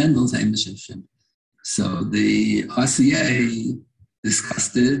it Mendel's Hamish shrimp. So the RCA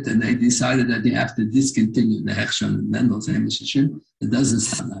discussed it, and they decided that they have to discontinue the Herschel and Mendel's Hamish shrimp. It doesn't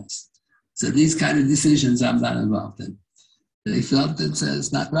sound nice. So these kind of decisions I'm not involved in. They felt that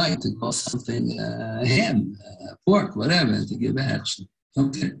it's not right to call something ham, pork, whatever, to give a Herschel.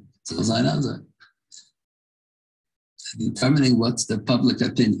 Okay, so Zainazar. Determining what's the public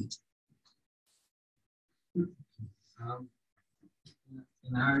opinion.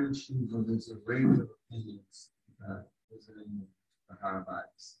 In our yeshiva, there's a range of opinions visiting the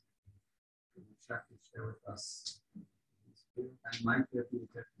Harabayis. Could you check and share with us? And might there be a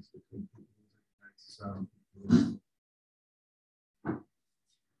difference between people who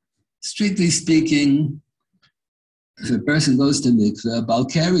Strictly speaking, if a person goes to mikveh,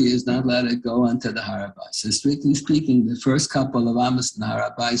 Balkari is not allowed to go onto the Harabayis. So strictly speaking, the first couple of Amos in the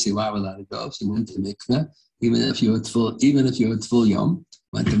Harabayis, you are allowed to go if you went to mikveh, even if you're at full yom,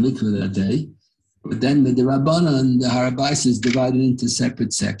 went to mikveh that day. But then the rabbanon, the Harabayis is divided into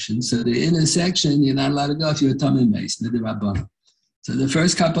separate sections. So the inner section, you're not allowed to go if you're a Tamim Mason, the rabbanon. So the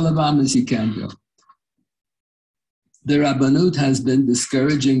first couple of Amos, you can't go. The Rabbanut has been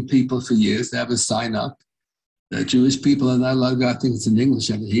discouraging people for years to have a sign up that Jewish people are not allowed to go. I think it's in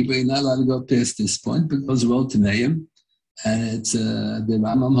English and in Hebrew, you're not allowed to go past this point because we're all Tameim. And it's the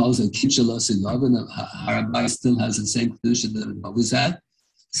Rambam holds a Kitchelos in love, and the Harabai still has the same Kedusha that it always had.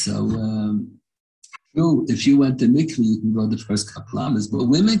 So, true, if you went to mikveh, you can go the first couple of Amos, but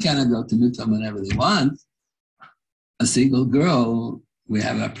women cannot go to mikveh whenever they want. A single girl, we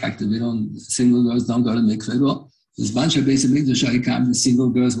have our practice, single girls don't go to mikveh at all. There's a bunch of basic mikveh, the single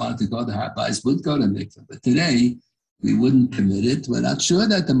girls wanted to go, the Harabayis would go to mikveh. But today, we wouldn't permit it. We're not sure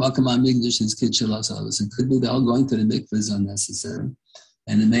that the Makam HaMikdash is Kitchelos Alos. It could be they're all going to the mikveh is unnecessary.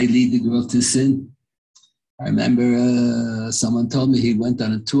 And it may lead the girl to sin. I remember someone told me he went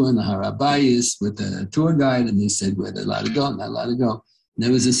on a tour in the Harabayis with a tour guide, and he said, where they're allowed to go, not allowed to go. And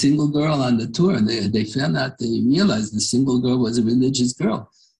there was a single girl on the tour, and they found out, they realized the single girl was a religious girl.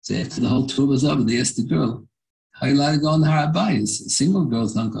 So after the whole tour was over, they asked the girl, how are you allowed to go in the Harabayis? Single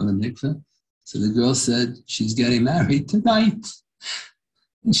girls don't go to mikveh. So the girl said, she's getting married tonight.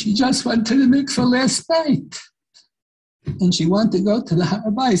 And she just went to the mikveh last night. And she wanted to go to the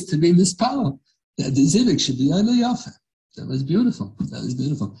Harabayis to be mispalel. That the zivik should be only offer. That was beautiful. That was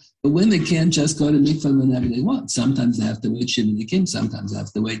beautiful. But women can't just go to mikveh whenever they want. Sometimes they have to wait Shivanikim. Sometimes they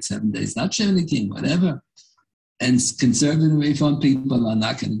have to wait 7 days. Not Shivanikim, whatever. And conservative Reform people are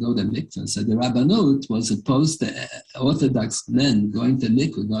not going to go to mikveh. So the Rabbanut was opposed to Orthodox men going to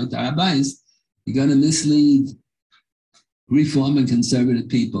mikveh, going to Arbais. You're going to mislead Reform and conservative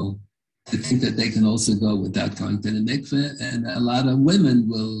people to think that they can also go without going to the mikveh. And a lot of women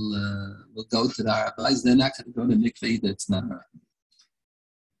will go to the Arbais. They're not going to go to mikveh either. It's not right.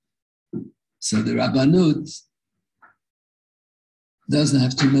 So the Rabbanut doesn't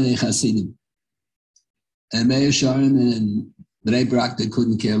have too many Hasidim. And Meir Sharim and Bnei Brak, they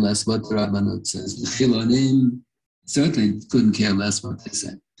couldn't care less what the Rabbanut says. The Chilonim certainly couldn't care less what they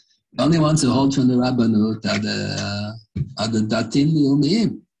say. The only ones who hold from the Rabbanut are the Datim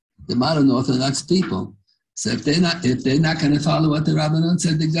Leumiyim, the modern Orthodox people. So if they're not going to follow what the Rabbanut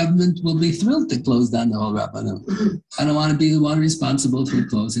said, the government will be thrilled to close down the whole Rabbanut. I don't want to be the one responsible for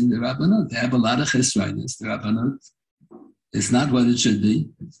closing the Rabbanut. They have a lot of chesroinus, the Rabbanut. It's not what it should be.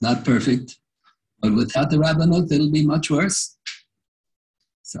 It's not perfect. But without the Rabbanut, it'll be much worse.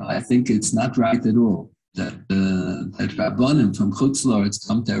 So I think it's not right at all that rabbanim from Chutz Lords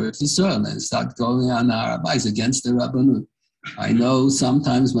come to Eretz Yisrael and start going on our rabbis against the Rabbanut. I know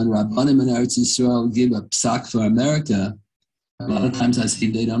sometimes when rabbanim in Eretz Yisrael give a psak for America, a lot of times I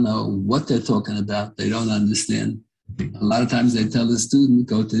see they don't know what they're talking about. They don't understand. A lot of times they tell the student,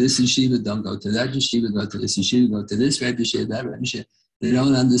 go to this yeshiva, don't go to that yeshiva, go to this yeshiva, go to this rebbe yeshiva, that rebbe yeshiva. They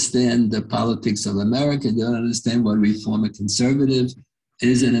don't understand the politics of America. They don't understand what reform and conservative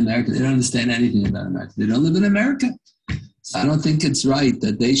is in America. They don't understand anything about America. They don't live in America. So I don't think it's right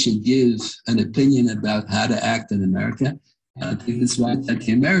that they should give an opinion about how to act in America. I think it's right that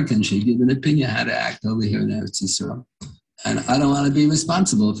the Americans should give an opinion how to act over here in Eretz Yisrael. And I don't want to be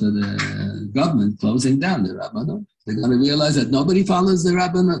responsible for the government closing down the rabbanon. They're going to realize that nobody follows the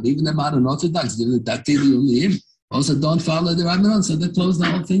rabbanon, even the modern Orthodox, even the Dati Leumiyim, also don't follow the rabbanon, so they close the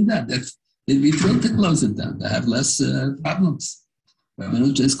whole thing down. They'd be thrilled to close it down. They have less problems.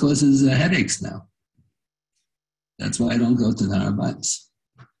 Rabbanon just causes headaches now. That's why I don't go to the rabbis.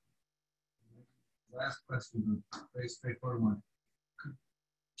 Last question, a very straightforward one.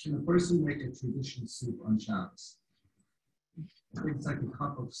 Can a person make a traditional soup on Shabbos? I think it's like a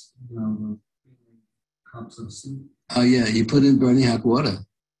cup of, cups of soup. Oh yeah, you put in burning hot water.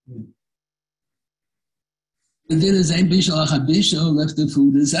 Yeah. And then as ein bishul achabishul, if the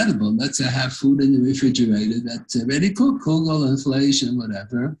food is edible. Let's say I have food in the refrigerator that's already cooked, kugel, inflation,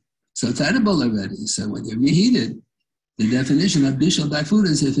 whatever. So it's edible already. So when you reheat it, the definition of bishul by food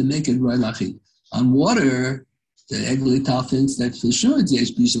is if you make it roy lachid. On water, the Eglital thinks that for sure it's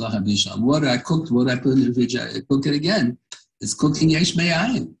yesh bishul achabishul. On water, I cooked water, I put in the refrigerator, I cook it again. It's cooking yesh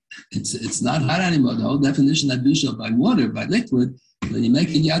me'ayin. It's not hot anymore. The whole definition of bishul by water, by liquid, when you make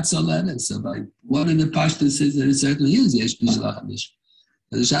it yad soleda, so by water the pashta says that it certainly is yesh bishul achabishul.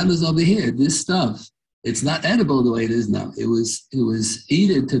 The Shabbos is over here. This stuff, it's not edible the way it is now. It was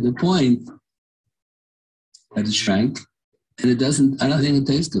heated to the point that it shrank, and it doesn't. I don't think it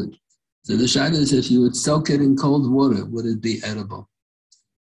tastes good. So the Shabbos is, if you would soak it in cold water, would it be edible?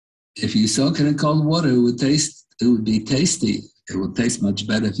 If you soak it in cold water, it would be tasty. It would taste much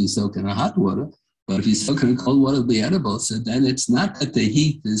better if you soak it in hot water. But if you soak it in cold water, it will be edible. So then it's not that the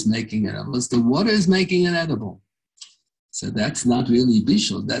heat is making it edible. It's the water is making it edible. So that's not really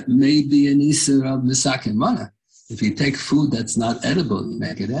bishul. That may be an isur of misak and mana. If you take food that's not edible, you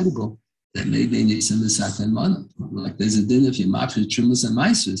make it edible, that may be an isur misak and mana. Like there's a din if you mafresh trumas and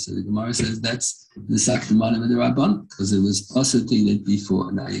ma'aser. So the Gemara says that's misak and mana with the rabban, because it was also to eat it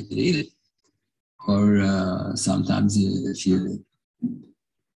before. Now you can eat it. Or sometimes if you...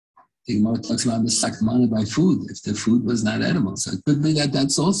 The Gemara talks about the sakmana by food, if the food was not edible. So it could be that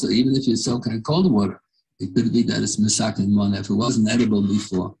that's also, even if you soak in cold water, it could be that it's misak and mana if it wasn't edible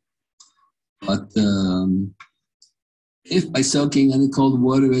before. But if by soaking in the cold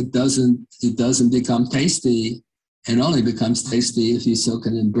water it doesn't become tasty, and only becomes tasty if you soak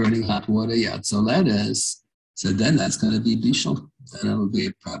it in burning hot water, yad soledes, so then that's going to be bishul. Then it will be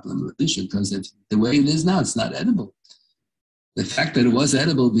a problem with bishul, because if the way it is now, it's not edible. The fact that it was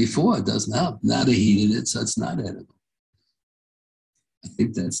edible before doesn't help. Now they heated it, so it's not edible. I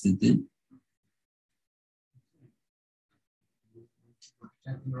think that's the din.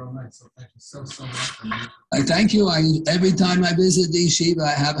 So thank you so much. I thank you. Every time I visit the yeshiva,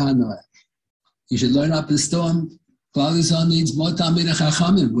 I have Hanoi. You should learn up the storm. Klal needs more Talmidei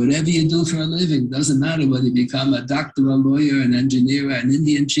Chachamim. Whatever you do for a living, doesn't matter whether you become a doctor, a lawyer, an engineer, an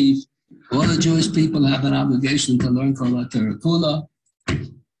Indian chief. All the Jewish people have an obligation to learn Kol HaTorah Kula,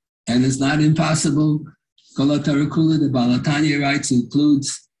 and it's not impossible Kol Torah Kula, the Balatanya writes,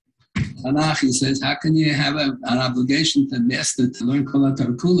 includes Tanakh. He says, how can you have an obligation to master to learn Kol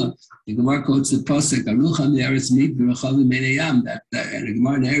Torah Kula? The Gemara quotes the Pasuk, Arucham Yeretz Mit V'Rechavim Menayam. That the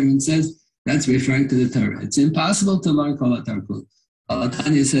Gemara in Eruvin says that's referring to the Torah. It's impossible to learn Kol Torah Kula.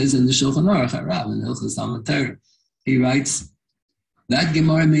 Balatanya says in the Shulchan Aruch Harav in Hilchos Talmud Torah, he writes that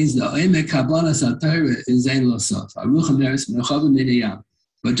Gemara means the Oimek Kabbalas HaTorah is Ein Lo Sof. Arucham Yeretz V'Rechavim Menayam.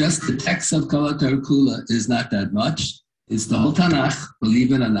 But just the text of Kol Torah Kula is not that much. It's the whole Tanakh,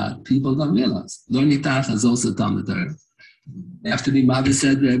 believe it or not. People don't realize. Learning Tanakh is also Talmud Torah. You have to be Mother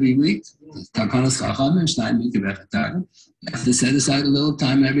said every week. You have to set aside a little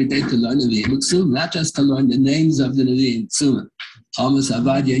time every day to learn the Nevi'im, not just to learn the names of the Nevi'im.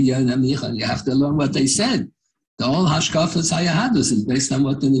 You have to learn what they said. The whole Hashkafas Hayahadus is based on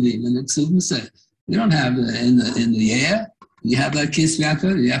what the Nevi'im and Ksuvim said. You don't have in the air. You have that Kisvei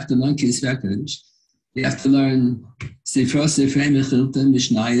HaKodesh. You have to learn Kisvei HaKodesh. You have to learn Sifro Sifrei Mechilta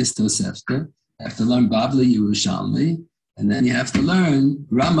Mishnayos Tosefta. You have to learn Bavla Yerushalmi. And then you have to learn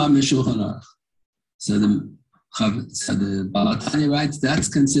Rama Shulchan Aruch. So the Balatanya writes that's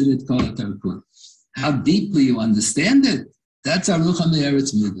considered Kol Torah Kula. How deeply you understand it, that's Arucham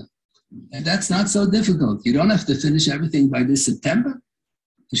Eretz Midah. And that's not so difficult. You don't have to finish everything by this September.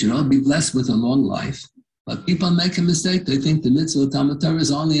 You should all be blessed with a long life. But people make a mistake. They think the mitzvah of Talmud Torah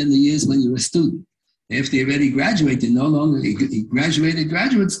is only in the years when you're a student. After you already graduated, no longer, you graduated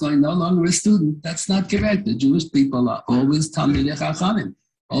graduate school, no longer a student. That's not correct. The Jewish people are always Talmidei Chachamim,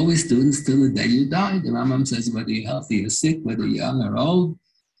 always students till the day you die. The Rambam says whether you're healthy or sick, whether you're young or old,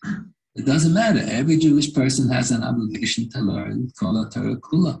 it doesn't matter. Every Jewish person has an obligation to learn Kol Torah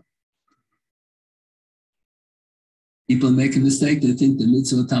Kula. People make a mistake. They think the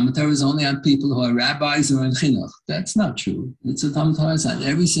mitzvah of Talmud Torah is only on people who are rabbis or in chinuch. That's not true. Mitzvah of Talmud Torah is on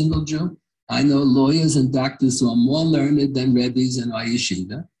every single Jew. I know lawyers and doctors who are more learned than rabbis and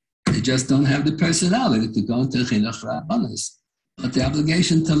yeshiva. They just don't have the personality to go into chinuch rabbanis. But the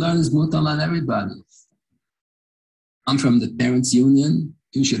obligation to learn is mutal on everybody. I'm from the parents' union.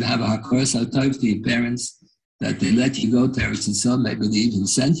 You should have a hakoras hatov to your parents that they let you go to Eretz Yisrael. Maybe they even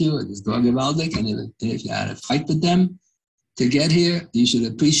sent you. It is Gorgevaldik, and if you had to fight with them to get here, you should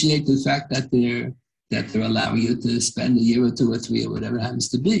appreciate the fact that they're allowing you to spend a year or two or three or whatever it happens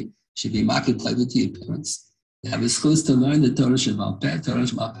to be. Should be market over to your parents. You have a schus to learn the Torah Shebaal Peh. Torah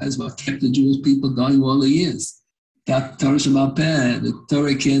Shebaal Peh is what kept the Jewish people going all the years. That Torah Shebaal Peh, the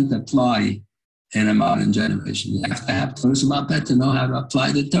Torah can't apply in a modern generation. You have to have Torah Shebaal Peh to know how to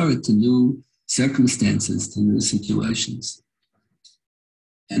apply the Torah to new circumstances, to new situations.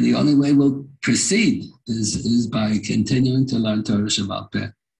 And the only way we'll proceed is by continuing to learn Torah Shebaal Peh.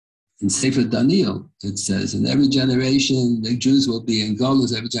 In Sefer Daniel, it says, in every generation, the Jews will be in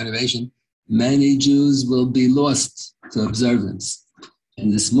Golos, every generation, many Jews will be lost to observance.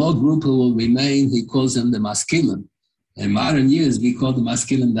 And the small group who will remain, he calls them the Maskilim. In modern years, we call the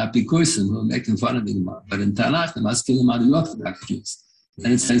Maskilim the Apikursim, who are making fun of the Gemara. But in Tanakh, the Maskilim are the Orthodox Jews.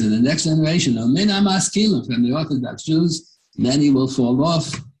 And it says in the next generation, Mina Maskilim, from the Orthodox Jews, many will fall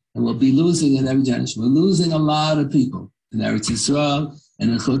off and will be losing in every generation. We're losing a lot of people in Eretz Yisrael. And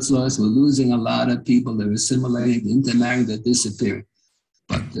in Chutz, we're losing a lot of people. They're assimilating, intermarrying, they're disappearing.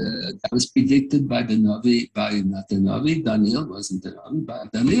 But that was predicted by the Navi, not the Navi, Daniel wasn't the Navi, by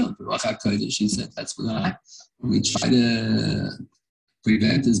Daniel. The Ruach HaKodesh, he said, that's what I have. We try to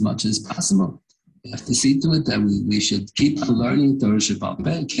prevent as much as possible. We have to see to it that we should keep on learning Torah Shebaal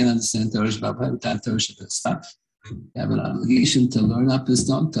Peh. You can't understand Torah Shebaal Peh without Torah Shebaal Peh. You have an obligation to learn up his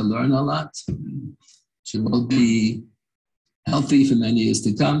tongue, to learn a lot. Should all be healthy for many years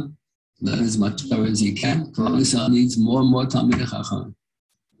to come. Learn as much Torah as you can. Klal Yisrael needs more and more Talmidei Chacham.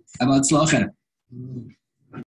 How about Schachter?